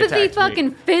My together, he empathy attacked me.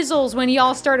 fucking fizzles when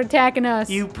y'all start attacking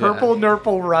us. You purple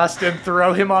nurple Rust and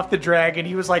throw him off the dragon.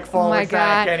 He was like falling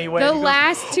back anyway. The He goes,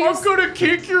 last two... I'm gonna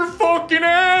kick your fucking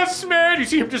ass, man. You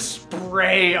see him just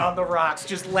spray on the rocks.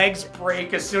 Just legs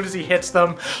break as soon as he hits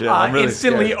them. I'm really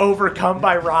instantly scared. overcome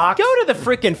by rocks. Go to the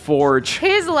freaking forge.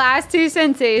 His last two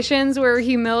sensations were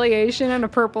humiliation and a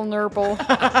purple nurple.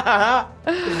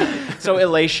 So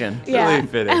elation. Yeah. Really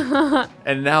fitting.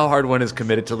 And now Hard One is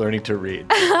committed to learning to read.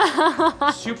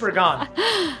 Super gone.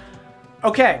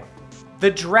 Okay.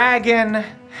 The dragon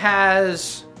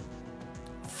has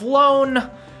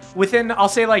flown within, I'll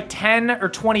say, like 10 or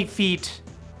 20 feet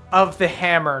of the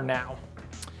hammer now.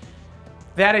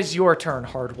 That is your turn,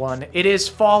 Hard One. It is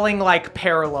falling like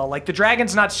parallel. Like the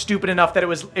dragon's not stupid enough that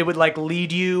it would like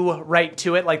lead you right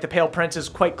to it. Like the Pale Prince is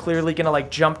quite clearly gonna like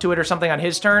jump to it or something on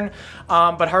his turn.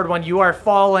 But Hard One, you are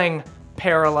falling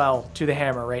parallel to the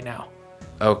hammer right now.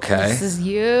 Okay. This is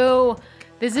you.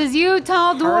 This is you,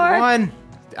 tall dwarf. Hard one.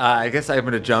 I guess I'm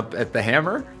going to jump at the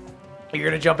hammer. You're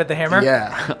gonna jump at the hammer?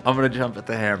 Yeah, I'm going to jump at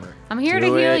the hammer. I'm here Do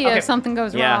to heal it. you Okay. if something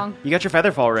goes Yeah. wrong. You got your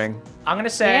Featherfall ring. I'm gonna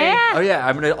say. Yeah. Oh, yeah,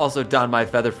 I'm going to also don my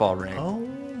Featherfall ring. Oh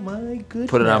my goodness.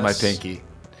 Put it on my pinky.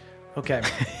 Okay.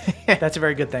 That's a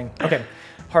very good thing. Okay.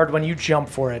 Hard One, you jump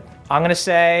for it. I'm gonna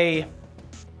say.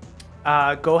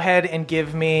 Go ahead and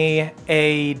give me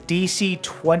a DC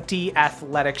 20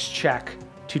 athletics check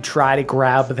to try to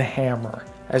grab the hammer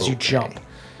as you jump.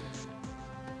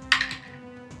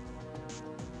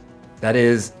 That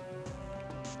is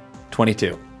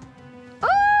 22.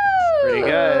 Pretty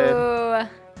good. Ooh.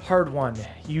 Hard One,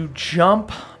 you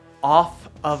jump off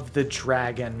of the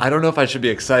dragon. I don't know if I should be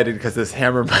excited because this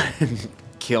hammer might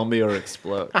kill me or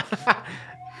explode.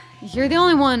 You're the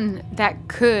only one that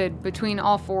could between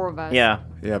all four of us. Yeah.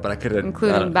 Yeah, but I could have.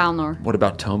 Including Balnor. What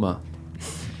about Toma?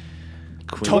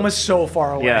 Toma's so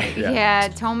far away. Yeah. Yeah,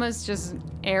 Toma's just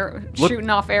shooting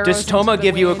off arrows. Does Toma into the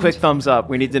give you a wind. quick thumbs up?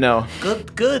 We need to know.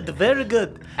 Good, very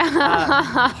good.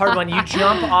 Hard One, you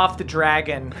jump off the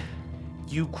dragon.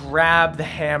 You grab the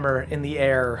hammer in the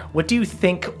air. What do you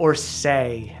think or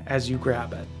say as you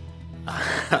grab it?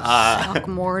 Suck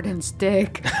Morden's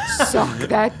dick. Suck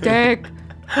that dick.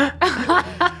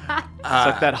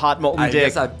 Suck that hot molten I dick.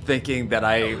 guess I'm thinking that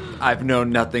I've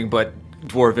known nothing but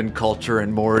dwarven culture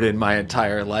and Morden my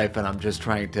entire life, and I'm just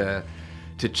trying to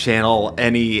channel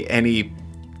any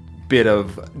bit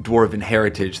of dwarven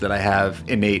heritage that I have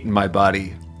innate in my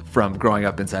body from growing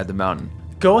up inside the mountain.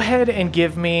 Go ahead and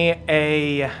give me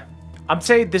I'm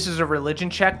saying this is a religion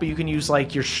check, but you can use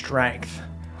like your strength.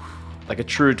 Like a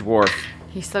true dwarf.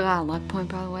 He still got a luck point,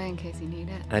 by the way, in case you need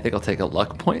it. And I think I'll take a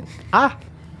luck point. Ah.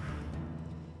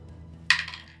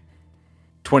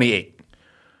 28.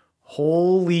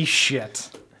 Holy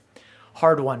shit.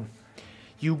 Hard One.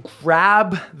 You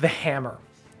grab the hammer,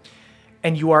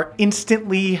 and you are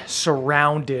instantly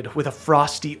surrounded with a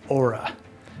frosty aura.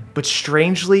 But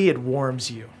strangely, it warms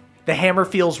you. The hammer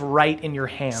feels right in your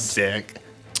hand. Sick.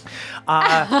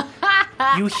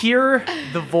 You hear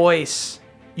the voice.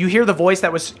 You hear the voice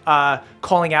that was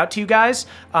calling out to you guys,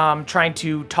 trying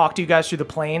to talk to you guys through the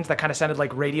planes. That kind of sounded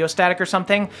like radio static or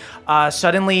something.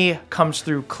 Suddenly comes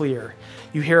through clear.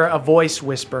 You hear a voice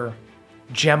whisper,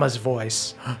 Gemma's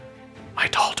voice. My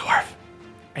tall dwarf.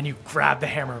 And you grab the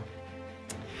hammer.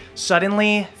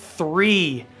 Suddenly,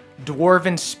 3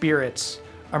 dwarven spirits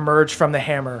emerge from the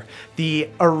hammer. The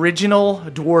original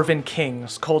dwarven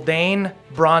kings, Coldane,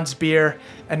 Bronzebeard,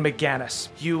 and Meganus.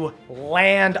 You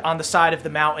land on the side of the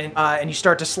mountain and you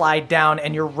start to slide down,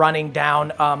 and you're running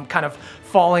down, kind of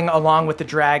falling along with the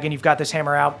dragon. You've got this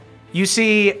hammer out. You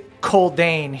see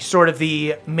Coldane, sort of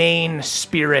the main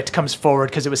spirit, comes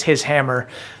forward because it was his hammer,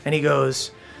 and he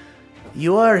goes,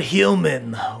 You are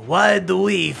human. Why do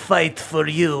we fight for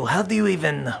you? How do you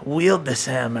even wield this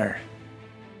hammer?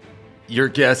 Your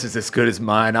guess is as good as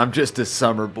mine. I'm just a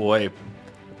summer boy.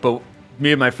 But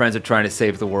Me and my friends are trying to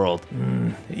save the world.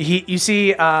 You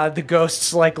see the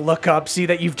ghosts like look up, see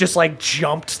that you've just like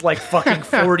jumped like fucking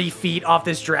 40 feet off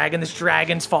this dragon. This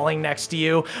dragon's falling next to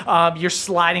you. You're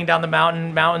sliding down the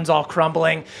mountain. Mountain's all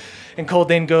crumbling. And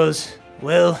Coldain goes,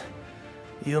 well,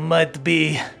 you might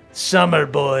be Summer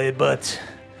Boy, but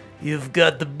you've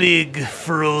got the big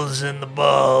frozen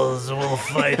balls. We'll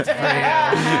fight for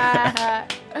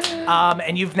you.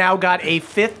 And you've now got a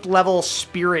 5th level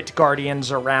spirit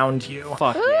guardians around you.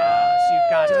 Fuck yeah. So you've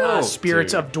got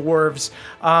spirits of dwarves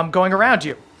going around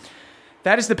you.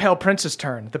 That is the Pale Prince's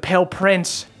turn. The Pale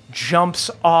Prince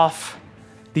jumps off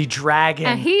the dragon.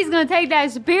 And he's gonna take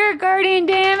that spirit guardian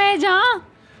damage, huh?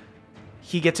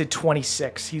 He gets a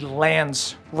 26. He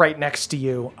lands right next to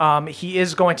you. He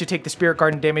is going to take the spirit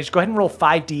guardian damage. Go ahead and roll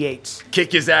 5d8s.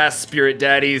 Kick his ass, spirit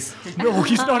daddies. No,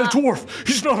 he's not a dwarf.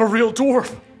 He's not a real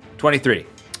dwarf. 23.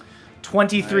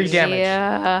 23 damage.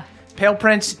 Yeah. Pale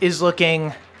Prince is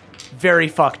looking very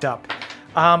fucked up.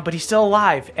 But he's still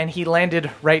alive, and he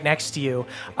landed right next to you.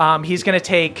 He's going to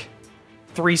take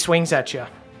 3 swings at you.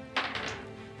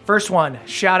 First one,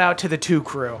 shout out to the 2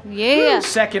 crew. Yeah.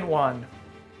 Second one,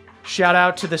 shout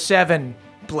out to the 7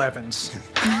 Blevins.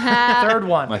 Third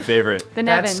one, My favorite. The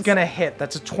that's Nevins. going to hit.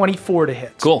 That's a 24 to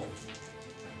hit. Cool.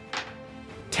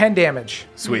 10 damage.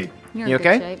 Sweet. You're You in good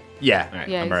okay? shape. Yeah, Yeah, I'm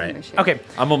he's all in right. good shape. Okay,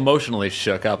 I'm emotionally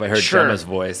shook up. I heard Sure. Gemma's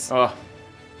voice. Oh,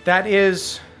 that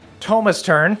is Toma's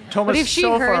turn. Toma's But if she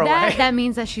so heard far that, away. that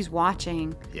means that she's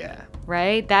watching, Yeah.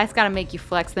 right? That's got to make you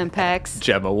flex them pecs.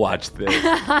 Gemma, watch this.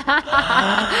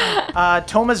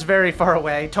 Toma's very far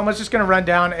away. Toma's just gonna run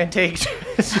down and take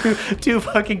two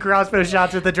fucking crossbow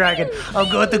shots at the dragon.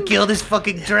 I'm going to kill this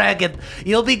fucking dragon.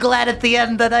 You'll be glad at the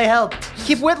end that I helped.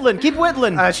 keep whittling, keep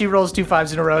whittling. She rolls 2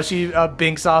 5s in a row. She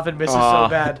binks off and misses so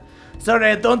bad. Sorry,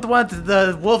 I don't want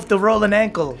the wolf to roll an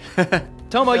ankle.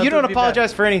 Tomo, you that don't would be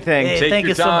apologize for anything. Hey, Take thank your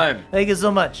you so time. much. Thank you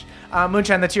so much.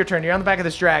 Moonshine, that's your turn. You're on the back of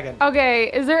this dragon.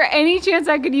 Okay, is there any chance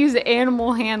I could use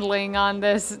animal handling on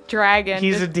this dragon?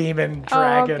 He's a demon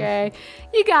dragon. Oh, okay.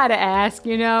 You gotta ask,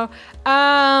 you know.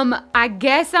 I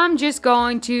guess I'm just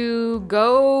going to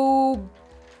go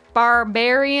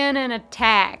barbarian and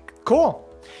attack. Cool.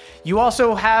 You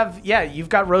also have, you've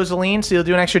got Rosaline, so you'll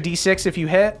do an extra d6 if you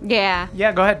hit. Yeah.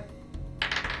 Yeah, go ahead.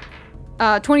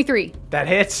 23. That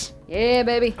hits. Yeah,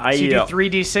 baby. So you do 3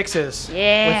 d6s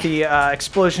Yeah. with the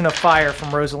explosion of fire from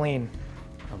Rosaline.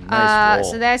 Nice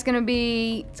roll. So that's gonna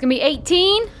be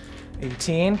 18,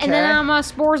 18. and then I'm gonna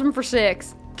spores him for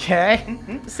 6. Okay.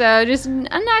 So just a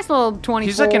nice little 24.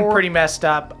 He's looking pretty messed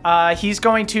up. He's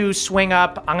going to swing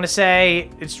up. I'm going to say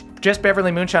it's just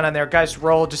Beverly Moonshine on there. Guys,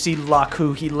 roll to see luck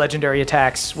who he legendary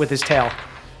attacks with his tail.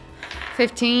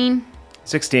 15.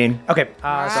 16. Okay.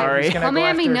 Sorry. So he's gonna Come go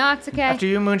at me after- nuts, okay? After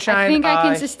you, Moonshine. I think I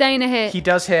can sustain a hit. He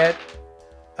does hit.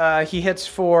 He hits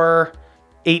for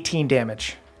 18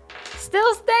 damage.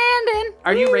 Still standing.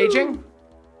 Are you Woo. raging?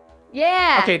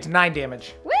 Yeah. Okay, it's 9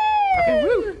 damage. Woo. Okay,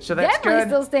 woo. So that's Definitely good.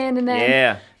 still standing there.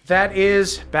 Yeah. That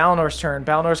is Balnor's turn.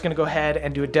 Balnor's going to go ahead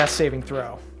and do a death saving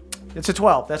throw. It's a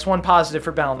 12. That's one positive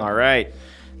for Balnor. All right.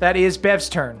 That is Bev's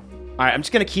turn. All right, I'm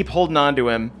just going to keep holding on to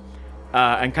him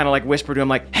and kind of like whisper to him,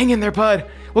 like, hang in there, bud.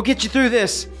 We'll get you through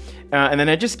this. And then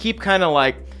I just keep kind of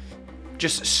like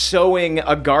just sowing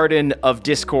a garden of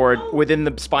discord within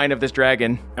the spine of this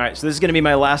dragon. All right, so this is going to be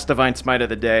my last Divine Smite of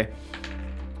the day.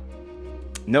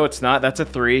 No, it's not. That's a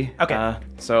 3. Okay.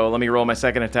 So let me roll my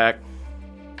second attack.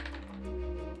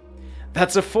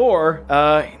 That's a 4.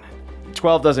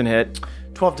 12 doesn't hit.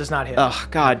 12 does not hit. Oh,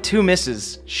 God, 2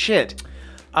 misses. Shit. Do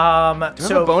I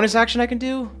have a bonus action I can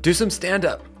do? Do some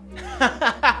stand-up.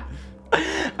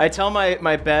 I tell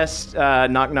my best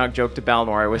knock-knock joke to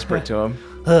Balnor. I whisper it to him.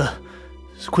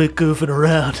 Just quit goofing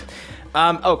around.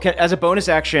 As a bonus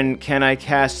action, can I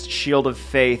cast Shield of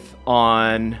Faith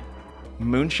on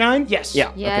Moonshine? Yes.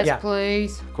 Yeah. Yes, Yeah.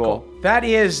 please. Cool. That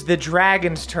is the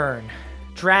dragon's turn.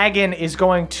 Dragon is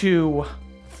going to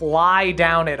fly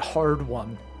down at Hard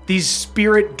One. These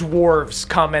spirit dwarves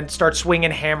come and start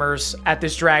swinging hammers at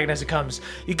this dragon as it comes.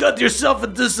 You got yourself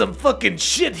into some fucking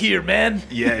shit here, man.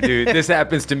 Yeah, dude, this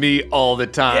happens to me all the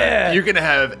time. Yeah. You're gonna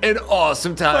have an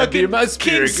awesome time being my King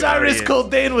spirit Cyrus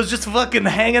guardian. Coldain was just fucking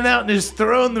hanging out in his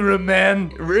throne room, man.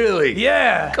 Really?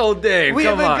 Yeah. Coldain, We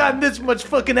come haven't on. gotten this much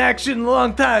fucking action in a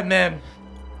long time, man.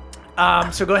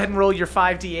 So go ahead and roll your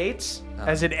 5d8s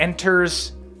as it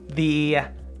enters the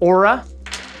aura.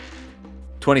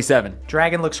 27.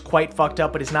 Dragon looks quite fucked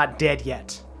up, but is not dead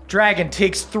yet. Dragon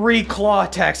takes 3 claw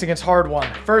attacks against Hard One.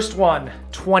 First one,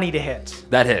 20 to hit.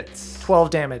 That hits. 12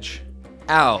 damage.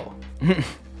 Ow.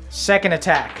 Second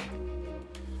attack,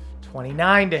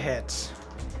 29 to hit.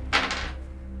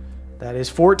 That is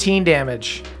 14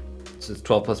 damage. So it's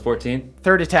 12 plus 14.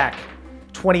 Third attack,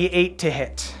 28 to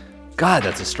hit. God,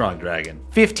 that's a strong dragon.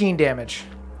 15 damage.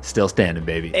 Still standing,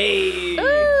 baby.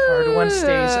 Hard One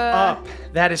stays up.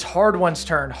 That is Hard One's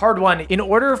turn. Hard One, in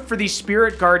order for these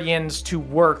Spirit Guardians to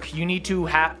work, you need to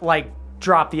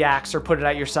drop the axe or put it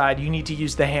at your side. You need to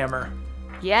use the hammer.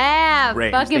 Yeah,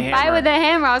 Range fucking the fight hammer. with a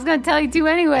hammer. I was gonna tell you to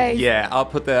anyway. Yeah, I'll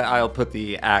put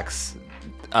the axe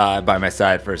by my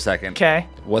side for a second. Okay.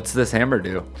 What's this hammer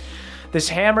do? This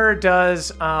hammer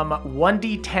does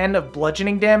 1d10 of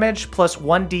bludgeoning damage plus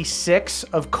 1d6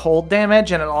 of cold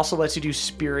damage, and it also lets you do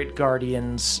Spirit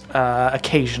Guardians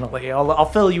occasionally. I'll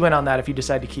fill you in on that if you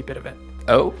decide to keep it of it.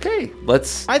 Okay,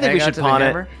 let's. I think hang we on should to the pawn it.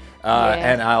 hammer.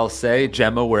 And I'll say,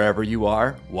 Gemma, wherever you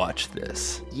are, watch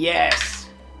this. Yes.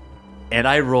 And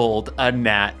I rolled a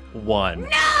nat 1. No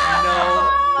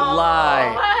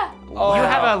lie. You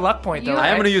have a luck point, though. I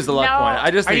am going to use the luck point.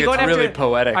 I just think it's really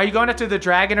poetic. Are you going after the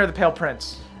dragon or the Pale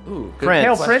Prince? Ooh, good Prince.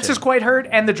 Pale question. Prince is quite hurt,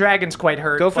 and the dragon's quite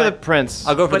hurt. Go for the but prince.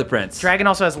 I'll go for the prince. Dragon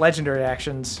also has legendary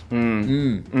actions.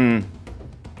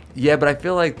 Yeah, but I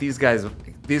feel like these guys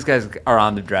are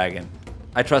on the dragon.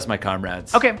 I trust my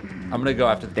comrades. Okay. I'm going to go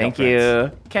after the Thank Pale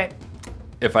Prince. you. Okay.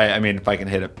 If I can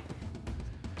hit it.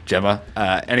 Gemma.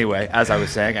 Anyway, as I was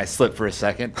saying, I slipped for a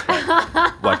second.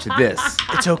 Watch this.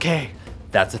 It's okay.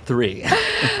 That's a 3.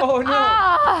 Oh,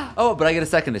 no. Oh, but I get a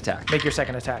second attack. Make your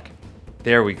second attack.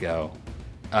 There we go.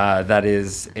 That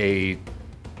is a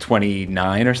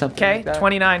 29 or something. Okay, like that.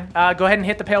 29. Go ahead and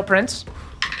hit the Pale Prince.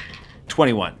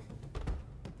 21.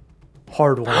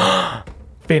 Hard one.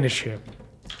 Finish him.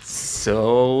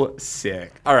 So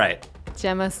sick. All right.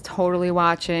 Gemma's totally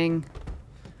watching.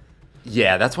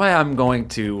 Yeah, that's why I'm going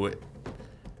to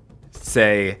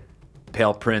say,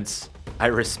 Pale Prince, I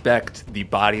respect the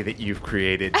body that you've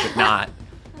created, but not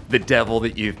the devil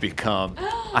that you've become.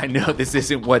 I know this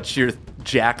isn't what your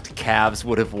jacked calves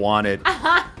would have wanted.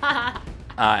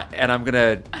 And I'm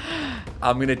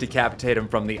gonna decapitate him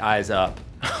from the eyes up,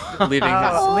 leaving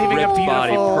his leaving a ripped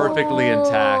body beautiful- perfectly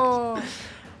intact.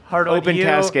 Hard one. Open you,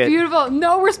 casket. Beautiful.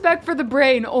 No respect for the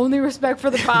brain, only respect for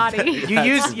the body. You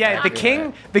use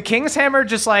the king's hammer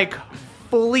just like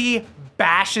fully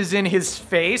bashes in his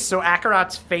face, so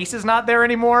Akarat's face is not there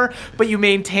anymore, but you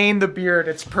maintain the beard.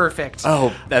 It's perfect.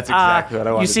 Oh, that's exactly what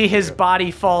I wanted. You see to his do. body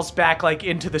falls back like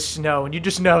into the snow, and you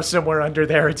just know somewhere under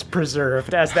there it's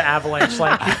preserved as the avalanche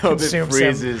like I hope it consumes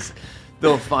him. freezes.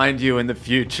 They'll find you in the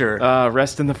future.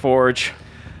 Rest in the forge.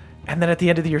 And then at the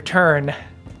end of your turn,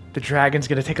 the dragon's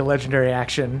gonna take a legendary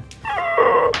action.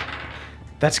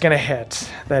 That's gonna hit.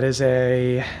 That is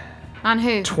a On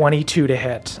who? 22 to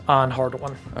hit on hard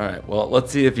one. All right. Well,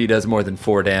 let's see if he does more than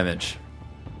 4 damage.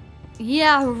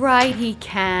 Yeah, right, he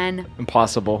can.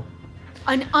 Impossible.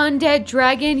 An undead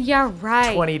dragon? Yeah,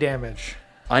 right. 20 damage.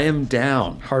 I am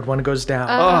down. Hard one goes down.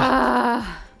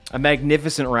 A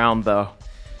magnificent round, though.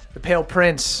 The Pale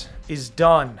Prince is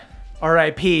done.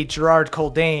 R.I.P. Gerard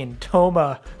Coldane.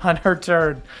 Toma, on her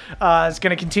turn, is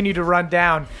going to continue to run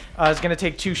down. Is going to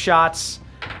take 2 shots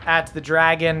at the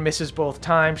dragon. Misses both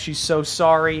times. She's so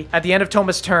sorry. At the end of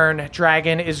Toma's turn,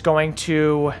 dragon is going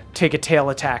to take a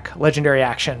tail attack. Legendary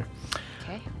action.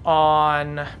 Okay.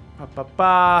 On...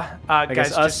 guys,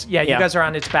 guess us? you Yeah. guys are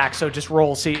on its back, so just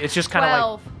roll. See, it's just kind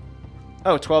of 12.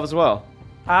 Oh, 12 as well.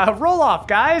 like... roll off,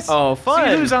 guys. Oh, fun.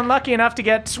 See who's unlucky enough to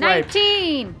get swiped.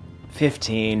 19.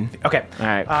 15. Okay. All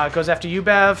right. Goes after you,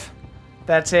 Bev.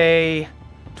 That's a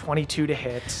 22 to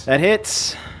hit. That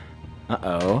hits.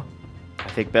 Uh-oh. I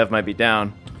think Bev might be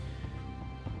down.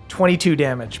 22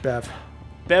 damage, Bev.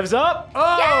 Bev's up.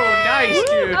 Oh, nice,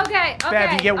 dude. Okay, okay.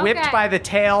 Bev, you get whipped okay. by the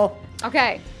tail.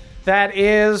 Okay. That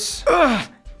is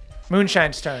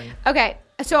Moonshine's turn. Okay.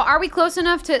 So are we close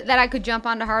enough to that I could jump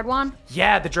onto Hardwan?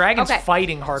 Yeah, the dragon's Okay.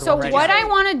 fighting hard So one right what now. I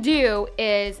want to do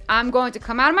is I'm going to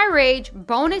come out of my rage,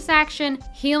 bonus action,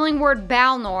 healing word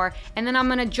Balnor, and then I'm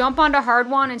going to jump onto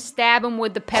Hardwan and stab him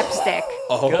with the pep stick.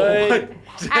 Oh, Good.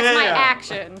 That's my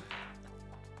action.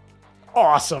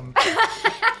 Awesome.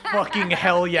 Fucking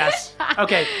hell yes.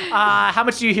 Okay, how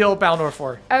much do you heal Balnor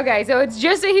for? Okay, so it's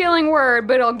just a healing word,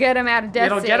 but it'll get him out of death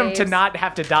It'll get him to saves. not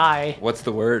have to die. What's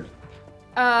the word?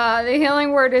 The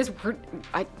healing word is...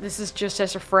 this is just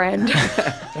as a friend.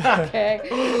 Okay.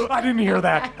 I didn't hear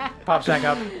that. Pops back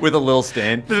up. With a little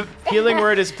stain. Healing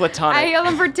word is I platonic. heal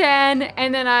him for 10,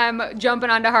 and then I'm jumping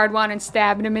onto Hardwan and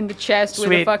stabbing him in the chest with a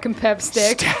Sweet. fucking pep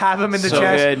stick. Stab him in the So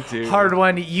chest. good, dude. Hard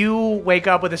one. You wake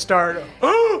up with a start.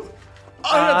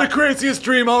 I had the craziest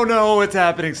dream. Oh no, it's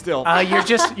happening still. You're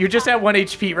just at 1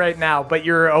 HP right now, but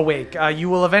you're awake. You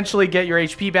will eventually get your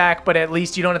HP back, but at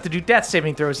least you don't have to do death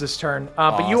saving throws this turn.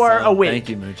 But you are Awesome. awake. Thank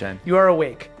you, Moonshine. You are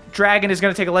awake. dragon is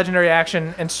going to take a legendary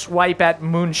action and swipe at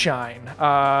Moonshine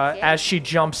as she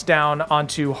jumps down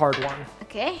onto Hard One.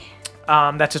 Okay.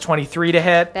 That's a 23 to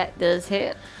hit. That does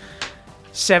hit.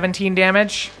 17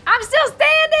 damage. I'm still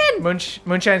standing!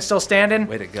 Moonshine's still standing.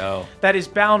 Way to go. That is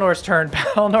Balnor's turn.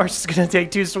 Balnor's going to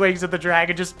take 2 swings at the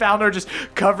dragon. Balnor just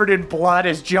covered in blood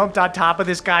has jumped on top of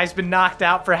this guy. He's been knocked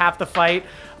out for half the fight.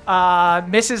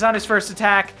 Misses on his first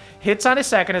attack. Hits on his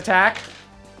second attack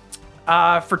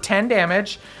for 10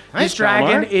 damage. Nice, this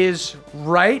dragon Balnor. is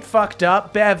right fucked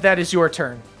up. Bev, that is your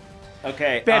turn.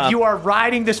 Okay. Bev, you are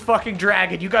riding this fucking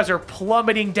dragon. You guys are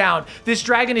plummeting down. This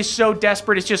dragon is so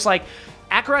desperate. It's just like,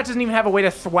 Akarat doesn't even have a way to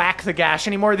thwack the gash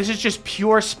anymore. This is just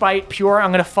pure spite, pure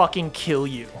I'm gonna fucking kill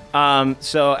you.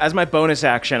 So as my bonus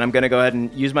action, I'm going to go ahead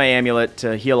and use my amulet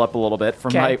to heal up a little bit for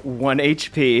my 1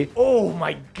 HP. Oh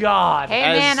my god. Hey,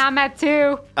 As- man, I'm at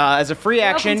 2. As a free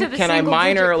Welcome action, to the can I single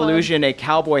minor digit club. illusion a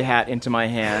cowboy hat into my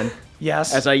hand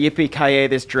Yes. as I yippee-ki-yay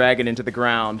this dragon into the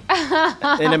ground?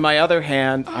 And in my other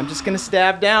hand, I'm just going to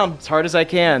stab down as hard as I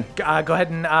can. Go ahead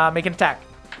and make an attack.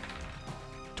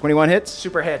 21 hits?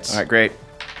 Super hits. All right, great.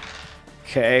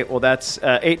 Okay, well, that's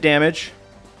 8 damage.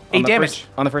 on 8 the damage. first-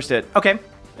 on the first hit. Okay.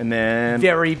 And then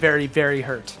Very, very, very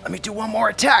hurt. let me do one more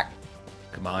attack.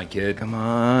 Come on, kid. Come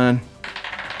on.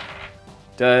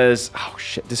 Does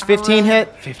 15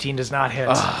 hit? 15 does not hit.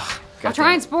 I'll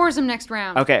try and spores him next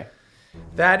round. Okay.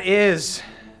 That is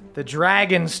the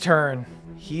dragon's turn.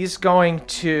 He's going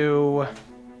to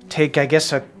take, I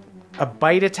guess, a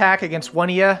bite attack against one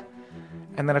of you,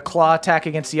 and then a claw attack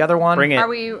against the other one. Bring it. Are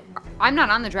we? I'm not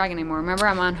on the dragon anymore. Remember,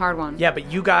 I'm on Hard One. Yeah,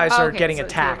 but you guys Oh, are okay, getting so the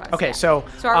two attacked. of us, Okay, yeah. so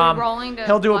So are we rolling to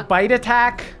he'll do a block? bite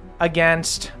attack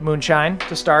against Moonshine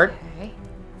to start. Okay.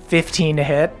 15 to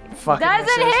hit. Fucking Doesn't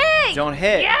misses. hit. Don't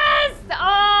hit. Yes.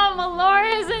 Oh,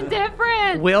 Melora is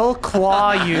indifferent. Will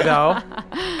claw you though,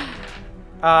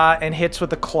 and hits with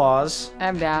the claws.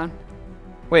 I'm down.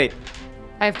 Wait.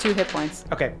 I have 2 hit points.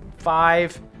 Okay,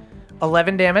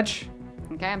 11 damage.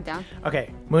 Okay, I'm down. Okay,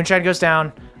 Moonshine goes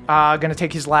down. Gonna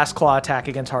take his last claw attack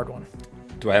against Hard One.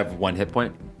 Do I have 1 hit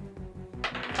point?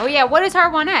 Oh yeah, what is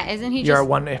Hard One at? Isn't he You're just? at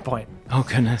 1 hit point. Oh,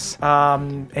 goodness.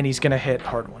 And he's gonna hit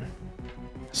Hard One.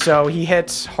 So he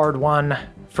hits Hard One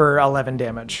for 11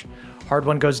 damage. Hard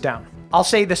One goes down. I'll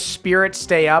say the spirits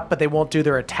stay up, but they won't do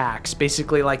their attacks.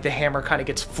 Basically, like the hammer kind of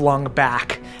gets flung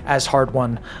back as Hard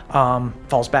One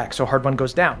falls back. So Hard One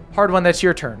goes down. Hard One, that's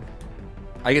your turn.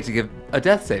 I get to give a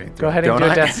death saving throw. Go ahead and don't do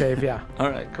a I? death save, yeah. All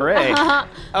right, Great.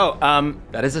 Oh,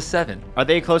 That is a 7. are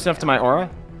they close enough to my aura?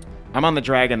 I'm on the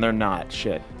dragon. They're not.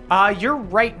 Shit. You're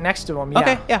right next to him, yeah.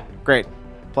 Okay, yeah. Great.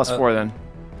 Plus 4 then.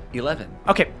 11.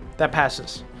 Okay, that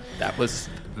passes. That was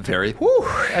very.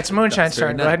 That's Moonshine's That's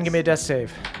very turn. Go ahead and nice. give me a death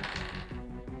save.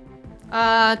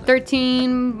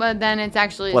 13, but then it's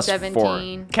actually Plus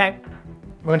 17. Okay.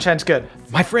 Moonshine's good.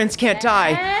 My friends can't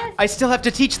die. I still have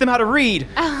to teach them how to read.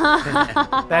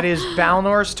 That is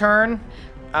Balnor's turn.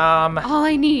 All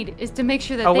I need is to make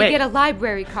sure that Oh, they wait. get a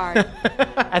library card.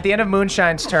 At the end of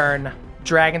Moonshine's turn,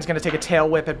 Dragon's gonna take a tail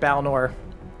whip at Balnor.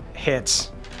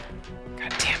 Hits.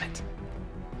 God damn it.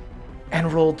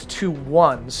 And rolled 2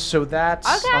 1s, so that's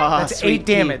Okay. that's sweet 8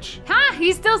 damage. Huh?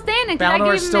 He's still standing. Can I give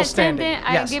him Balnor's still that 10 standing,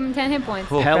 I yes. give him 10 hit points.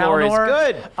 Pelor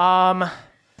is good.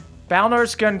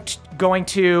 Balnor's going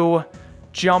to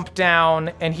jump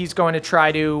down, and he's going to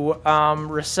try to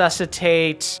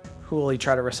resuscitate. Who will he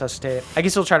try to resuscitate? I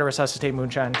guess he'll try to resuscitate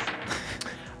Moonshine.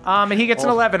 And he gets an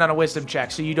 11 on a wisdom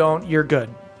check, so you're good.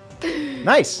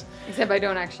 Nice. Except I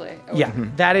don't actually. Oh, Yeah,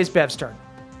 that is Bev's turn.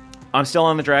 I'm still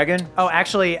on the dragon. Oh,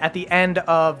 actually, at the end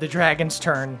of the dragon's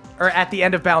turn, or at the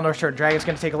end of Balnor's turn, dragon's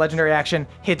going to take a legendary action,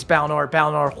 hits Balnor.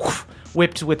 Balnor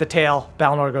whipped with the tail.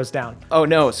 Balnor goes down. Oh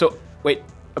no. So wait,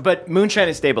 but Moonshine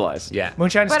is stabilized. Yeah.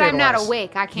 Moonshine is But I'm not stabilized.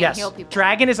 awake. I can't Yes. heal people.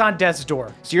 Dragon is on death's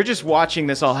door. So you're just watching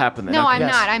this all happen then? No, okay. I'm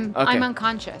Yes. not. I'm Okay.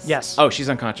 unconscious. Yes. Oh, she's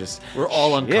unconscious. We're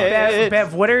all unconscious. Yeah.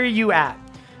 Bev, what are you at?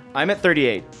 I'm at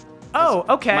 38. Oh,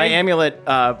 okay. My amulet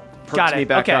perks Got it. me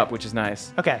back Okay. up, which is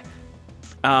nice. Okay.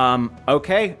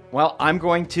 Okay. Well, I'm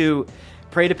going to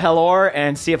pray to Pelor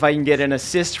and see if I can get an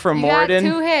assist from You got Morden.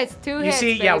 2 hits. 2 You hits,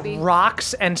 see, baby. yeah,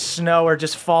 rocks and snow are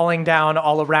just falling down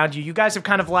all around you. You guys have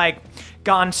kind of like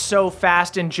gone so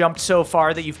fast and jumped so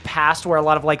far that you've passed where a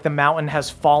lot of like the mountain has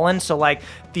fallen. So like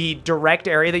the direct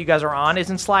area that you guys are on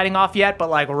isn't sliding off yet, but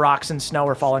like rocks and snow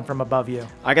are falling from above you.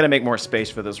 I gotta make more space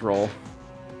for this roll.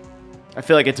 I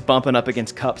feel like it's bumping up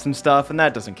against cups and stuff, and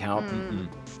that doesn't count.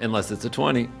 Unless it's a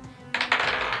 20.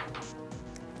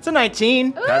 It's a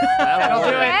 19. That'll do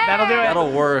it. That'll do it.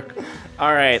 That'll work.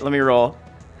 All right, let me roll.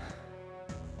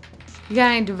 You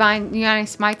got any divine? You got any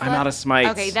smites? I'm left? out of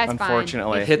smites. Okay, that's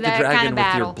unfortunately. fine. Hit the That dragon kinda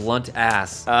with your battle. blunt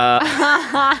ass.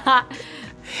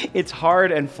 It's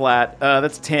hard and flat.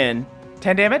 That's 10.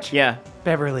 10 damage? Yeah.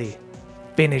 Beverly,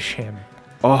 finish him.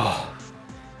 I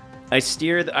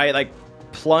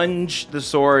plunge the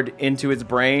sword into its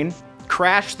brain,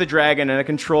 crash the dragon in a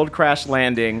controlled crash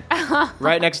landing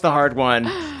right next to Hard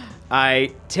One.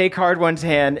 I take Hard One's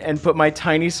hand and put my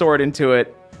tiny sword into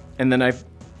it, and then I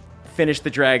finish the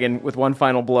dragon with one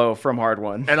final blow from Hard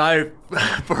One. And I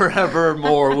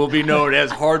forevermore will be known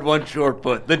as Hard One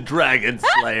Shortfoot, the Dragon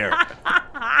Slayer.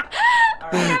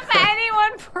 If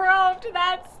anyone probed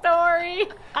that story,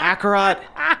 Akarat,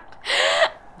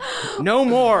 no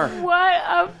more. what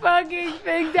a fucking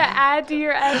thing to add to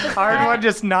your episode. Hard One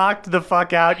just knocked the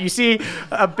fuck out. You see,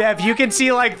 Bev, you can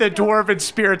see like the dwarven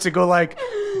spirits that go like,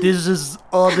 this is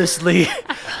honestly,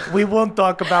 we won't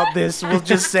talk about this. We'll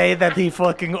just say that he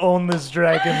fucking owned this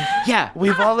dragon. Yeah.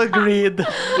 We've all agreed.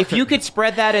 If you could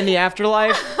spread that in the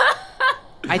afterlife,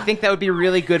 I think that would be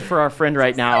really good for our friend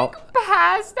right now.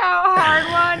 Passed out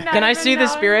Hard One. Can I see the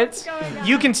spirits?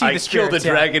 You can see I the killed spirits. a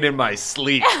dragon in my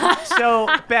sleep. So,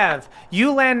 Bev,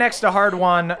 you land next to Hard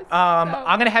One.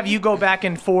 I'm going to have you go back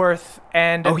and forth.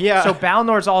 And Oh, yeah. So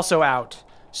Balnor's also out.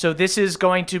 So this is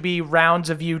going to be rounds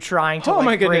of you trying to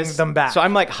bring them back. So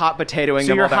I'm like hot potatoing So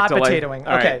them you're all back hot to life. potatoing.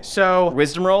 All Okay, right. so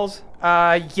Wisdom rolls?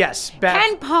 yes, Bev.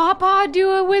 Can Papa do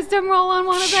a wisdom roll on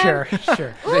one of them? Sure,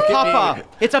 sure. Papa,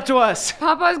 it's up to us.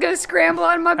 Papa's gonna scramble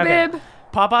on my Okay. bib.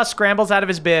 Papa scrambles out of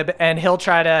his bib, and he'll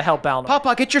try to help Balnor.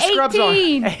 Papa, get your scrubs on.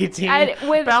 18. 18.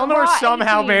 With Balnor raw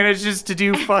somehow 18. manages to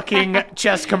do fucking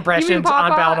chest compressions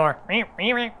on Papa?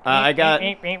 Balnor. I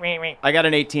got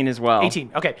an 18 as well.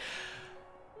 18. Okay.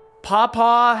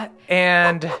 Papa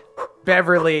and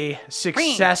Beverly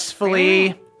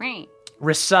successfully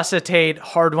resuscitate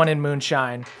Hard One and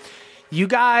Moonshine. You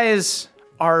guys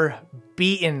are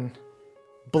beaten,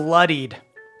 bloodied.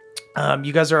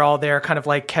 You guys are all there kind of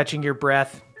like catching your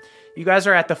breath. You guys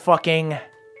are at the fucking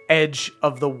edge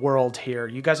of the world here.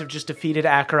 You guys have just defeated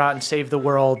Akarat and saved the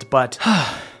world, but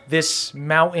this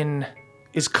mountain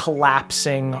is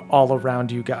collapsing all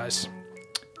around you guys.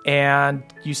 And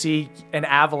you see an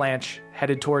avalanche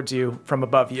headed towards you from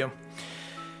above you.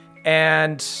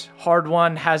 And Hard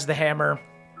One has the hammer,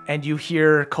 and you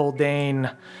hear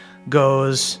Coldane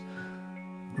goes,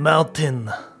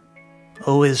 Mountain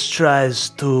always tries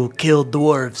to kill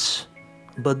dwarves,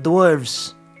 but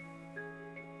dwarves,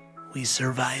 we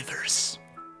survivors.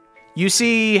 You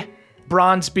see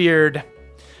Bronzebeard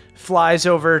flies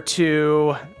over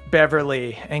to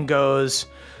Beverly and goes,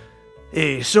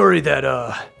 Hey, sorry that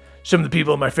some of the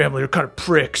people in my family are kind of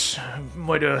pricks.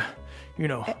 Might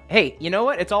Hey, you know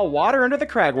what? It's all water under the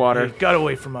crag water. got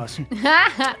away from us. and he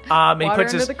Water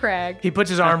puts under his the crag. he puts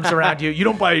his arms around you. You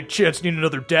don't by chance need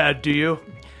another dad, do you?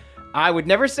 I would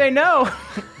never say no.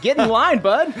 Get in line,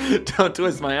 bud. Don't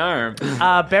twist my arm.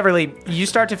 Beverly, you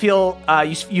start to feel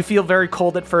you feel very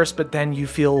cold at first, but then you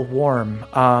feel warm,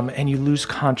 and you lose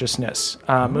consciousness.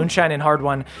 Moonshine and Hard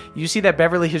One, you see that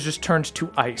Beverly has just turned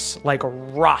to ice, like a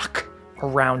rock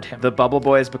around him. The bubble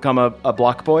boy has become a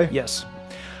block boy? Yes.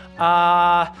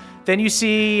 Then you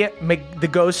see the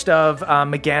ghost of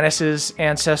Megannis's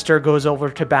ancestor goes over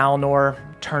to Balnor,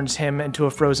 turns him into a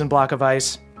frozen block of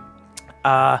ice.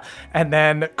 And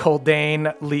then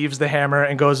Coldane leaves the hammer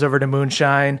and goes over to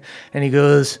Moonshine, and he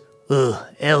goes, Ugh,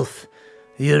 elf,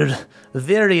 you're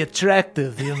very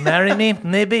attractive. You marry me,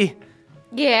 maybe?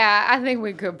 Yeah, I think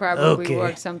we could probably Okay.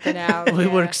 work something out. We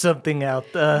yeah. work something out.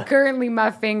 Currently, my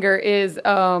finger is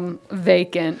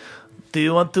vacant. Do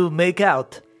you want to make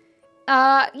out?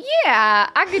 Yeah,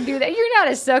 I could do that. You're not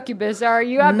a succubus, are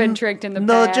you? I've been tricked in the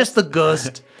No, past. just a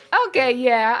ghost. Okay,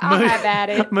 yeah, I'll have at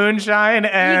it. Moonshine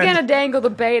You're and gonna dangle the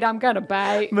bait, I'm gonna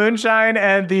bite. Moonshine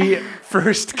and the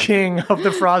first king of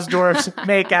the Frost Dwarfs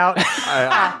make out.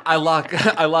 I lock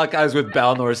eyes with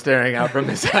Balnor staring out from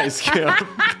his ice cube.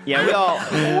 Yeah, we all.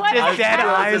 What Just a dead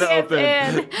eyes skip open.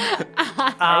 in.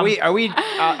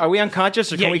 Are we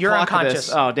unconscious or Yeah, can we you're clock unconscious.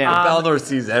 this? Oh damn. Balnor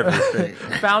sees everything.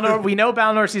 Balnor, we know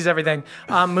Balnor sees everything.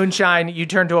 Moonshine, you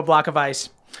turn to a block of ice.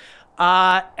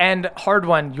 And Hard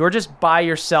One, you're just by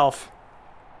yourself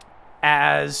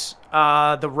as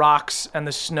the rocks and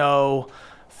the snow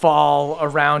fall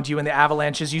around you in the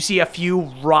avalanches. You see a few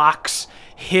rocks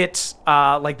hit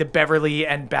like the Beverly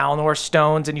and Balnor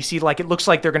stones, and you see like it looks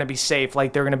like they're going to be safe,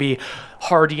 like they're going to be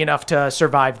hardy enough to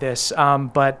survive this.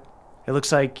 But it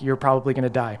looks like you're probably going to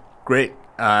die. Great.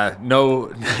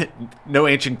 No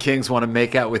ancient kings want to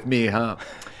make out with me, huh?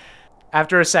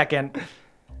 After a second,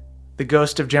 the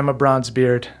ghost of Gemma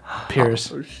Bronzebeard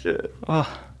appears. Oh shit.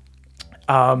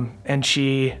 And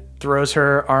she throws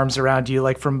her arms around you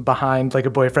like from behind, like a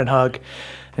boyfriend hug.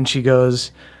 And she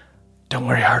goes, "Don't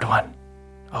worry, hard one.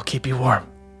 I'll keep you warm."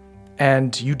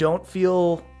 And you don't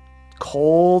feel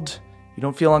cold. You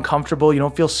don't feel uncomfortable. You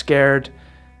don't feel scared.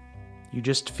 You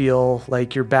just feel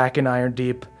like you're back in Iron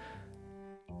Deep,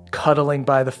 cuddling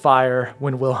by the fire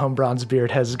when Wilhelm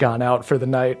Bronzebeard has gone out for the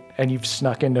night and you've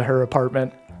snuck into her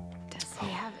apartment. Does he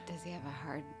have a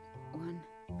hard one?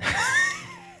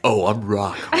 Oh, I'm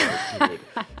rock hard, dude.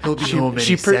 He'll be home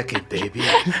any second, baby.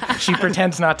 She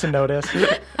pretends not to notice.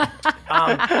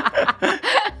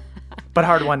 But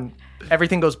hard one,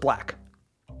 everything goes black.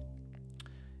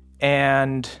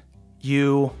 And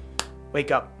you wake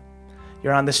up.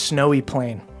 You're on this snowy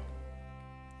plain.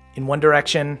 In one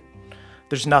direction,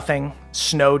 there's nothing.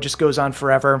 Snow just goes on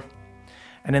forever.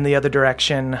 And in the other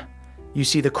direction, you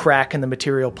see the crack in the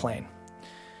material plane.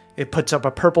 It puts up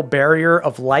a purple barrier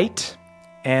of light.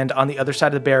 And on the other side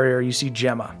of the barrier, you see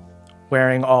Gemma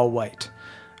wearing all white.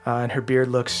 And her beard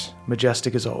looks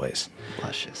majestic as always.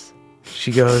 Luscious.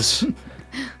 She goes,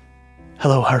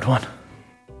 "Hello, hard one."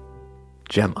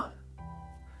 Gemma.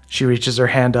 She reaches her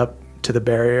hand up to the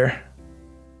barrier.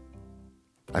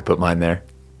 I put mine there.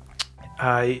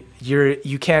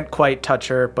 You can't quite touch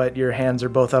her, but your hands are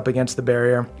both up against the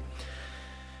barrier.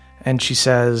 And she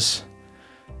says,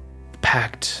 "The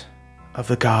pact of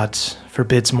the gods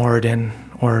forbids Moradin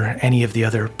or any of the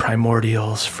other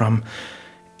primordials from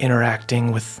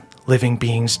interacting with living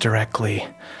beings directly.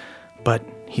 But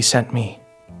he sent me,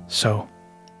 so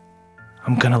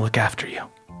I'm gonna look after you."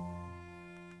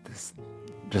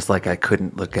 Just like I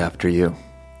couldn't look after you.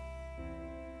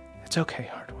 It's okay,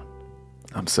 hard one.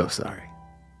 I'm so sorry.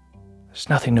 There's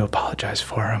nothing to apologize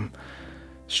for. I'm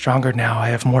stronger now. I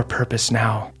have more purpose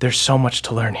now. There's so much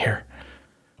to learn here.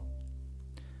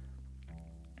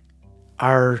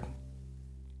 Our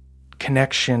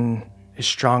connection is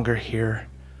stronger here,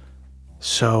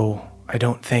 so I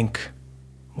don't think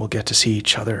we'll get to see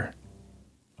each other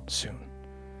soon.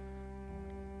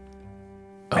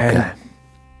 Okay. And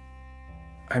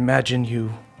I imagine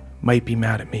you might be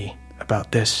mad at me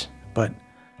about this, but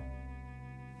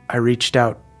I reached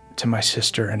out to my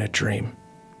sister in a dream,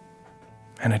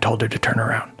 and I told her to turn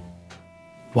around.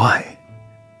 Why?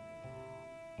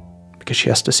 Because she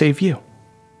has to save you.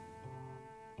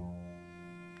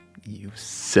 You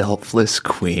selfless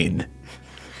queen.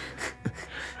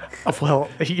 Well,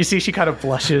 you see, she kind of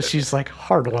blushes. She's like,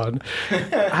 "Hard one."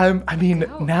 Now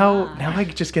I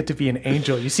just get to be an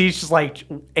angel. You see, she's like,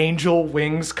 angel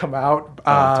wings come out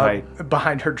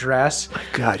behind her dress. My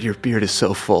God, your beard is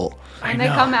so full. And they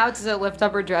come out to lift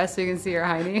up her dress so you can see her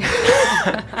hiney.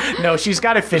 No, she's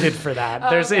got it fitted for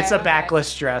that. It's a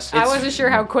backless dress. I wasn't sure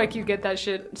how quick you get that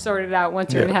shit sorted out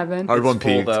once you're in heaven. Hard one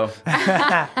Full peaked. though.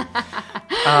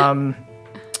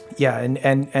 Yeah,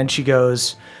 and she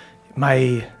goes,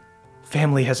 "My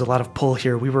family has a lot of pull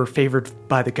here. We were favored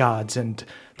by the gods, and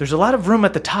there's a lot of room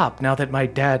at the top now that my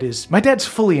dad's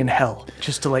fully in hell,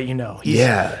 just to let you know.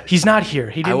 He's not here.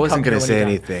 He didn't I wasn't going going to to say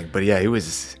anything, but yeah, he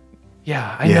was...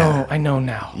 Yeah, I know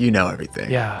now. You know everything.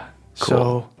 Yeah.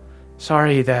 Cool. So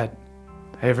sorry that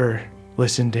I ever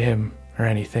listened to him or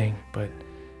anything, but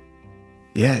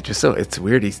Yeah, just so it's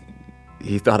weird.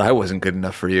 He thought I wasn't good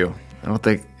enough for you. I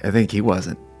think he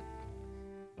wasn't.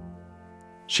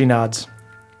 she nods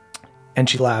and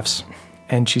she laughs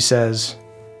and she says,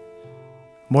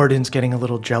 "Moradin's getting a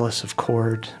little jealous of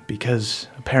Cord because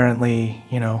apparently,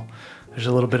 there's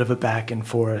a little bit of a back and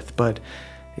forth, but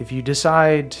if you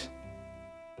decide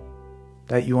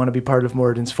that you want to be part of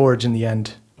Moradin's Forge in the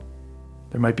end,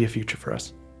 there might be a future for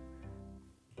us.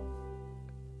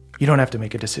 You don't have to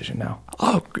make a decision now."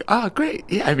 Oh, great.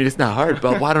 Yeah, I mean, it's not hard,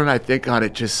 but why don't I think on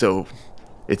it just so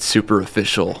it's super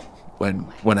official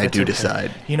when I do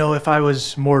decide? If I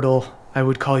was mortal, I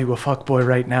would call you a fuckboy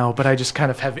right now, but I just kind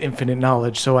of have infinite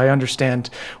knowledge, so I understand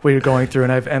what you're going through,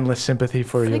 and I have endless sympathy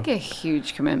for you. It's like a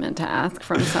huge commitment to ask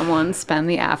from someone, spend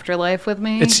the afterlife with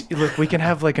me. Look, we can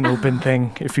have like an open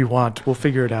thing if you want. We'll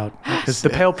figure it out. Because the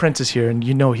Pale Prince is here, and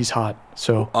he's hot,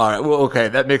 so... All right, well, okay,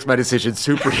 that makes my decision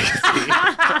super easy.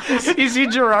 You see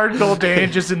Gerard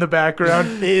Goldane just in the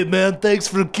background. Hey man, thanks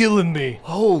for killing me.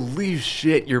 Holy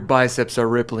shit, your biceps are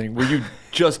rippling. Were you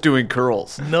just doing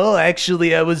curls? No,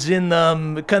 actually, I was in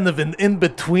kind of an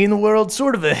in-between world,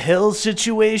 sort of a hell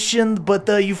situation, but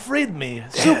you freed me.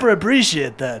 Super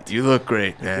appreciate that. You look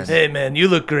great, man. Hey man, you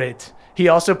look great. He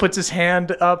also puts his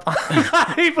hand up.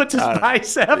 He puts his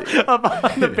bicep up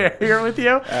on the barrier with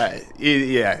you. I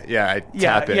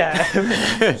tap it.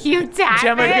 Yeah. You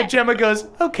tap it. Gemma goes,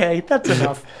 "Okay, that's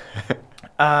enough."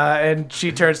 And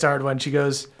she turns to Hardwon. She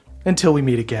goes, "Until we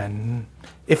meet again.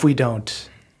 If we don't,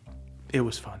 it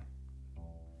was fun."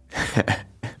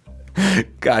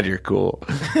 God, you're cool.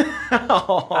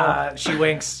 She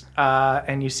winks,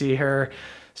 and you see her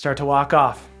start to walk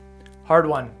off. Hard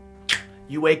one.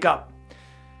 You wake up.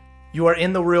 You are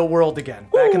in the real world again,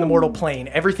 back in the mortal plane.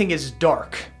 Everything is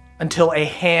dark until a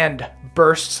hand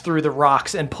bursts through the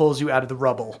rocks and pulls you out of the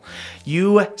rubble.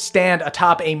 You stand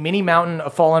atop a mini mountain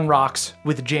of fallen rocks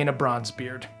with Jaina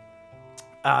Bronzebeard.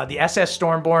 The SS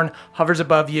Stormborn hovers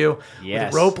above you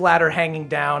with a rope ladder hanging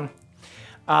down.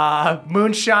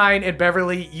 Moonshine and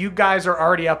Beverly, you guys are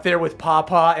already up there with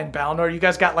Pawpaw and Balnor. You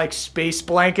guys got like space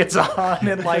blankets on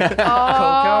and like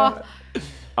Coco.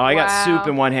 Oh, I got soup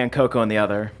in one hand, Coco in the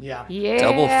other. Yeah.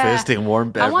 Double fisting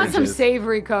warm beverages. I want some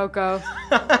savory cocoa.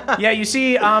 Yeah, you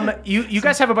see, you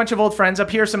guys have a bunch of old friends up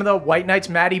here. Some of the White Knights,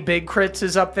 Maddie Big Crits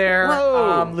is up there.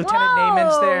 Lieutenant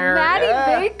Naaman's there.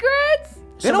 Maddie Big Grits?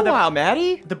 Been a while,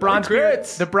 Maddie. The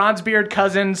Bronzebeard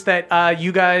cousins that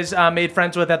you guys made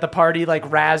friends with at the party, like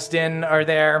Razdan, are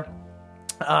there.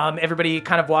 Everybody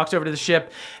kind of walks over to the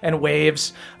ship and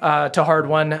waves to Hard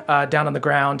One down on the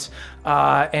ground.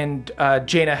 And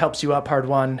Jaina helps you up, Hard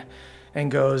One, and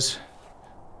goes,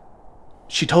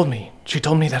 She told me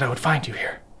that I would find you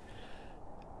here.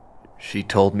 She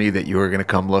told me that you were going to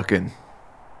come looking.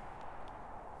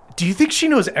 Do you think she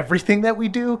knows everything that we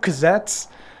do? Because that's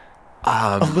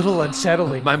a little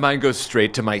unsettling. My mind goes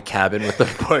straight to my cabin with the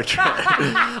portrait.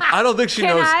 I don't think she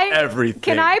knows everything.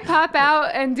 Can I pop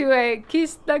out and do a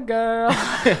kiss the girl?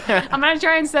 I'm going to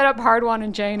try and set up Hard One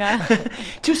and Jaina.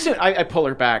 Too soon. I pull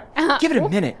her back. Give it a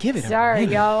minute. Give it a Sorry,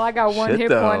 minute. y'all. I got one Shit, hit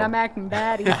though. point. I'm acting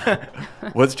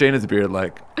baddie. What's Jaina's beard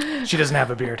like? She doesn't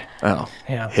have a beard. Oh,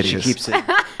 Yeah. hideous. She keeps it.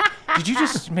 Did you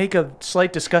just make a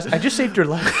slight disgust? I just saved your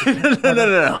life.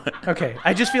 No. Okay.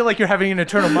 I just feel like you're having an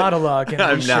internal monologue. And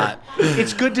I'm we not. should-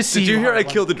 It's good to see Did you hear I Hard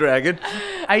One. killed a dragon?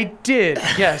 I did,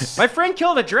 yes. My friend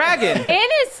killed a dragon. In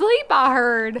his sleep, I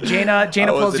heard. Jaina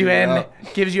pulls wasn't you in, even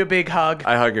out. gives you a big hug.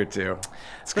 I hug her too.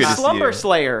 It's good The to see Slumber you.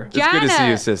 Slayer. It's good to see Jaina,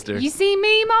 you, sister. You see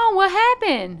me, Mom? What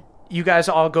happened? You guys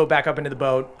all go back up into the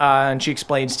boat, and she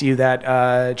explains to you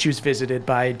that she was visited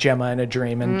by Gemma in a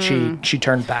dream, and she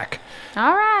turned back.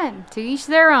 All right. To each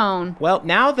their own. Well,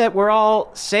 now that we're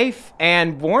all safe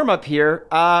and warm up here,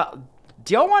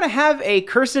 do y'all want to have a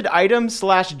cursed item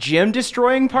 / gem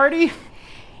destroying party?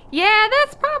 Yeah,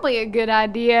 that's probably a good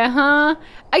idea, huh?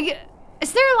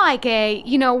 Is there like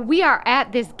we are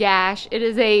at this gash. It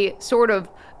is a sort of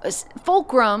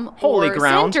fulcrum Holy or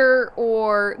ground. center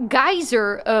or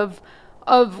geyser of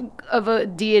a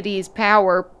deity's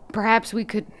power. Perhaps we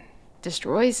could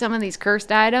destroy some of these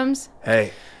cursed items.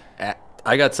 Hey,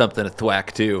 I got something to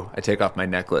thwack too. I take off my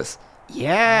necklace.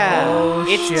 Yeah.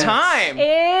 It's shit. time.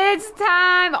 It's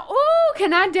time. Ooh,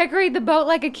 can I decorate the boat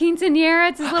like a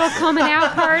quinceañera? It's his little coming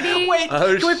out party. Wait,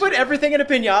 can we put everything in a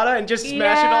piñata and just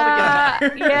smash it all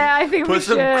together? Yeah, I think we Put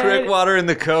some should. crick water in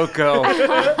the cocoa.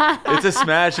 It's a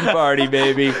smashing party,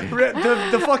 baby.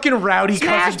 The fucking rowdy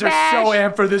Smash cousins are so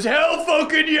bash. amped for this. Hell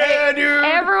fucking yeah, dude!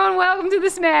 Everyone, welcome to the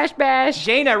Smash Bash.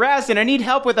 Jaina, Razdan, I need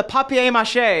help with a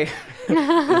papier-mâché.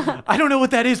 I don't know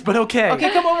what that is, but okay.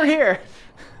 Okay, come over here.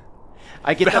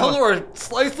 I get them. Balnor,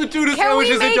 slice the tuna Can we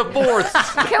sandwiches into fourths.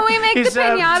 Can we make He's, the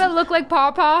pinata look like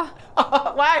Pawpaw?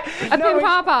 Why? A pin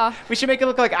Pawpaw. We should make it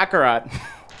look like Akarat.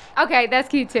 Okay, that's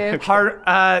cute too.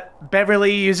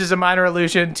 Beverly uses a minor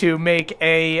illusion to make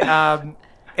a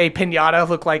pinata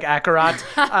look like Akarat,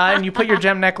 and you put your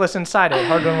gem necklace inside it.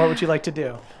 Hardwin, what would you like to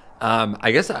do?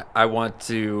 I guess I want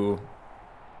to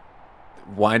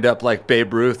wind up like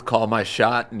Babe Ruth, call my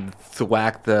shot, and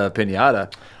thwack the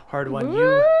pinata. Hardwin,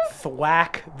 you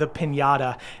thwack the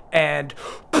pinata, and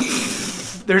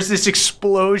there's this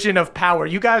explosion of power.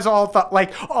 You guys all thought,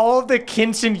 like, all of the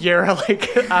quinceañera,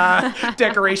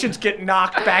 decorations get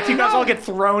knocked back. You guys all get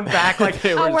thrown back. Like,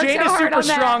 I worked Jane so is hard super on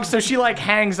that. strong, so she, like,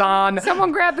 hangs on.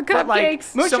 Someone grab the But, like,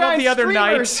 cupcakes. some of the other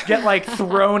Moonshine knights get, like,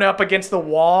 thrown up against the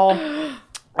wall.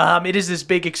 It is this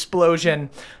big explosion.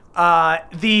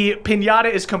 The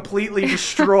pinata is completely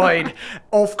destroyed.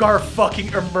 Ulfgar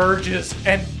fucking emerges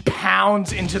and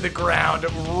pounds into the ground,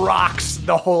 rocks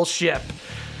the whole ship.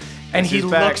 And he He's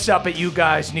back. looks up at you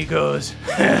guys and he goes,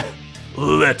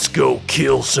 Let's go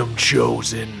kill some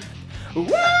chosen.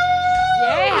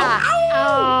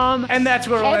 Yeah. and that's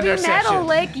where we'll end Heavy our metal session.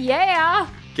 lick, yeah.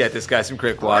 Get this guy some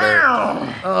crick water.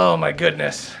 Oh my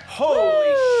goodness.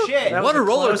 Holy shit. What a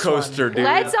roller close one. coaster, dude.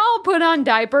 Let's all put on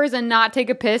diapers and not take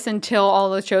a piss until all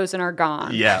the chosen are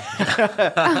gone. Yeah.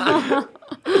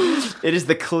 It is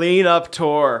the cleanup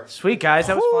tour. Sweet, guys.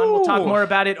 That was fun. We'll talk more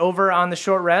about it over on the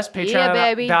short rest. Yeah,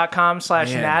 baby.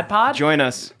 Patreon.com/NADPOD. Join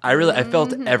us. I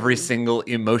felt every single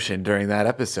emotion during that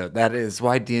episode. That is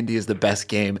why D&D is the best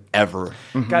game ever.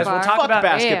 Guys, we'll talk Fuck about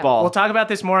basketball. We'll talk about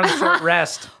this more on the short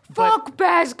rest. Fuck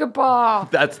basketball.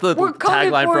 That's the We're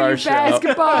coming tagline for for our you, show.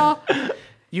 basketball.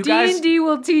 You guys, D&D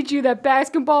will teach you that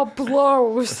basketball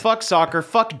blows. Fuck soccer.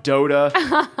 Fuck Dota.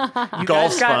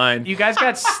 Golf's fine. You guys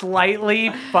got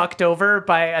slightly fucked over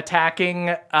by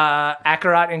attacking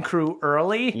Akarat and crew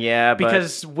early. Yeah, but-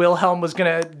 because Wilhelm was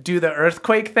gonna do the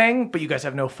earthquake thing, but you guys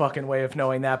have no fucking way of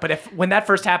knowing that. But when that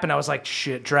first happened, I was like,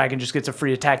 shit, Dragon just gets a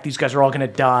free attack. These guys are all gonna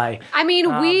die. I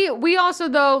mean, we also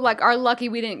though like are lucky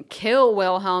we didn't kill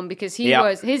Wilhelm because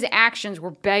his actions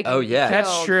were begging. Oh, to be yeah. That's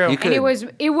killed. true. You And could-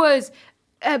 it was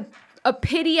a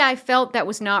pity I felt that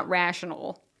was not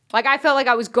rational. Like I felt like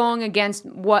I was going against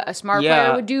what a smart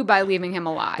player would do by leaving him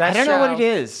alive. I don't know what it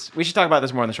is. We should talk about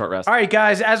this more in the short rest. All right,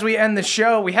 guys, as we end the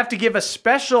show, we have to give a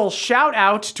special shout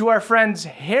out to our friends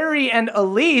Harry and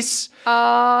Elise.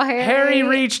 Oh, Harry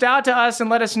reached out to us and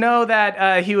let us know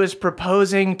that he was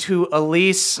proposing to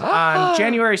Elise on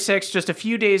January 6th, just a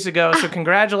few days ago. So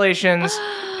congratulations,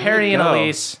 Harry and go.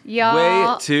 Elise. Y'all.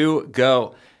 Way to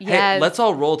go. Hey, Yes. let's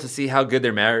all roll to see how good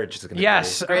their marriage is going to be.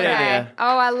 Yes, great Okay. idea.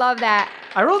 Oh, I love that.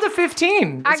 I rolled a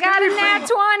 15. I got a nat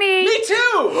 20. Me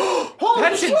too. Holy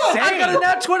That's shit. insane. I got a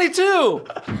nat 22.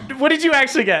 What did you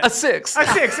actually get? A 6. A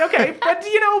 6, okay. But,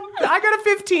 I got a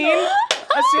 15,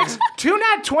 a 6. 2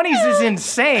 nat 20s is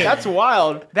insane. That's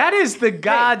wild. That is the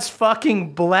God's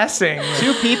fucking blessing.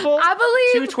 2 people. I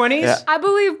believe 2 20s. Yeah. I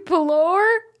believe Pelor,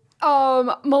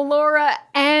 Melora,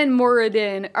 and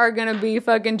Moradin are gonna be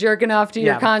fucking jerking off to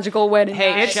your Yeah. conjugal wedding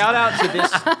Hey, night. shout out to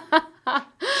this.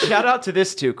 Shout out to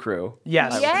this 2 crew.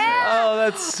 Yes. Yeah. Oh,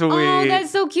 that's sweet. Oh,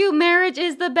 that's so cute. Marriage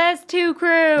is the best 2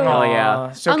 crew. Oh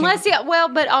yeah. So Unless,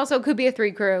 but also could be a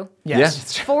 3 crew.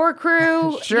 yes. 4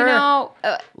 crew, Sure.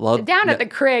 Love- down at the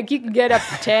crib, you can get up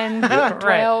to 10, 12.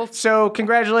 Right. So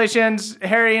congratulations,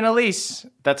 Harry and Elise.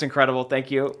 That's incredible. Thank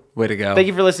you. Way to go. Thank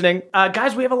you for listening.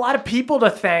 Guys, we have a lot of people to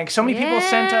thank. So many people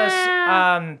sent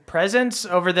us presents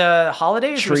over the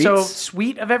holidays. It was so Treats.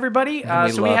 sweet of everybody.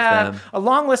 we So we love have them. a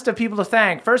long list of people to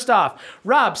thank. First off,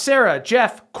 Rob, Sarah,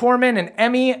 Jeff, Corman, and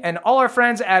Emmy, and all our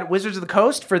friends at Wizards of the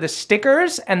Coast for the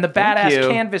stickers and the badass you.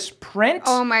 canvas print.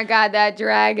 Oh my god, that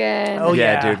dragon. Oh,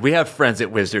 yeah, yeah. dude. We have friends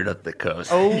at Wizard of the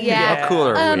Coast. Oh, Yeah. How cool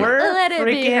are we? We're Let it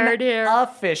be freaking heard here.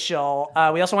 official.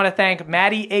 We also want to thank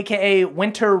Maddie, aka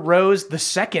Winter Rose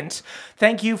II.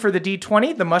 Thank you for the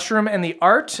D20, the mushroom, and the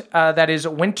art. That is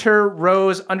Winter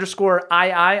Rose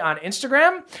 _II on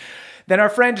Instagram. Then our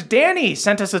friend Danny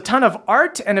sent us a ton of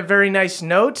art and a very nice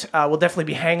note. We'll definitely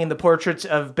be hanging the portraits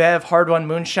of Bev, Hard One,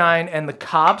 Moonshine, and the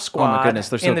Cobb Squad goodness,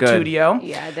 they're so in the good. studio.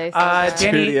 Yeah, they said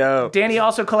Studio. Danny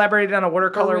also collaborated on a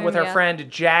watercolor Room, with our yeah. friend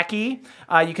Jackie.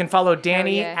 You can follow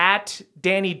Danny yeah. at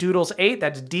Danny Doodles 8.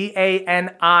 That's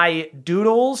DANI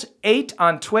Doodles 8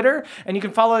 on Twitter. And you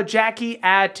can follow Jackie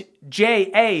at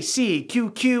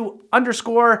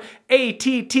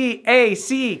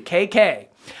JACQQ_ATTACKK.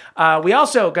 We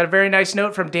also got a very nice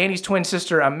note from Danny's twin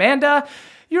sister, Amanda.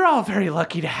 You're all very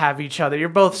lucky to have each other. You're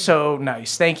both so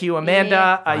nice. Thank you,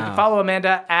 Amanda. You can follow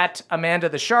Amanda at Amanda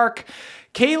the Shark.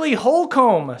 Kaylee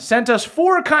Holcomb sent us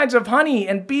 4 kinds of honey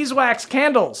and beeswax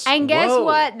candles. And guess Whoa.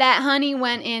 what? That honey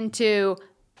went into.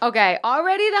 Okay,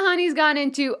 already the honey's gone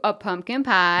into a pumpkin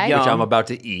pie Yum. Which I'm about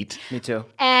to eat. Me too.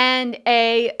 and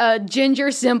a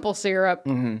ginger simple syrup.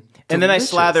 And then I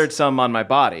slathered some on my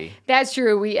body. That's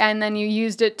true. And then you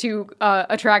used it to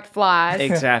attract flies,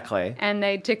 Exactly. and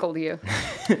they tickled you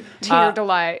to your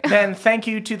delight. Then thank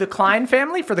you to the Klein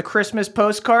family for the Christmas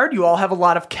postcard. You all have a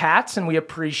lot of cats, and we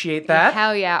appreciate that.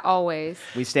 Hell yeah, always.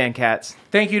 We stand cats.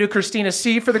 Thank you to Christina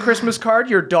C. for the Christmas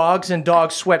card. Your dogs and dog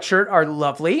sweatshirt are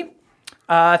lovely.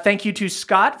 Thank you to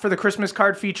Scott for the Christmas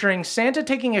card featuring Santa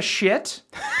taking a shit.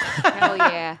 Hell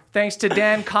yeah. Thanks to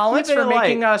Dan Collins Keep it for light.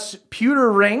 making us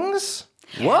pewter rings.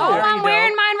 Whoa. Oh, I'm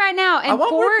wearing mine right now. And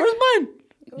Where's mine?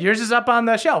 Yours is up on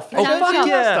the shelf. Oh, fuck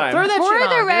yeah. Throw that For shit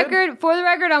the on,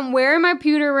 record, I'm wearing my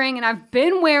pewter ring, and I've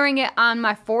been wearing it on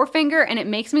my forefinger, and it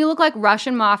makes me look like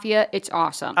Russian mafia. It's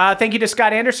awesome. Thank you to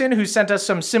Scott Anderson, who sent us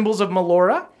some symbols of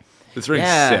Melora. This ring's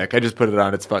Yeah. sick. I just put it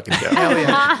on. It's fucking dope.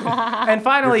 And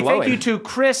finally, You're thank glowing. you to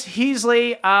Chris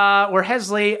Heasley, or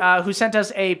Hesley, who sent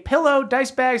us a pillow,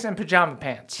 dice bags, and pajama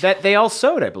pants. That they all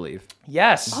sewed, I believe.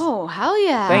 Yes. Oh, hell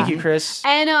yeah. Thank you, Chris.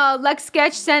 And Lex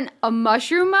Sketch sent a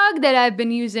mushroom mug that I've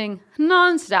been using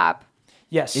nonstop.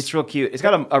 Yes. It's real cute. It's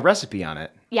got a recipe on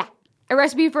it. Yeah. A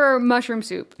recipe for mushroom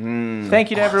soup.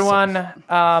 Thank you to everyone.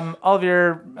 All of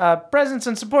your presents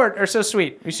and support are so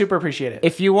sweet. We super appreciate it.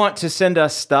 If you want to send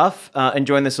us stuff and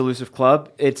join this elusive club,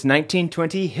 it's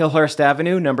 1920 Hillhurst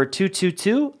Avenue, number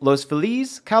 222, Los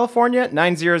Feliz, California,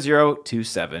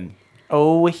 90027.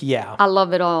 Oh, yeah. I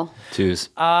love it all. Twos.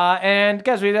 And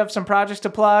guys, we have some projects to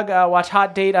plug. Watch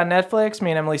Hot Date on Netflix,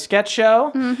 me and Emily sketch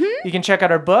show. Mm-hmm. You can check out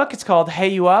our book. It's called Hey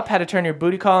You Up, How to Turn Your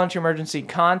Booty Call into Emergency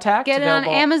Contact. Get it on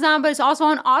Available- Amazon, but it's also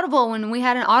on Audible. When we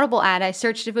had an Audible ad, I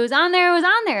searched if it was on there. It was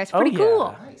on there. It's pretty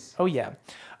cool. Oh, yeah.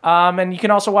 And you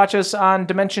can also watch us on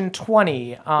Dimension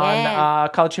 20 on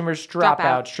College Humor's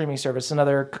Dropout streaming service,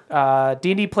 another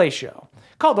D&D play show.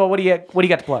 Caldwell, what do you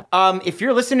got to plug? If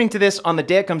you're listening to this on the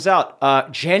day it comes out,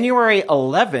 January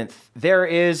 11th, there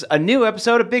is a new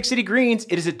episode of Big City Greens.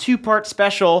 It is a 2-part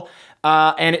special,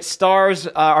 and it stars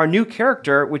our new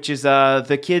character, which is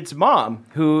the kid's mom,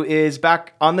 who is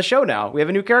back on the show now. We have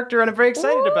a new character, and I'm very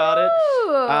excited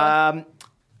about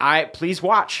it. Please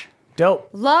watch. Dope.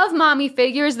 Love mommy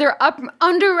figures. They're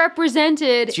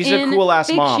underrepresented. She's a in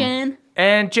cool-ass mom. fiction.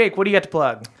 And Jake, what do you got to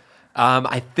plug?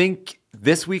 I think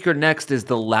this week or next is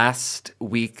the last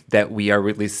week that we are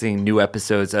releasing new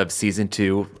episodes of season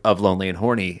 2 of Lonely and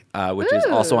Horny, which is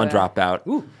also on Dropout.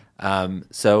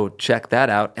 So check that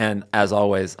out. And as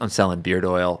always, I'm selling beard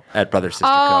oil at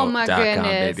brothersisterco.com, my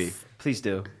goodness. baby. Please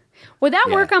do. Would that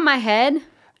work on my head?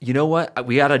 You know what?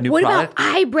 We got a new What product.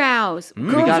 about eyebrows?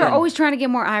 Girls got are an- always trying to get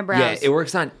more eyebrows. Yeah, it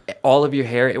works on all of your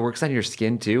hair. It works on your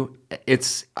skin too.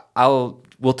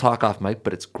 We'll talk off mic,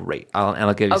 but it's great.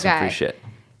 I'll give you some free shit.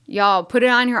 Y'all, put it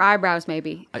on your eyebrows,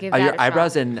 maybe. Give that Your a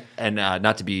eyebrows shot. and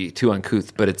not to be too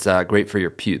uncouth, but it's great for your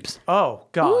pubes. Oh,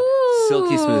 God.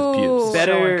 Silky smooth pubes.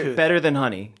 Better than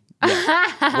honey.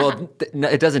 Well,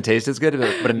 it doesn't taste as good,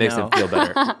 but it makes them feel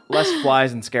better. Less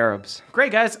flies and scarabs.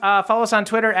 Great, guys. Follow us on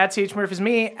Twitter, at CHMurph is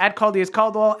me, at Caldy is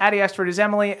Caldwell, at EXpert is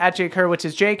Emily, at Jake Hurwitz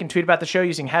is Jake, and tweet about the show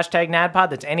using hashtag NADPOD.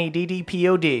 That's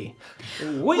NADDPOD.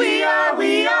 We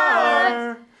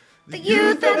are the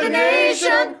youth of the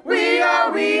nation. We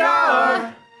are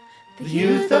the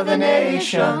youth of the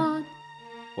nation.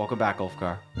 Welcome back,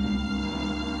 Ulfgar.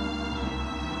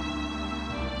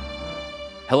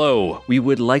 Hello, we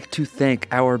would like to thank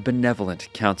our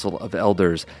benevolent Council of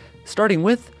Elders, starting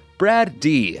with Brad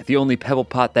D., the only pebble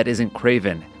pot that isn't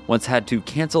Craven, once had to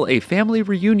cancel a family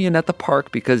reunion at the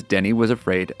park because Denny was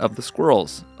afraid of the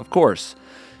squirrels, of course.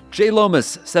 J.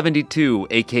 Lomas, 72,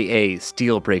 aka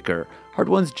Steelbreaker, Hard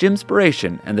One's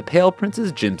Gymspiration, and the Pale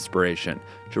Prince's Gymspiration.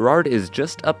 Gerard is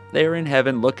just up there in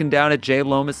heaven looking down at J.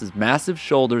 Lomas's massive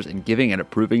shoulders and giving an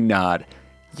approving nod.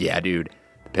 Yeah, dude.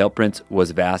 Pale Prince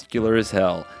was vascular as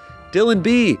hell. Dylan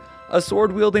B., a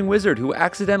sword-wielding wizard who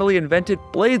accidentally invented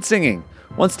blade singing,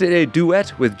 once did a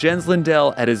duet with Jens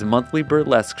Lindell at his monthly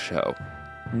burlesque show.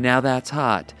 Now that's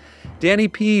hot. Danny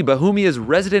P., Bohemia's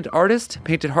resident artist,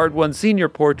 painted Hard One's senior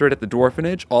portrait at the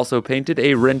Dwarfenage, also painted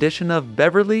a rendition of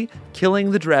Beverly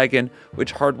killing the dragon,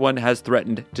 which Hard One has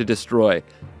threatened to destroy.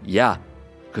 Yeah,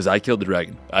 because I killed the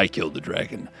dragon. I killed the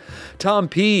dragon. Tom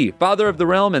P., father of the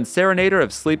realm and serenader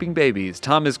of sleeping babies.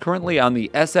 Tom is currently on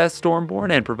the SS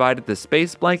Stormborn and provided the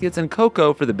space blankets and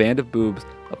cocoa for the band of boobs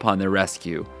upon their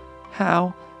rescue.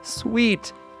 How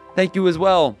sweet. Thank you as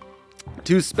well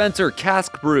to Spencer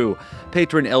Cask Brew,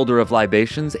 patron elder of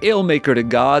libations, ale maker to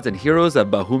gods and heroes of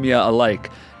Bohemia alike.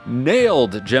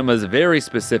 Nailed Gemma's very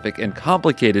specific and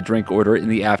complicated drink order in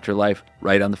the afterlife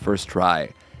right on the first try.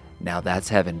 Now that's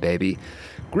heaven, baby.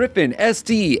 Griffin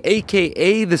SD,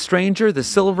 a.k.a. The Stranger, the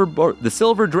Silver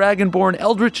Dragonborn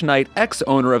Eldritch Knight,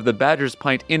 ex-owner of the Badger's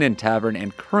Pint Inn and Tavern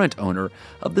and current owner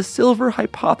of the Silver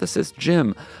Hypothesis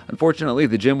Gym. Unfortunately,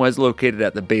 the gym was located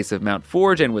at the base of Mount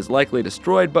Forge and was likely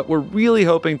destroyed, but we're really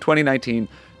hoping 2019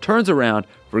 turns around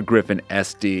for Griffin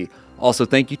SD. Also,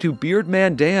 thank you to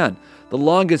Beardman Dan, the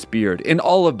longest beard in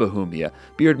all of Bohemia.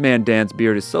 Beardman Dan's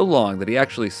beard is so long that he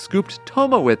actually scooped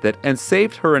Toma with it and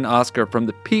saved her an Oscar from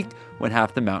the peak when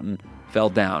half the mountain fell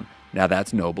down. Now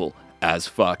that's noble as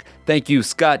fuck. Thank you,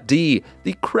 Scott D.,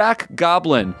 the crack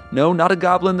goblin. No, not a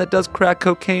goblin that does crack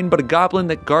cocaine, but a goblin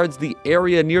that guards the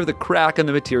area near the crack in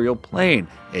the material plane,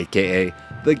 aka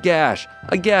the Gash,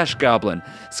 a Gash goblin.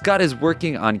 Scott is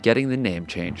working on getting the name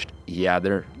changed. Yeah,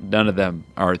 none of them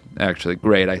are actually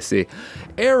great, I see.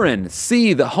 Aaron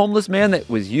C., the homeless man that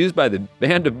was used by the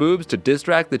band of boobs to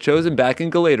distract the Chosen back in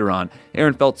Galateron.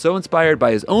 Aaron felt so inspired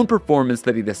by his own performance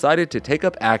that he decided to take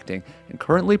up acting and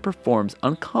currently performs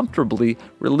uncomfortably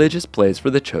religious plays for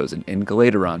the Chosen in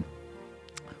Galateron.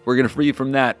 We're going to free you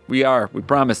from that. We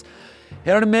promise.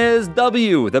 Hermes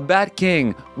W., the Bat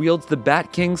King, wields the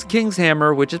Bat King's King's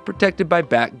Hammer, which is protected by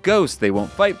Bat Ghosts. They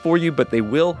won't fight for you, but they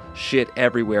will shit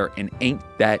everywhere, and ain't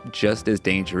that just as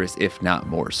dangerous, if not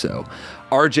more so.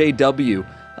 RJW,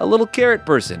 a little carrot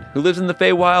person who lives in the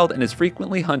Feywild and is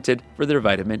frequently hunted for their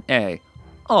vitamin A.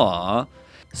 Aww.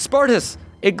 Spartus,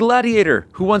 a gladiator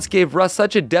who once gave Rust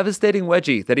such a devastating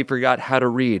wedgie that he forgot how to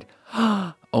read.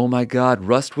 Oh my god,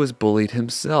 Rust was bullied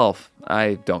himself.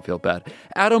 I don't feel bad.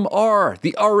 Adam R.,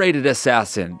 the R-rated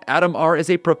assassin. Adam R. is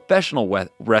a professional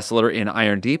wrestler in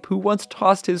Iron Deep who once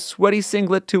tossed his sweaty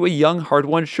singlet to a young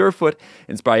hard-won Surefoot,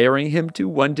 inspiring him to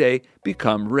one day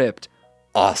become ripped.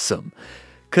 Awesome.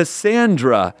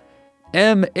 Cassandra,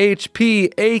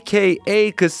 MHP,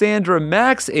 aka Cassandra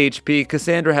Max HP.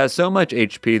 Cassandra has so much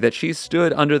HP that she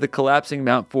stood under the collapsing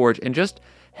Mount Forge and just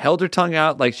held her tongue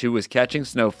out like she was catching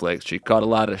snowflakes. She caught a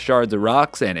lot of shards of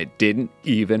rocks and it didn't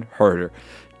even hurt her.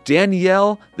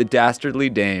 Danielle, the dastardly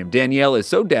dame. Danielle is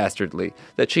so dastardly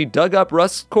that she dug up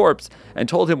Rust's corpse and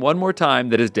told him one more time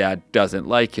that his dad doesn't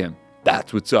like him.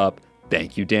 That's what's up.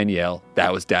 Thank you, Danielle.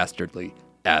 That was dastardly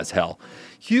as hell.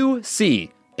 Hugh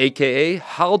C., a.k.a.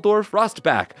 Haldor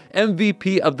Frostback,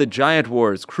 MVP of the Giant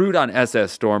Wars, crewed on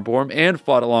SS Stormborn and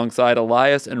fought alongside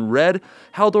Elias and Red.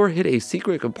 Haldor hid a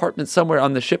secret compartment somewhere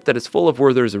on the ship that is full of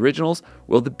Werther's originals.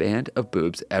 Will the band of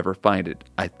boobs ever find it?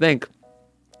 I think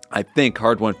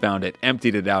Hard One found it,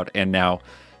 emptied it out, and now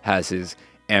has his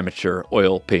amateur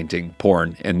oil painting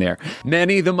porn in there.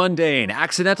 Manny the Mundane,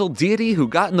 accidental deity who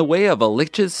got in the way of a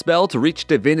lich's spell to reach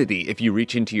divinity. If you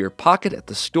reach into your pocket at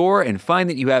the store and find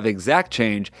that you have exact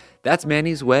change, that's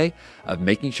Manny's way of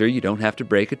making sure you don't have to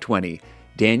break a 20.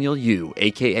 Daniel Yu,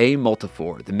 aka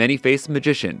Multifor, the many-faced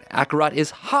magician. Akarat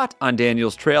is hot on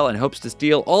Daniel's trail and hopes to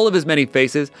steal all of his many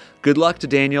faces. Good luck to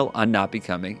Daniel on not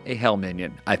becoming a hell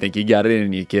minion. I think you got it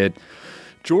in you, kid.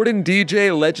 Jordan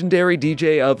DJ, legendary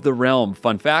DJ of the realm.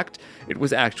 Fun fact, it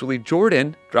was actually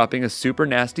Jordan dropping a super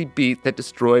nasty beat that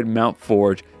destroyed Mount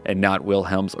Forge and not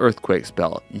Wilhelm's earthquake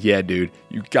spell. Yeah, dude,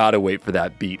 you gotta wait for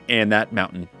that beat and that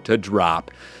mountain to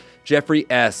drop. Jeffrey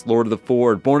S., Lord of the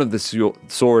Ford, born of the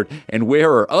sword, and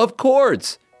wearer of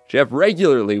cords. Jeff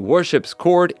regularly worships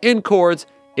cord in cords.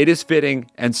 It is fitting,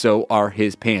 and so are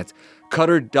his pants.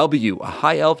 Cutter W., a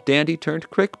high elf dandy turned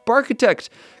quick architect.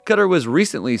 Cutter was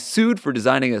recently sued for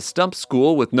designing a stump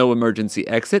school with no emergency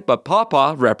exit, but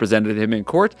Pawpaw represented him in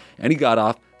court, and he got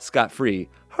off scot-free.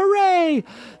 Hooray!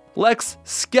 Lex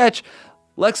Sketch.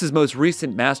 Lex's most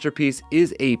recent masterpiece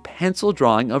is a pencil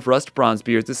drawing of Rust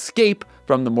Bronzebeard's escape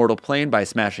from the mortal plane by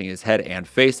smashing his head and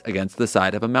face against the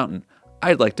side of a mountain.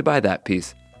 I'd like to buy that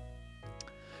piece.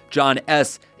 John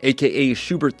S., a.k.a.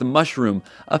 Schubert the Mushroom.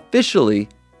 Officially,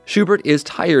 Schubert is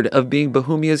tired of being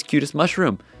Bohemia's cutest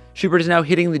mushroom. Schubert is now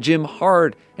hitting the gym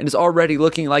hard and is already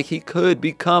looking like he could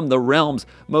become the realm's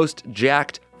most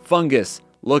jacked fungus.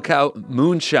 Look out,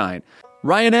 moonshine.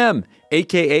 Ryan M.,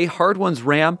 a.k.a. Hard One's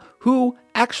Ram, who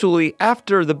actually,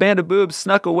 after the band of boobs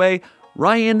snuck away,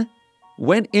 Ryan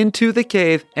went into the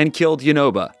cave and killed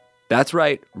Yunoba. That's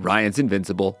right, Ryan's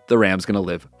invincible. The Ram's gonna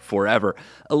live forever.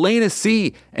 Elena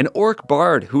C., an orc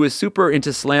bard who is super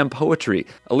into slam poetry.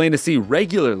 Elena C.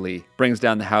 regularly brings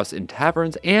down the house in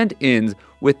taverns and inns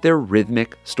with their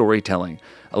rhythmic storytelling.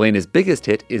 Elena's biggest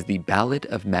hit is the Ballad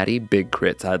of Maddie Big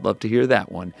Crits. I'd love to hear that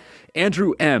one.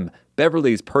 Andrew M.,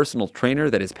 Beverly's personal trainer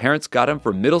that his parents got him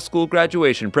for middle school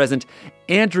graduation present.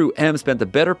 Andrew M. spent the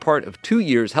better part of 2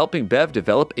 years helping Bev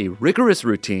develop a rigorous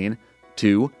routine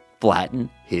to flatten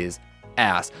his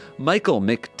ass. Michael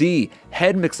McD.,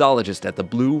 head mixologist at the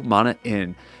Blue Mana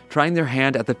Inn, trying their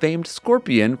hand at the famed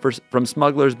Scorpion from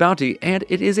Smuggler's Bounty, and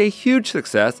it is a huge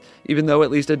success, even though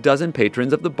at least a dozen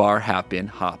patrons of the bar have been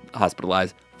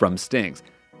hospitalized from stings.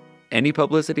 Any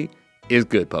publicity is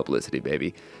good publicity,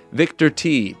 baby. Victor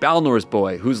T., Balnor's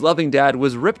boy, whose loving dad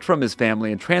was ripped from his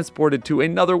family and transported to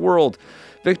another world.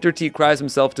 Victor T. cries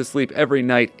himself to sleep every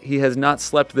night. He has not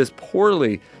slept this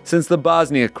poorly since the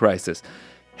Bosnia crisis.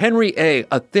 Henry A.,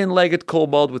 a thin-legged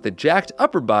kobold with a jacked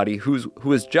upper body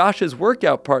who is Josh's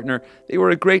workout partner. They were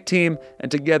a great team, and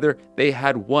together they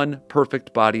had one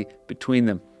perfect body between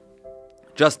them.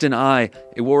 Justin I.,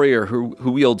 a warrior who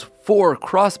wields 4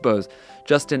 crossbows.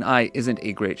 Justin I. isn't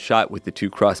a great shot with the 2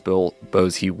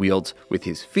 crossbows he wields with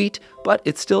his feet, but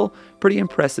it's still pretty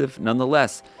impressive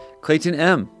nonetheless. Clayton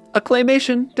M., a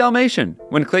claymation Dalmatian.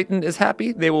 When Clayton is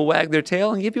happy, they will wag their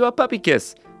tail and give you a puppy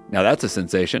kiss. Now that's a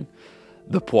sensation.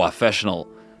 The Professional,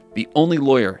 the only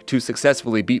lawyer to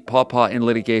successfully beat Pawpaw in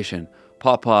litigation.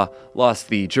 Pawpaw lost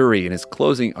the jury in his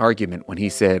closing argument when he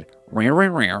said,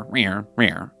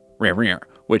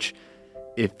 which,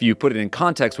 if you put it in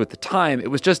context with the time, it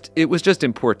was just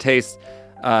in poor taste.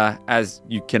 as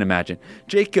you can imagine.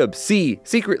 Jacob C.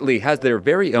 secretly has their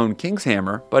very own King's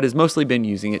Hammer, but has mostly been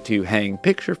using it to hang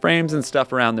picture frames and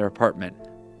stuff around their apartment.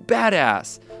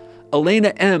 Badass. Elena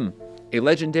M., a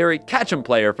legendary catch-em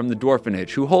player from the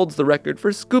Dwarfenage who holds the record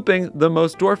for scooping the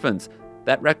most Dwarfins.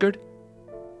 That record?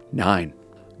 9.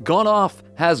 Gone Off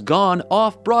has gone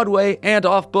off Broadway and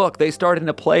off book. They started in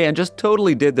a play and just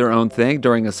totally did their own thing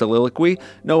during a soliloquy.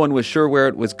 No one was sure where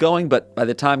it was going, but by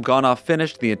the time Gone Off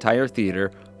finished, the entire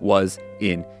theater was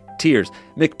in tears.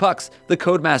 McPucks, the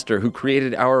codemaster who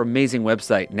created our amazing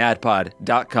website,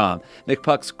 nadpod.com.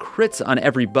 McPucks crits on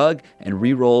every bug and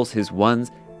re-rolls his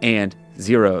ones and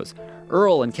zeros.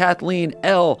 Earl and Kathleen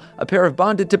L., a pair of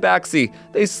bonded tabaxi.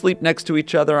 They sleep next to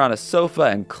each other on a sofa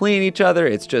and clean each other.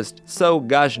 It's just so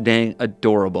gosh dang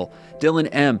adorable. Dylan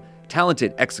M.,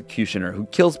 talented executioner who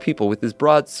kills people with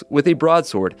a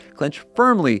broadsword clenched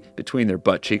firmly between their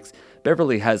butt cheeks.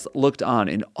 Beverly has looked on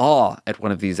in awe at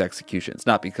one of these executions,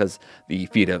 not because the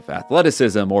feat of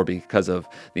athleticism or because of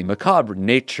the macabre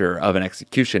nature of an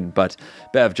execution, but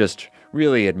Bev just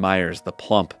really admires the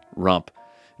plump rump.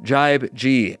 Jibe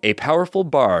G., a powerful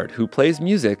bard who plays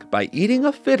music by eating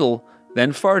a fiddle,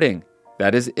 then farting.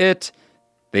 That is it.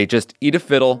 They just eat a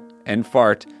fiddle and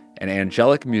fart, and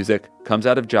angelic music comes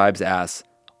out of Jibe's ass.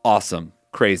 Awesome.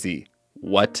 Crazy.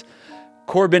 What?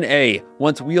 Corbin A.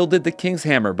 once wielded the King's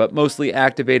Hammer, but mostly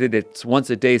activated its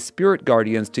once-a-day spirit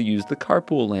guardians to use the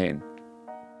carpool lane.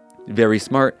 Very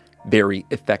smart, very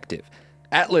effective.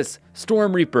 Atlas,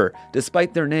 Storm Reaper.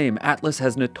 Despite their name, Atlas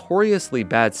has notoriously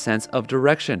bad sense of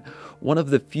direction. One of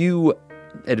the few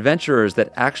adventurers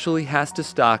that actually has to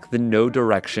stock the no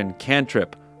direction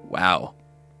cantrip. Wow.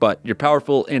 But you're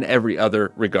powerful in every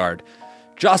other regard.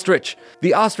 Jostrich,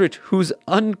 the ostrich whose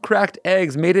uncracked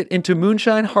eggs made it into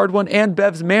Moonshine, Hard One, and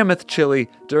Bev's Mammoth Chili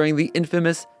during the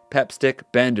infamous Pep Stick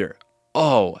Bender.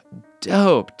 Oh,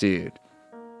 dope, dude.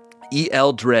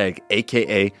 E.L. Dreg,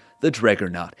 a.k.a. the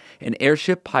Dregernaut, an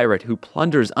airship pirate who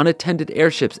plunders unattended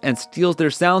airships and steals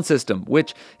their sound system,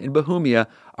 which, in Bohemia,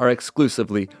 are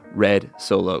exclusively red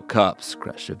Solo cups.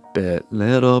 Crush a bit,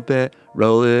 little bit,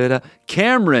 roll it up.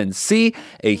 Cameron C.,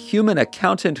 a human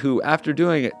accountant who, after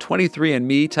doing a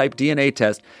 23andMe type DNA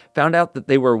test, found out that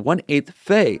they were 1/8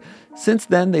 Fae. Since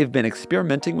then, they've been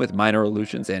experimenting with minor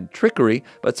illusions and trickery,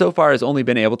 but so far has only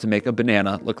been able to make a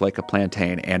banana look like a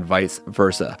plantain and vice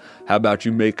versa. How about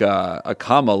you make a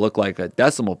comma look like a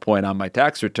decimal point on my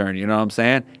tax return, you know what I'm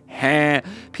saying?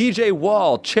 PJ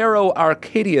Wall, Chero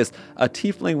Arcadius, a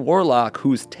tiefling warlock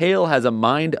whose tail has a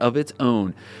mind of its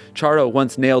own. Charo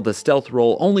once nailed a stealth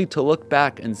roll only to look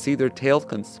back and see their tail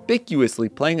conspicuously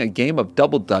playing a game of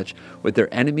double dutch with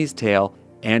their enemy's tail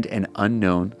and an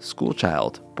unknown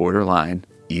schoolchild. Borderline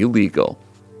illegal.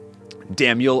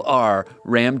 Daniel R.,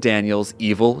 Ram Daniels'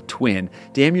 evil twin.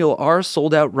 Daniel R.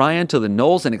 sold out Ryan to the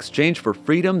Gnolls in exchange for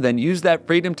freedom, then used that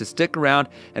freedom to stick around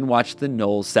and watch the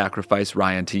Gnolls sacrifice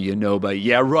Ryan to Yanoba.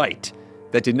 Yeah, right.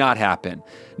 That did not happen.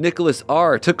 Nicholas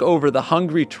R. took over the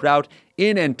Hungry Trout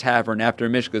Inn and Tavern after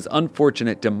Mishka's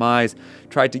unfortunate demise,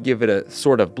 tried to give it a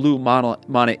sort of Blue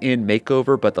Mana Inn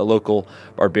makeover, but the local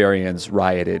barbarians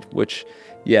rioted, which,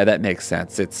 yeah, that makes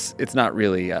sense. It's not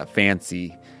really a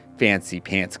fancy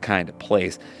pants kind of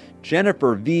place.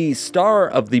 Jennifer V., star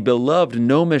of the beloved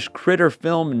gnomish critter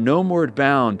film Gnomeward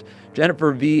Bound.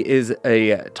 Jennifer V. is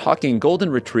a talking golden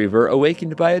retriever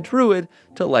awakened by a druid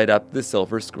to light up the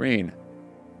silver screen.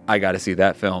 I gotta see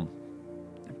that film.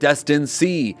 Destin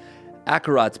C.,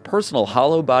 Akarat's personal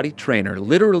hollow body trainer,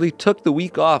 literally took the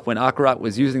week off when Akarat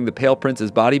was using the Pale Prince's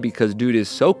body because dude is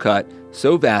so cut,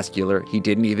 so vascular, he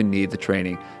didn't even need the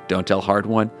training. Don't tell Hard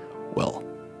One? Well,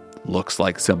 looks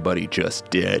like somebody just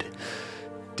did.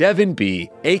 Devin B.,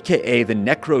 a.k.a. the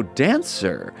Necro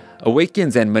Dancer,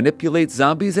 awakens and manipulates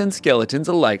zombies and skeletons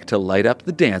alike to light up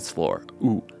the dance floor.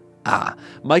 Ooh, ah.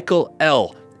 Michael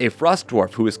L., a frost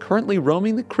dwarf who is currently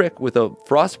roaming the crick with a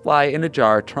frost fly in a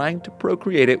jar trying to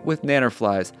procreate it with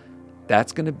nannerflies.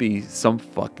 That's gonna be some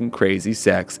fucking crazy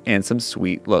sex and some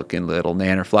sweet looking little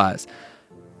nannerflies.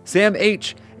 Sam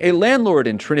H., a landlord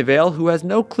in Trinivale who has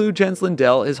no clue Jens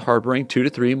Lindell is harboring 2 to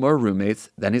 3 more roommates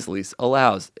than his lease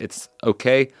allows. It's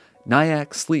okay.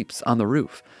 Nyack sleeps on the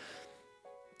roof.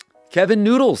 Kevin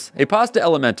Noodles, a pasta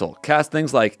elemental, cast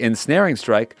things like Ensnaring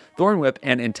Strike, Thorn Whip,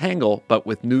 and Entangle, but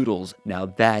with noodles. Now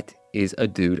that is a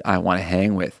dude I want to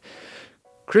hang with.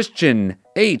 Christian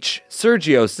H.,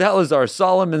 Sergio Salazar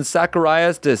Solomon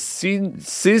Zacharias de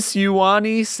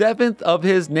Sisuani, 7th of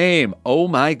his name. Oh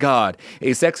my god.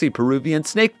 A sexy Peruvian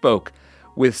snake folk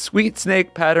with sweet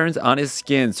snake patterns on his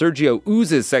skin. Sergio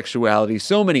oozes sexuality,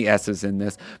 so many S's in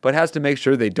this, but has to make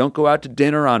sure they don't go out to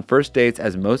dinner on first dates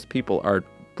as most people are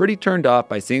pretty turned off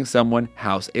by seeing someone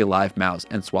house a live mouse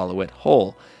and swallow it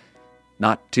whole.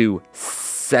 Not too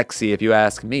sexy if you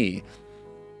ask me.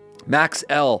 Max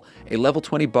L, a level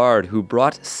 20 bard who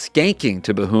brought skanking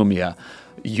to Bohemia.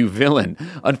 You villain.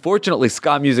 Unfortunately,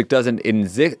 ska music doesn't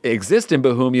exist in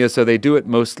Bohemia, so they do it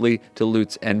mostly to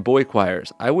lutes and boy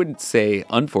choirs. I wouldn't say,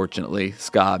 unfortunately,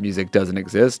 ska music doesn't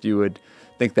exist. You would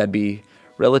think that'd be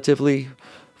relatively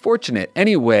fortunate.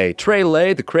 Anyway, Trey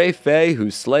Lay, the Cray Faye,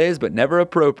 who slays but never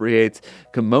appropriates.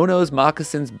 Kimonos,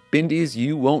 moccasins, bindies,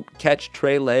 you won't catch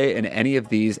Trey Lay in any of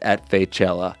these at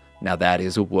Faychella. Now that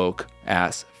is a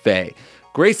woke-ass Faye.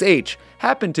 Grace H.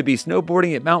 happened to be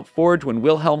snowboarding at Mount Forge when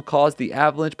Wilhelm caused the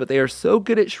avalanche, but they are so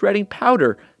good at shredding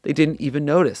powder, they didn't even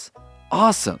notice.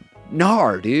 Awesome.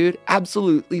 Gnar, dude.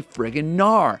 Absolutely friggin'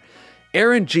 gnar.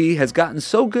 Aaron G has gotten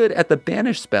so good at the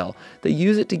banish spell, they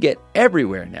use it to get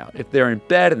everywhere now. If they're in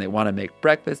bed and they want to make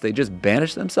breakfast, they just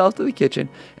banish themselves to the kitchen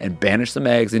and banish some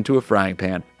eggs into a frying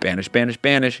pan. Banish, banish,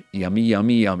 banish. Yummy,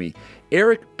 yummy, yummy.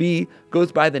 Eric B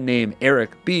goes by the name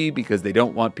Eric B because they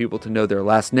don't want people to know their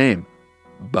last name.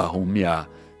 Bohemia.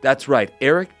 That's right,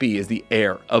 Eric B is the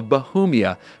heir of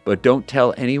Bohemia, but don't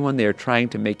tell anyone they are trying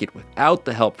to make it without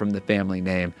the help from the family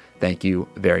name. Thank you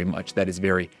very much. That is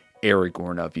very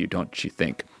Aragorn of you, don't you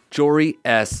think? Jory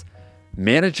S.,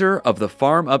 manager of the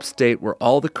farm upstate where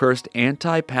all the cursed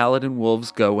anti-paladin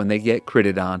wolves go when they get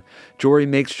critted on. Jory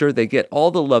makes sure they get all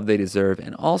the love they deserve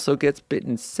and also gets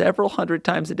bitten several hundred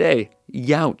times a day.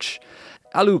 Youch.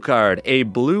 Alucard, a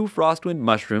blue frostwind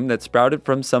mushroom that sprouted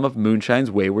from some of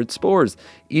Moonshine's wayward spores.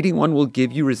 Eating one will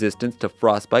give you resistance to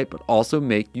frostbite, but also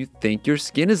make you think your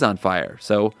skin is on fire.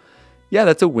 So, yeah,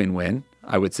 that's a win-win,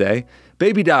 I would say.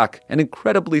 Baby Doc, an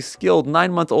incredibly skilled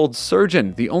 9-month-old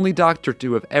surgeon, the only doctor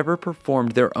to have ever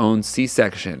performed their own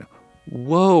C-section.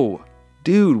 Whoa,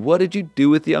 dude, what did you do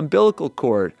with the umbilical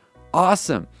cord?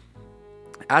 Awesome.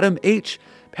 Adam H.,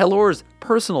 Pelor's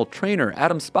personal trainer.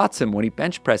 Adam spots him when he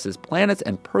bench presses planets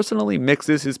and personally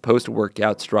mixes his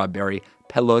post-workout strawberry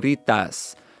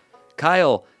peloritas.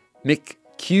 Kyle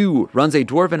McQ runs a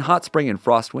dwarven hot spring in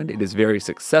Frostwind. It is very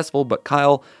successful, but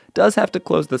Kyle does have to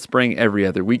close the spring every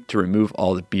other week to remove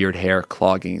all the beard hair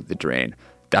clogging the drain.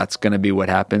 That's going to be what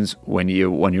happens when you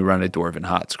run a dwarven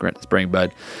hot spring,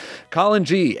 bud. Colin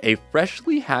G., a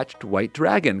freshly hatched white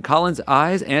dragon. Colin's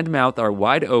eyes and mouth are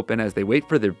wide open as they wait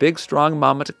for their big, strong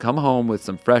mama to come home with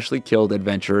some freshly killed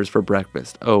adventurers for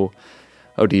breakfast. Oh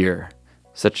dear.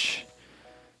 Such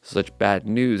bad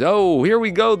news. Oh, here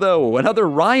we go, though. Another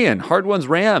Ryan, Hard One's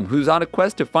ram, who's on a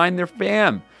quest to find their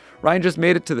fam. Ryan just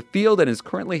made it to the field and is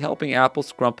currently helping Apple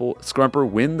Scrumper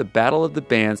win the Battle of the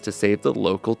Bands to save the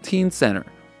local teen center.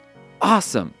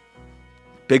 Awesome.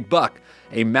 Big Buck,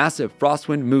 a massive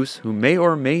Frostwind moose who may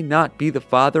or may not be the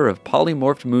father of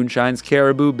polymorphed Moonshine's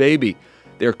caribou baby.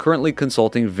 They are currently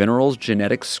consulting Veneral's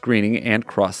genetic screening and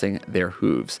crossing their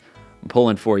hooves. I'm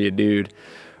pulling for you, dude.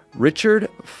 Richard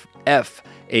F.,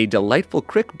 a delightful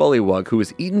crick bullywug who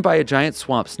was eaten by a giant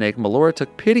swamp snake. Melora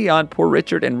took pity on poor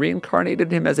Richard and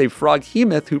reincarnated him as a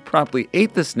froghemoth who promptly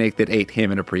ate the snake that ate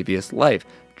him in a previous life.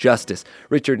 Justice.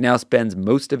 Richard now spends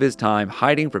most of his time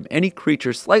hiding from any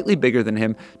creature slightly bigger than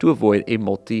him to avoid a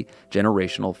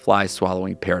multi-generational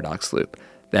fly-swallowing paradox loop.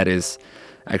 That is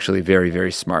actually very,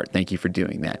 very smart. Thank you for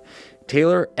doing that.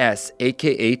 Taylor S.,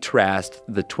 a.k.a. Trast,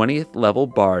 the 20th level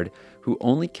bard who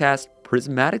only casts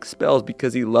prismatic spells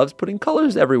because he loves putting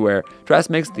colors everywhere. Trask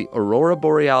makes the Aurora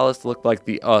Borealis look like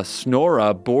the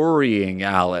Snora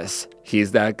Borealis.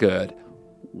 He's that good.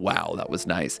 Wow, that was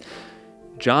nice.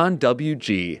 John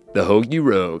W.G., the Hoagie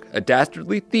Rogue, a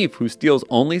dastardly thief who steals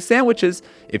only sandwiches.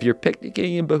 If you're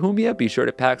picnicking in Bohemia, be sure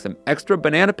to pack some extra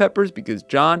banana peppers because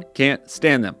John can't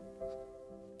stand them.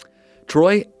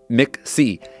 Troy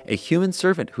McC., a human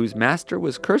servant whose master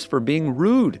was cursed for being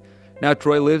rude. Now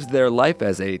Troy lives their life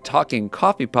as a talking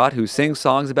coffee pot who sings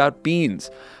songs about beans.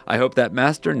 I hope that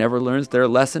master never learns their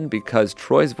lesson because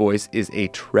Troy's voice is a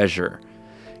treasure.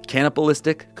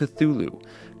 Cannibalistic Cthulhu,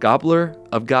 gobbler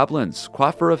of goblins,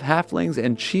 coiffer of halflings,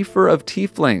 and chiefer of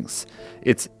tieflings.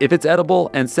 If it's edible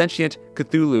and sentient,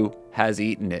 Cthulhu has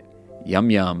eaten it.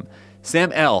 Yum yum.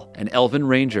 Sam L., an elven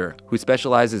ranger who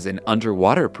specializes in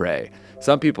underwater prey.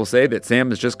 Some people say that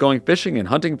Sam is just going fishing and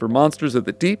hunting for monsters of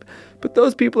the deep, but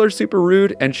those people are super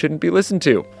rude and shouldn't be listened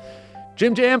to.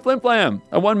 Jim Jam Flim Flam,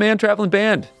 a one-man traveling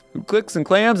band who clicks and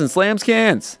clams and slams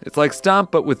cans. It's like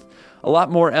Stomp, but with a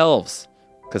lot more elves.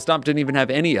 Because Stomp didn't even have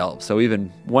any elves, so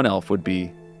even one elf would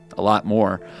be a lot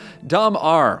more. Dom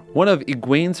R., one of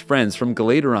Egwene's friends from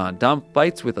Galateron. Dom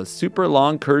fights with a super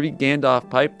long, curvy Gandalf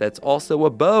pipe that's also a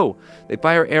bow. They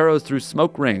fire arrows through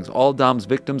smoke rings. All Dom's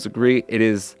victims agree it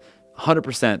is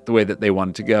 100% the way that they want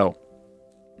it to go.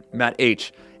 Matt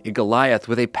H., a Goliath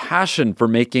with a passion for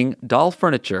making doll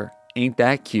furniture. Ain't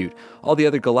that cute? All the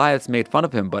other Goliaths made fun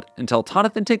of him, but until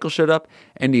Tonathan Tinkle showed up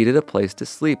and needed a place to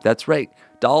sleep. That's right.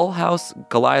 Dollhouse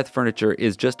Goliath furniture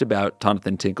is just about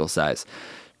Tonathan Tinkle size.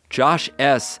 Josh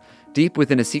S., deep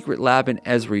within a secret lab in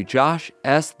Esri, Josh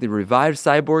S., the revived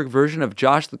cyborg version of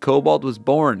Josh the Kobold, was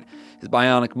born. His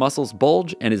bionic muscles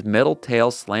bulge and his metal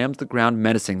tail slams the ground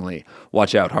menacingly.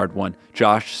 Watch out, hard one.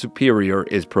 Josh Superior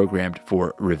is programmed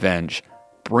for revenge.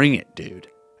 Bring it, dude.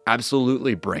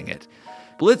 Absolutely bring it.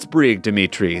 Blitzbrig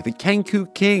Dimitri, the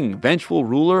Kenku King, vengeful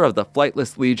ruler of the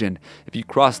Flightless Legion. If you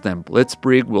cross them,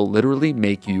 Blitzbrig will literally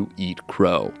make you eat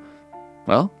crow.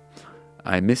 Well,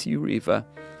 I miss you, Riva.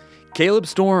 Caleb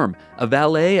Storm, a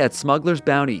valet at Smuggler's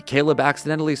Bounty. Caleb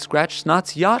accidentally scratched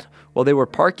Snot's yacht while they were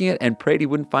parking it and prayed he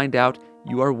wouldn't find out.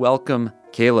 You are welcome,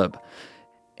 Caleb.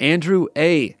 Andrew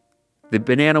A., the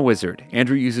Banana Wizard.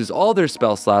 Andrew uses all their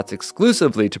spell slots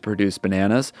exclusively to produce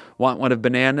bananas. Want one of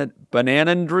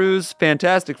Banana Drew's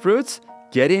fantastic fruits?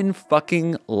 Get in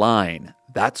fucking line.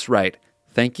 That's right.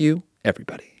 Thank you,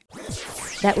 everybody.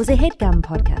 That was a HeadGum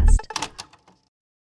podcast.